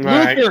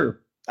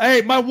 Luker,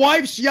 hey, my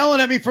wife's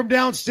yelling at me from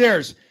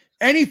downstairs.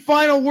 Any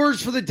final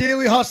words for the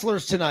Daily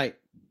Hustlers tonight?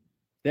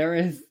 There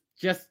is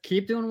just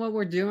keep doing what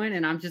we're doing,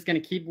 and I'm just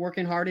going to keep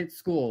working hard at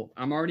school.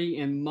 I'm already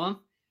in month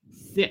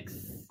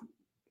 6.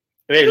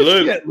 Hey,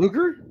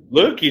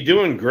 Luke, you're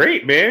doing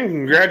great, man.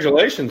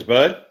 Congratulations,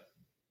 bud.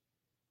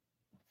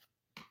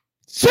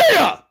 See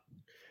ya!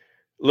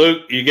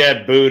 Luke, you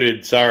got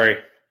booted. Sorry.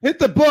 Hit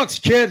the books,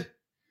 kid.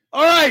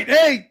 All right.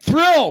 Hey,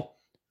 Thrill.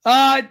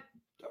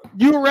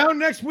 You around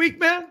next week,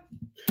 man?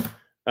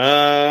 No,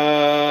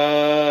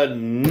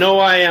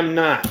 I am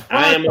not.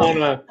 I am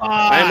on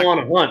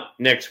a hunt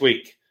next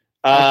week.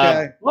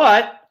 Okay.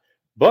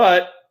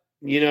 But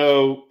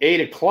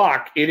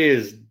 8:00. It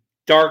is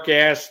dark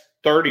ass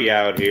 30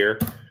 out here.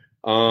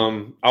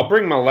 I'll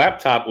bring my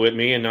laptop with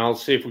me, and I'll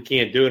see if we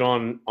can't do it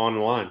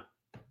online.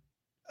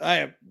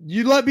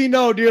 You let me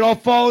know, dude. I'll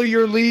follow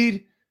your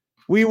lead.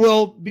 We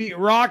will be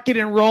rocking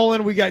and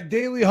rolling. We got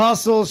daily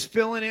hustles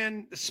filling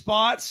in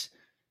spots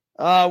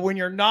when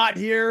you're not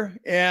here.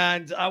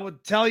 And I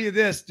would tell you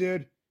this,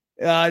 dude.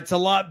 It's a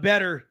lot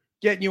better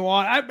getting you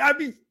on. I'd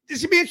be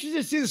this would be interesting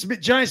to see this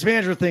Giants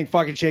manager thing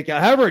fucking shake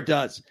out. However it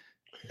does.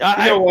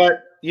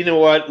 You know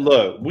what?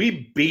 Look,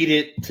 we beat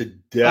it to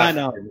death.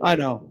 I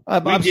know.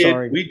 I'm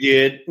sorry. We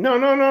did. No.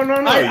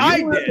 I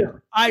did.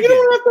 You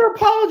don't have to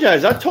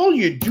apologize. I told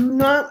you, do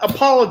not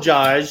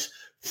apologize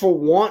for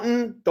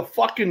wanting the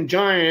fucking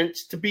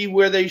Giants to be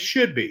where they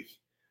should be.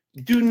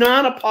 Do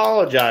not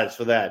apologize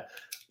for that.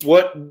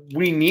 What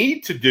we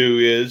need to do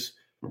is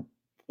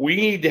we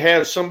need to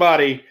have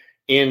somebody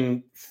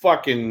in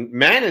fucking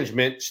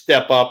management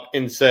step up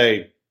and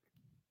say,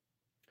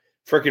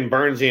 freaking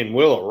Byrnsie and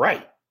Will are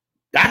right.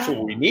 That's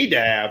what we need to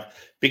have,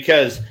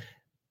 because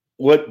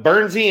what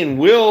Byrnsie and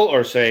Will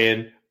are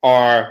saying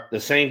are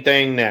the same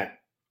thing that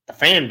the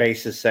fan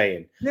base is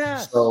saying.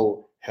 Yes.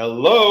 So,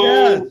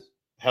 hello,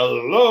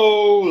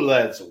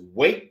 let's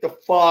wake the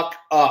fuck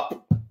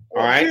up. All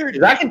right?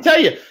 'Cause I can tell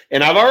you,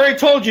 and I've already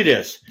told you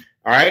this,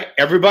 all right?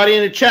 Everybody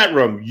in the chat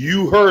room,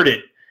 you heard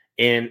it,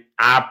 and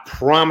I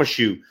promise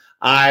you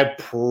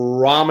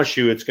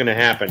it's going to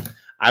happen.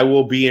 I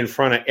will be in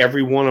front of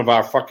every one of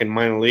our fucking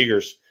minor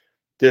leaguers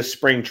this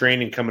spring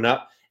training coming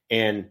up,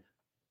 and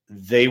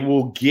they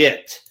will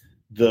get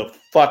the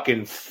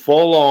fucking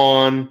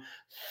full-on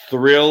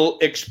thrill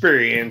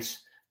experience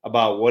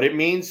about what it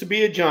means to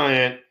be a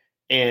Giant.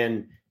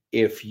 And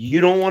if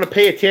you don't want to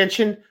pay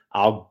attention,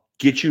 I'll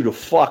get you the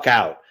fuck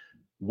out.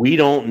 We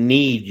don't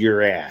need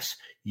your ass.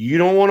 You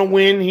don't want to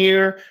win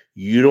here.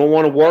 You don't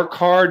want to work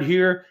hard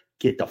here.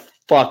 Get the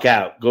fuck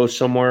out. Go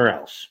somewhere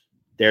else.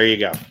 There you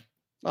go.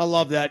 I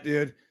love that,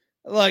 dude.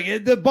 Look,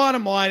 the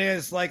bottom line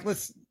is, like,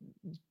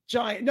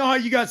 Giant. Know how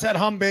you guys had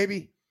hum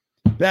baby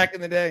back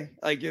in the day?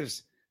 Like, it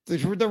was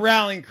the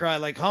rallying cry,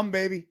 like hum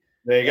baby.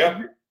 There you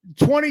go.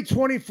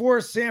 2024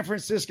 San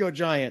Francisco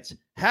Giants.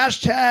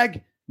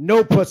 Hashtag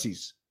no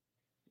pussies.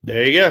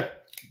 There you go.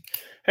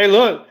 Hey,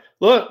 look.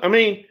 I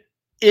mean,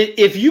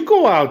 if you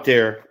go out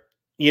there,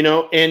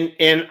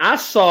 and I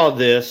saw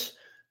this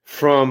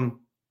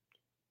from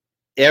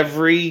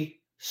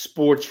every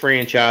sports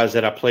franchise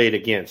that I played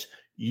against.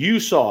 You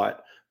saw it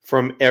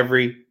from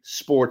every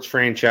sports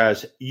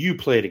franchise you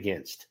played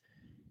against.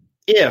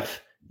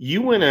 If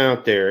you went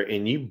out there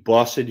and you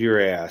busted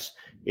your ass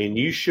and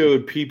you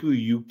showed people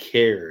you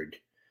cared,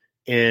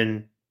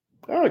 and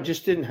it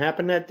just didn't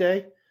happen that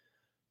day,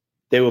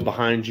 they were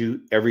behind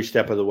you every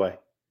step of the way.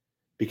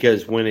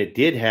 Because when it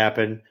did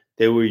happen,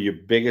 they were your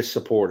biggest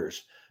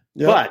supporters.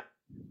 Yep.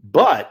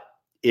 But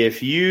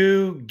if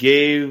you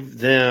gave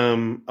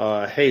them,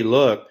 hey,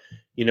 look,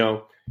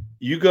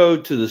 you go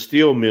to the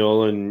steel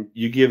mill and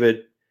you give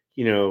it,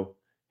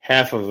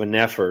 half of an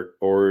effort,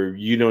 or,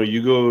 you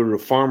go to the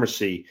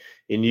pharmacy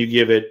and you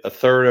give it a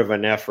third of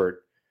an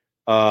effort,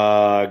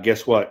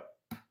 guess what?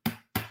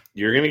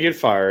 You're going to get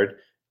fired.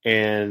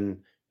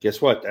 And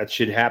guess what? That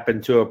should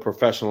happen to a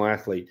professional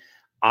athlete.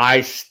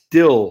 I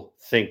still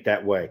think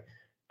that way.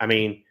 I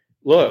mean,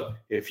 look,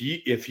 if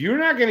you're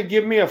not going to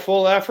give me a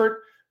full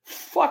effort,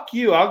 fuck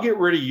you. I'll get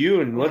rid of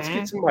you and let's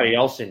get somebody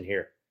else in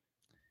here.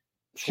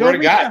 Swear to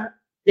God.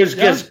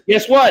 Because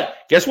guess what?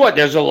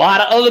 There's a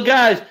lot of other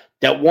guys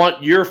that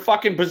want your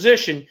fucking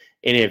position.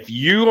 And if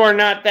you are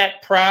not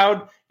that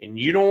proud and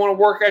you don't want to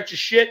work out your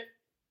shit,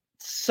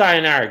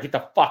 sayonara. Get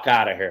the fuck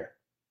out of here.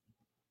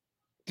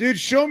 Dude,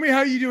 show me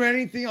how you do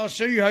anything. I'll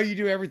show you how you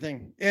do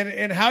everything.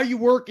 And how you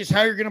work is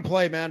how you're going to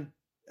play, man.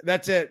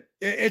 That's it.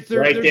 It's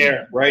right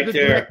there.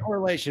 Direct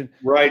correlation.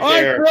 Right all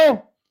there. All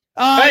right,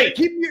 bro. Hey.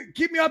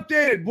 Keep me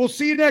updated. We'll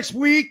see you next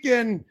week.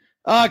 And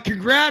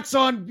congrats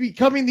on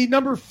becoming the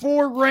number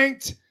 4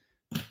 ranked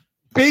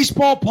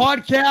baseball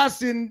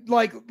podcast in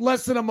like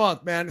less than a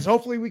month, man. So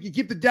hopefully we can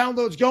keep the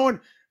downloads going.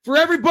 For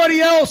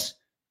everybody else,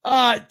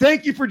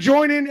 thank you for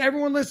joining.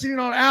 Everyone listening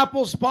on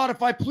Apple,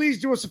 Spotify,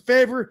 please do us a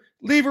favor.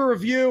 Leave a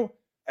review.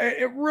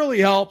 It really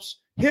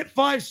helps. Hit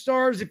 5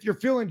 stars if you're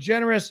feeling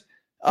generous.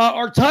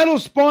 Our title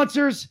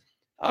sponsors,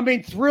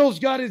 Thrill's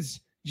got his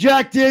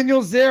Jack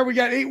Daniels there. We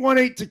got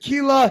 818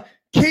 Tequila,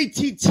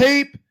 KT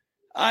Tape,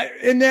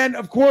 and then,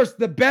 of course,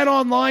 the Bet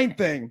Online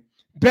thing.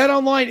 Bet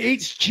Online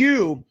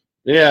HQ.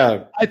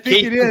 Yeah. I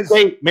think it is.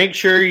 Make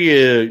sure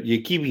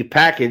you keep your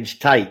package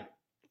tight.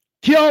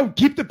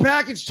 Keep the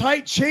package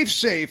tight, chafe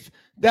safe.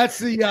 That's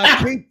the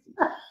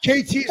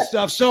KT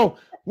stuff. So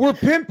we're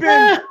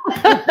pimping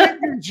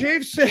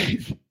chafe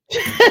safe.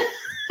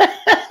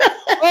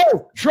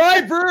 Oh,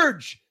 Try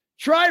Verge.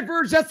 Try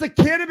Verge, that's the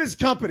cannabis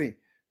company.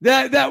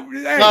 Hey,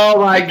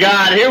 Oh my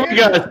God! Here we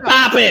go.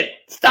 Stop it!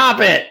 Stop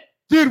it!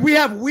 dude, we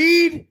have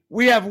weed,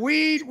 we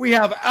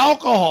have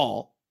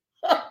alcohol.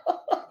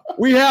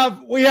 We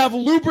have we have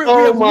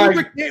lubrication,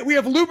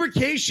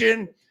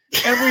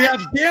 and we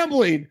have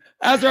gambling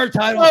as our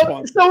title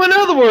sponsor. So in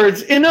other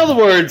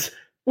words,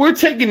 we're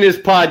taking this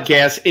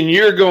podcast and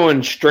you're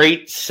going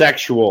straight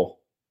sexual.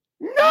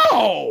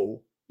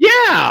 No.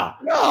 Yeah.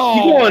 No.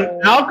 You're going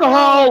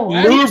alcohol,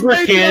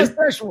 lubricant.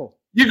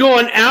 You're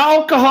going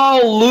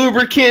alcohol,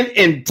 lubricant,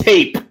 and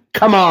tape.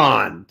 Come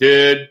on,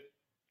 dude.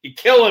 You're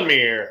killing me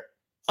here.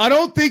 I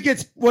don't think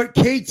it's what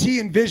KT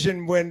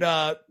envisioned when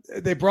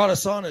they brought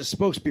us on as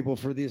spokespeople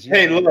for these.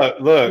 Hey, look.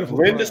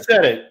 Linda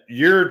said it.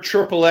 You're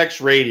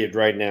XXX rated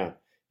right now.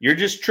 You're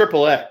just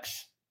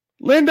XXX.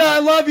 Linda, I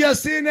love you. I'll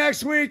see you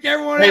next week.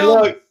 Everyone Hey,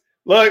 else.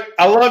 look.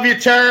 I love you,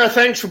 Tara.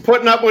 Thanks for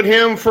putting up with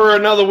him for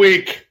another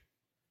week.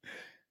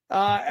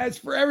 As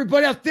for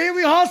everybody else,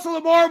 Daily Hustle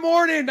tomorrow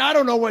morning. I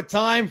don't know what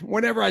time,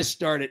 whenever I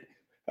start it.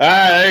 All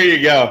right, there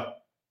you go.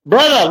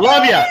 Brother,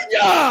 love you.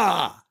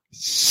 Yeah.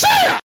 See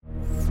ya.